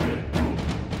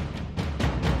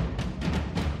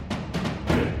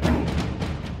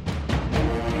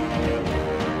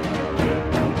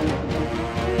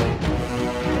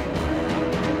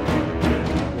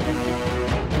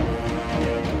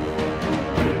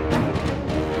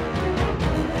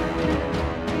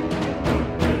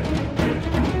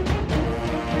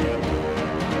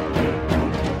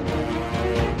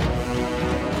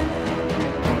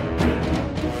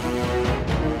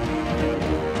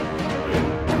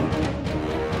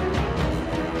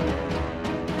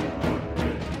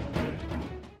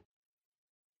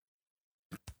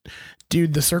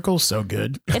 Dude, the circle's so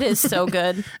good. It is so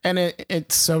good. And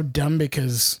it's so dumb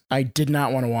because I did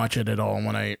not want to watch it at all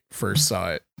when I first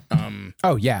saw it.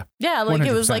 Oh, yeah. Yeah, like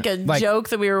it was 100%. like a Like- joke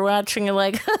that we were watching and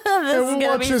like, this is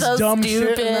gonna be so dumb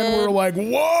stupid. shit, and then we're like,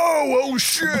 whoa, oh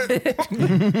shit.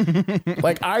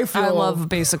 Like, I feel... I love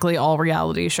basically all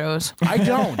reality shows. I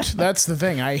don't. That's the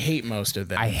thing. I hate most of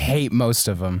them. I hate most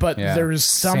of them. But there's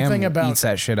something Sam about... eats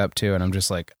that shit up too, and I'm just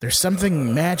like, There's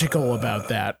something magical about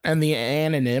that. And the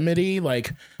anonymity,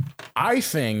 like, I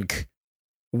think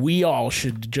we all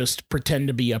should just pretend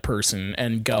to be a person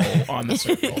and go on the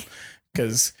circle.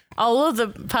 Because All of the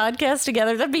podcasts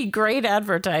together, that'd be great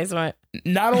advertisement.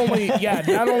 not only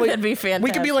That'd be fantastic.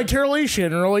 we could be like Terrelation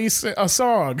and release a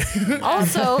song.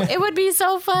 Also, it would be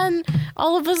so fun.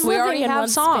 All of us We living already in have one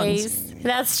songs. space.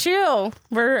 That's true.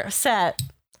 We're set.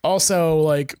 Also,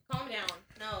 like, Calm down.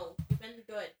 No, you've been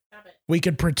good. Stop it. we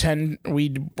could pretend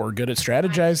we're good at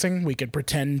strategizing. We could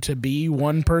pretend to be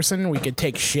one person. We could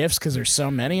take shifts because there's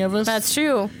so many of us. That's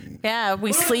true. Yeah,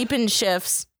 we sleep in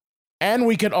shifts. And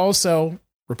we could also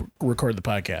record the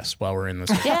podcast while we're in this.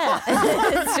 Yeah.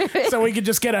 It's true. So we could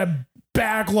just get a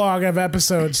backlog of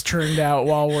episodes turned out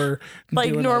while we're Like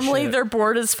doing normally that shit. they're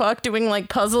bored as fuck doing like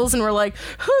puzzles and we're like,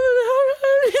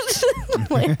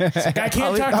 like I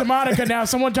can't talk to Monica now.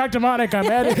 Someone talk to Monica.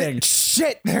 I'm editing.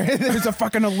 shit, there's a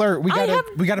fucking alert. We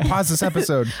gotta pause this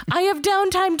episode. I have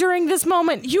downtime during this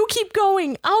moment. You keep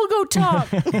going. I'll go talk.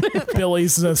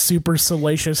 Billy's the super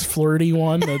salacious, flirty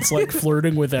one that's like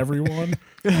flirting with everyone.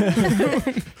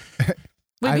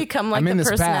 We become like I'm in the this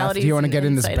bath. personalities. Do you want to get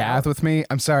in this Inside bath Out. with me?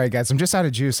 I'm sorry, guys. I'm just out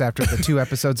of juice after the 2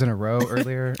 episodes in a row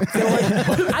earlier.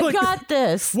 I got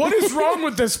this. What is wrong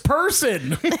with this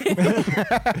person?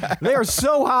 They are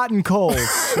so hot and cold.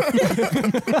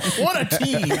 What a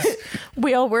tease.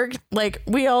 We all work like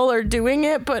we all are doing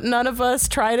it, but none of us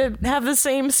try to have the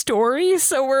same story.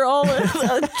 So we're all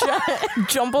a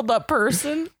jumbled up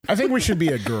person. I think we should be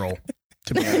a girl,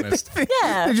 to be honest.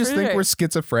 Yeah, They just for think sure. we're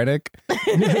schizophrenic.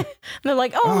 They're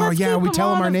like, oh, Oh let's yeah, keep we tell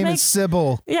them on our and name make- is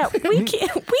Sybil. Yeah, we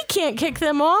can't kick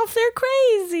them off. They're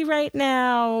crazy right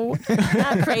now.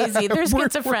 Not crazy. They're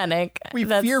schizophrenic. We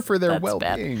That's- fear for their that's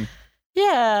well-being. bad.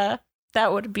 Yeah,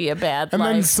 that would be a bad. And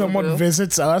then life, someone boo-boo.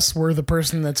 visits us. We're the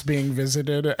person that's being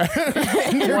visited.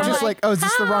 They're just like, oh, is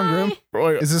this the wrong room?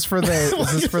 Is this for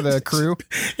the crew?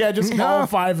 Yeah, just all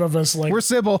 5 of us. Like, We're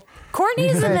Sybil.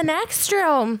 Courtney's in the next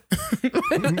room.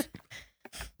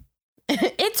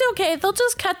 It's okay. They'll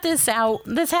just cut this out.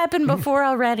 This happened before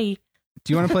already.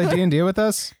 Do you want to play D&D with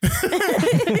us?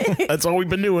 That's all we've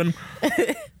been doing.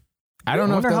 I don't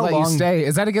know if they'll let you stay.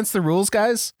 Is that against the rules,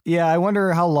 guys? Yeah, I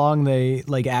wonder how long they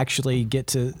like actually get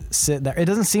to sit there. It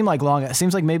doesn't seem like long. It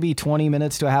seems like maybe 20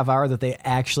 minutes to a half hour that they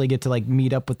actually get to like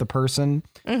meet up with the person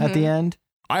at the end.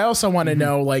 I also want to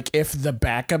know like if the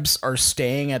backups are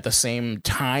staying at the same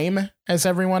time as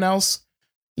everyone else.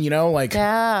 You know, like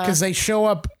because they show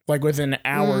up like within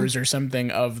hours or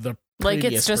something of the like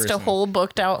it's just person. a whole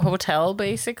booked out hotel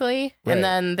basically, Right. and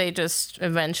then they just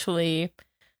eventually.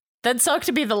 That sucked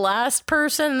to be the last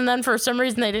person, and then for some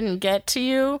reason they didn't get to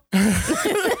you.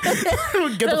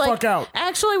 Get the fuck out.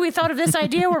 Actually, we thought of this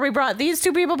idea where we brought these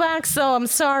two people back, so I'm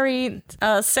sorry,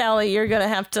 Sally, you're going to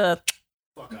have to...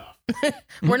 Fuck off.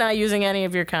 We're not using any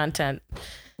of your content.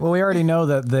 Well, we already know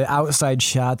that the outside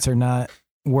shots are not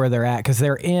where they're at because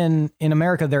they're in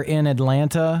America, they're in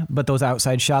Atlanta, but those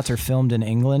outside shots are filmed in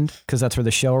England because that's where the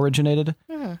show originated.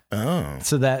 Oh.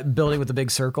 So that building with the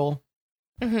big circle.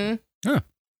 Mm-hmm. Huh.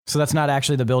 So that's not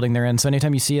actually the building they're in. So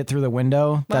anytime you see it through the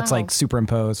window, that's Wow. like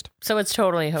superimposed. So it's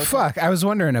totally hotel. Fuck, I was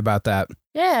wondering about that.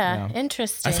 Yeah, Yeah.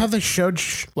 interesting. I thought they showed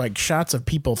like shots of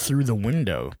people through the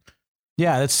window.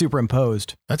 Yeah, that's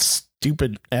superimposed. That's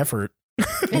stupid effort.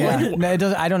 Yeah, no, it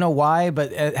doesn't. I don't know why,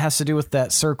 but it has to do with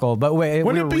that circle. But wait, we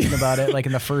Wouldn't were it be- reading about it like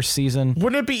in the first season.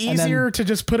 Wouldn't it be And then- easier to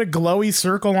just put a glowy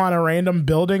circle on a random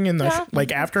building in the Yeah,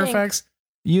 like After think. Effects?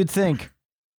 You'd think,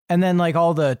 and then like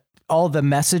all the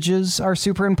messages are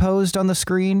superimposed on the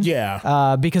screen.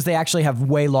 Yeah. Because they actually have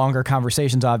way longer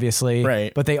conversations, obviously.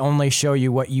 Right. But they only show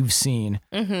you what you've seen.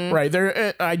 Mm-hmm. Right.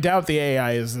 There I doubt the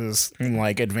AI is as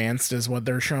like advanced as what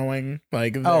they're showing.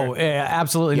 Like Oh, yeah,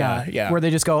 absolutely Yeah, not. yeah. Where they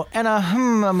just go, and a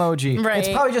emoji. Right. It's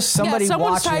probably just somebody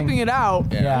someone's watching. typing it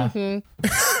out. Yeah.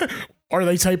 Mm-hmm. Are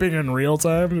they typing in real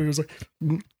time? It was like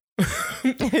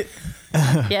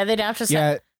Yeah, they'd have to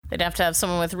Yeah, they'd have to have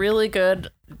someone with really good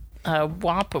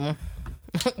whop'em.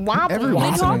 Whop'em. Every They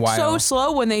once in a talk while. so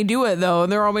slow when they do it, though.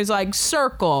 They're always like,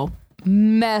 circle,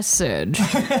 message.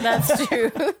 That's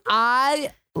true.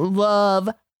 I love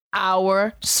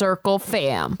our circle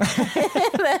fam.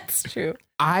 That's true.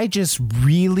 I just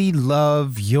really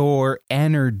love your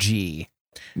energy.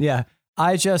 Yeah.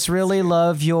 I just really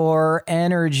love your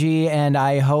energy and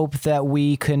I hope that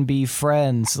we can be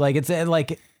friends. Like it's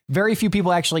like very few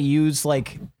people actually use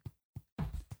like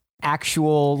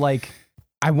actual like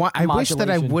I wish that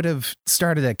I Modulation. would have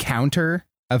started a counter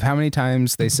of how many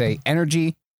times they say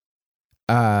energy,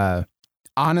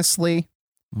 honestly,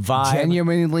 vibe.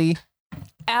 genuinely,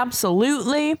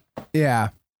 Absolutely. yeah.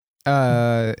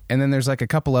 And then there's like a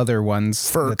couple other ones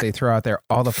Ferk. that they throw out there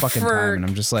all the fucking time, and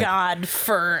I'm just like, God,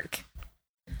 Ferk.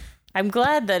 I'm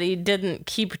glad that he didn't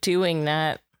keep doing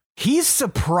that. He's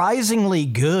surprisingly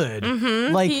good.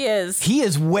 Mm-hmm, Like he is. He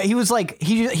is way. He was like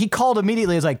he called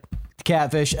immediately. He's like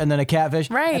catfish and then a catfish.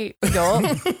 Right.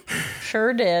 Yup.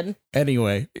 Sure did.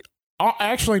 anyway.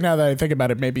 Actually, now that I think about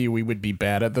it, maybe we would be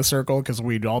bad at the circle because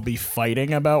we'd all be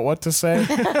fighting about what to say.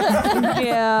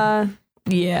 Yeah.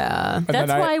 Yeah. And That's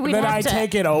then why we'd then have I to-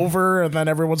 take it over, and then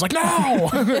everyone's like, "No,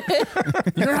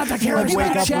 you're not the character."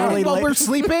 wake up chatting really while late. we're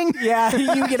sleeping. Yeah,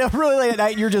 you get up really late at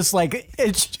night. You're just like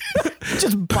it's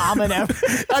just bombing out.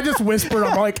 I just whisper,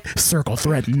 I'm like, "Circle,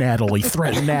 threaten Natalie,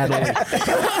 threaten Natalie."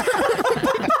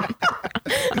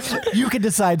 You can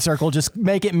decide, Circle. Just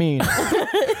make it mean.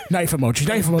 Knife emoji,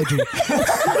 knife emoji.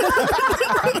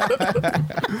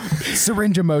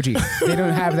 Syringe emoji. They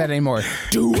don't have that anymore.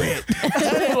 Do it.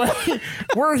 Anyway,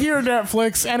 we're here,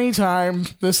 Netflix, anytime.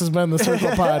 This has been the Circle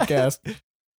Podcast.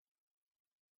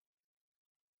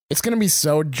 It's gonna be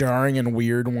so jarring and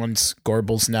weird once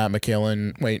Gorbel's not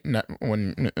McKillen. Wait, not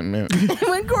when When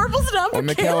Gorbel's not when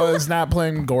Michaela is not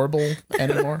playing Gorbel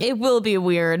anymore. It will be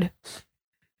weird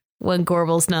when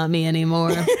Gorbel's not me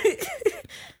anymore.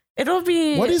 It'll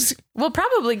be. What is? We'll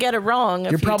probably get it wrong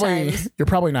a few times. You're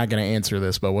probably not gonna answer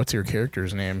this, but what's your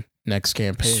character's name next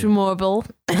campaign? Schmorble.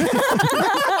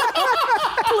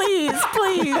 Please,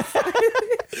 please.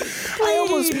 I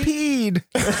almost peed.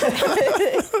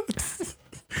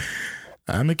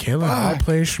 I'm Michaela. I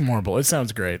play Schmorble. It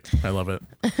sounds great. I love it.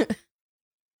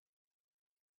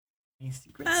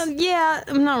 Yeah,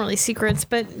 not really secrets,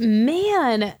 but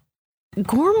man,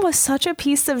 Gorm was such a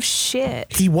piece of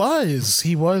shit. He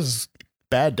was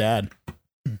bad dad.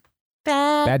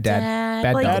 Bad dad.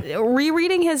 Bad Like dad.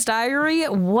 rereading his diary,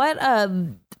 what a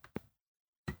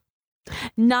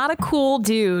not a cool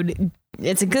dude.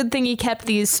 It's a good thing he kept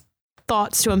these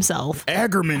thoughts to himself.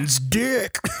 Agerman's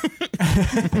dick.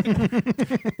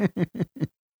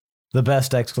 The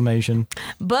best exclamation.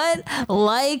 But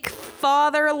like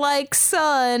father, like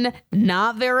son,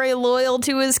 not very loyal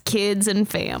to his kids and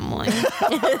family.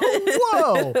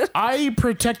 Whoa! I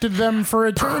protected them for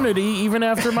eternity, even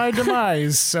after my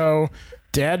demise. So,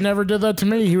 Dad never did that to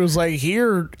me. He was like,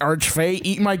 "Here, Archfey,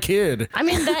 eat my kid." I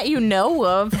mean, that you know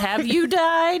of. Have you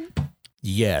died?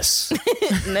 Yes.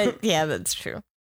 Yeah, that's true.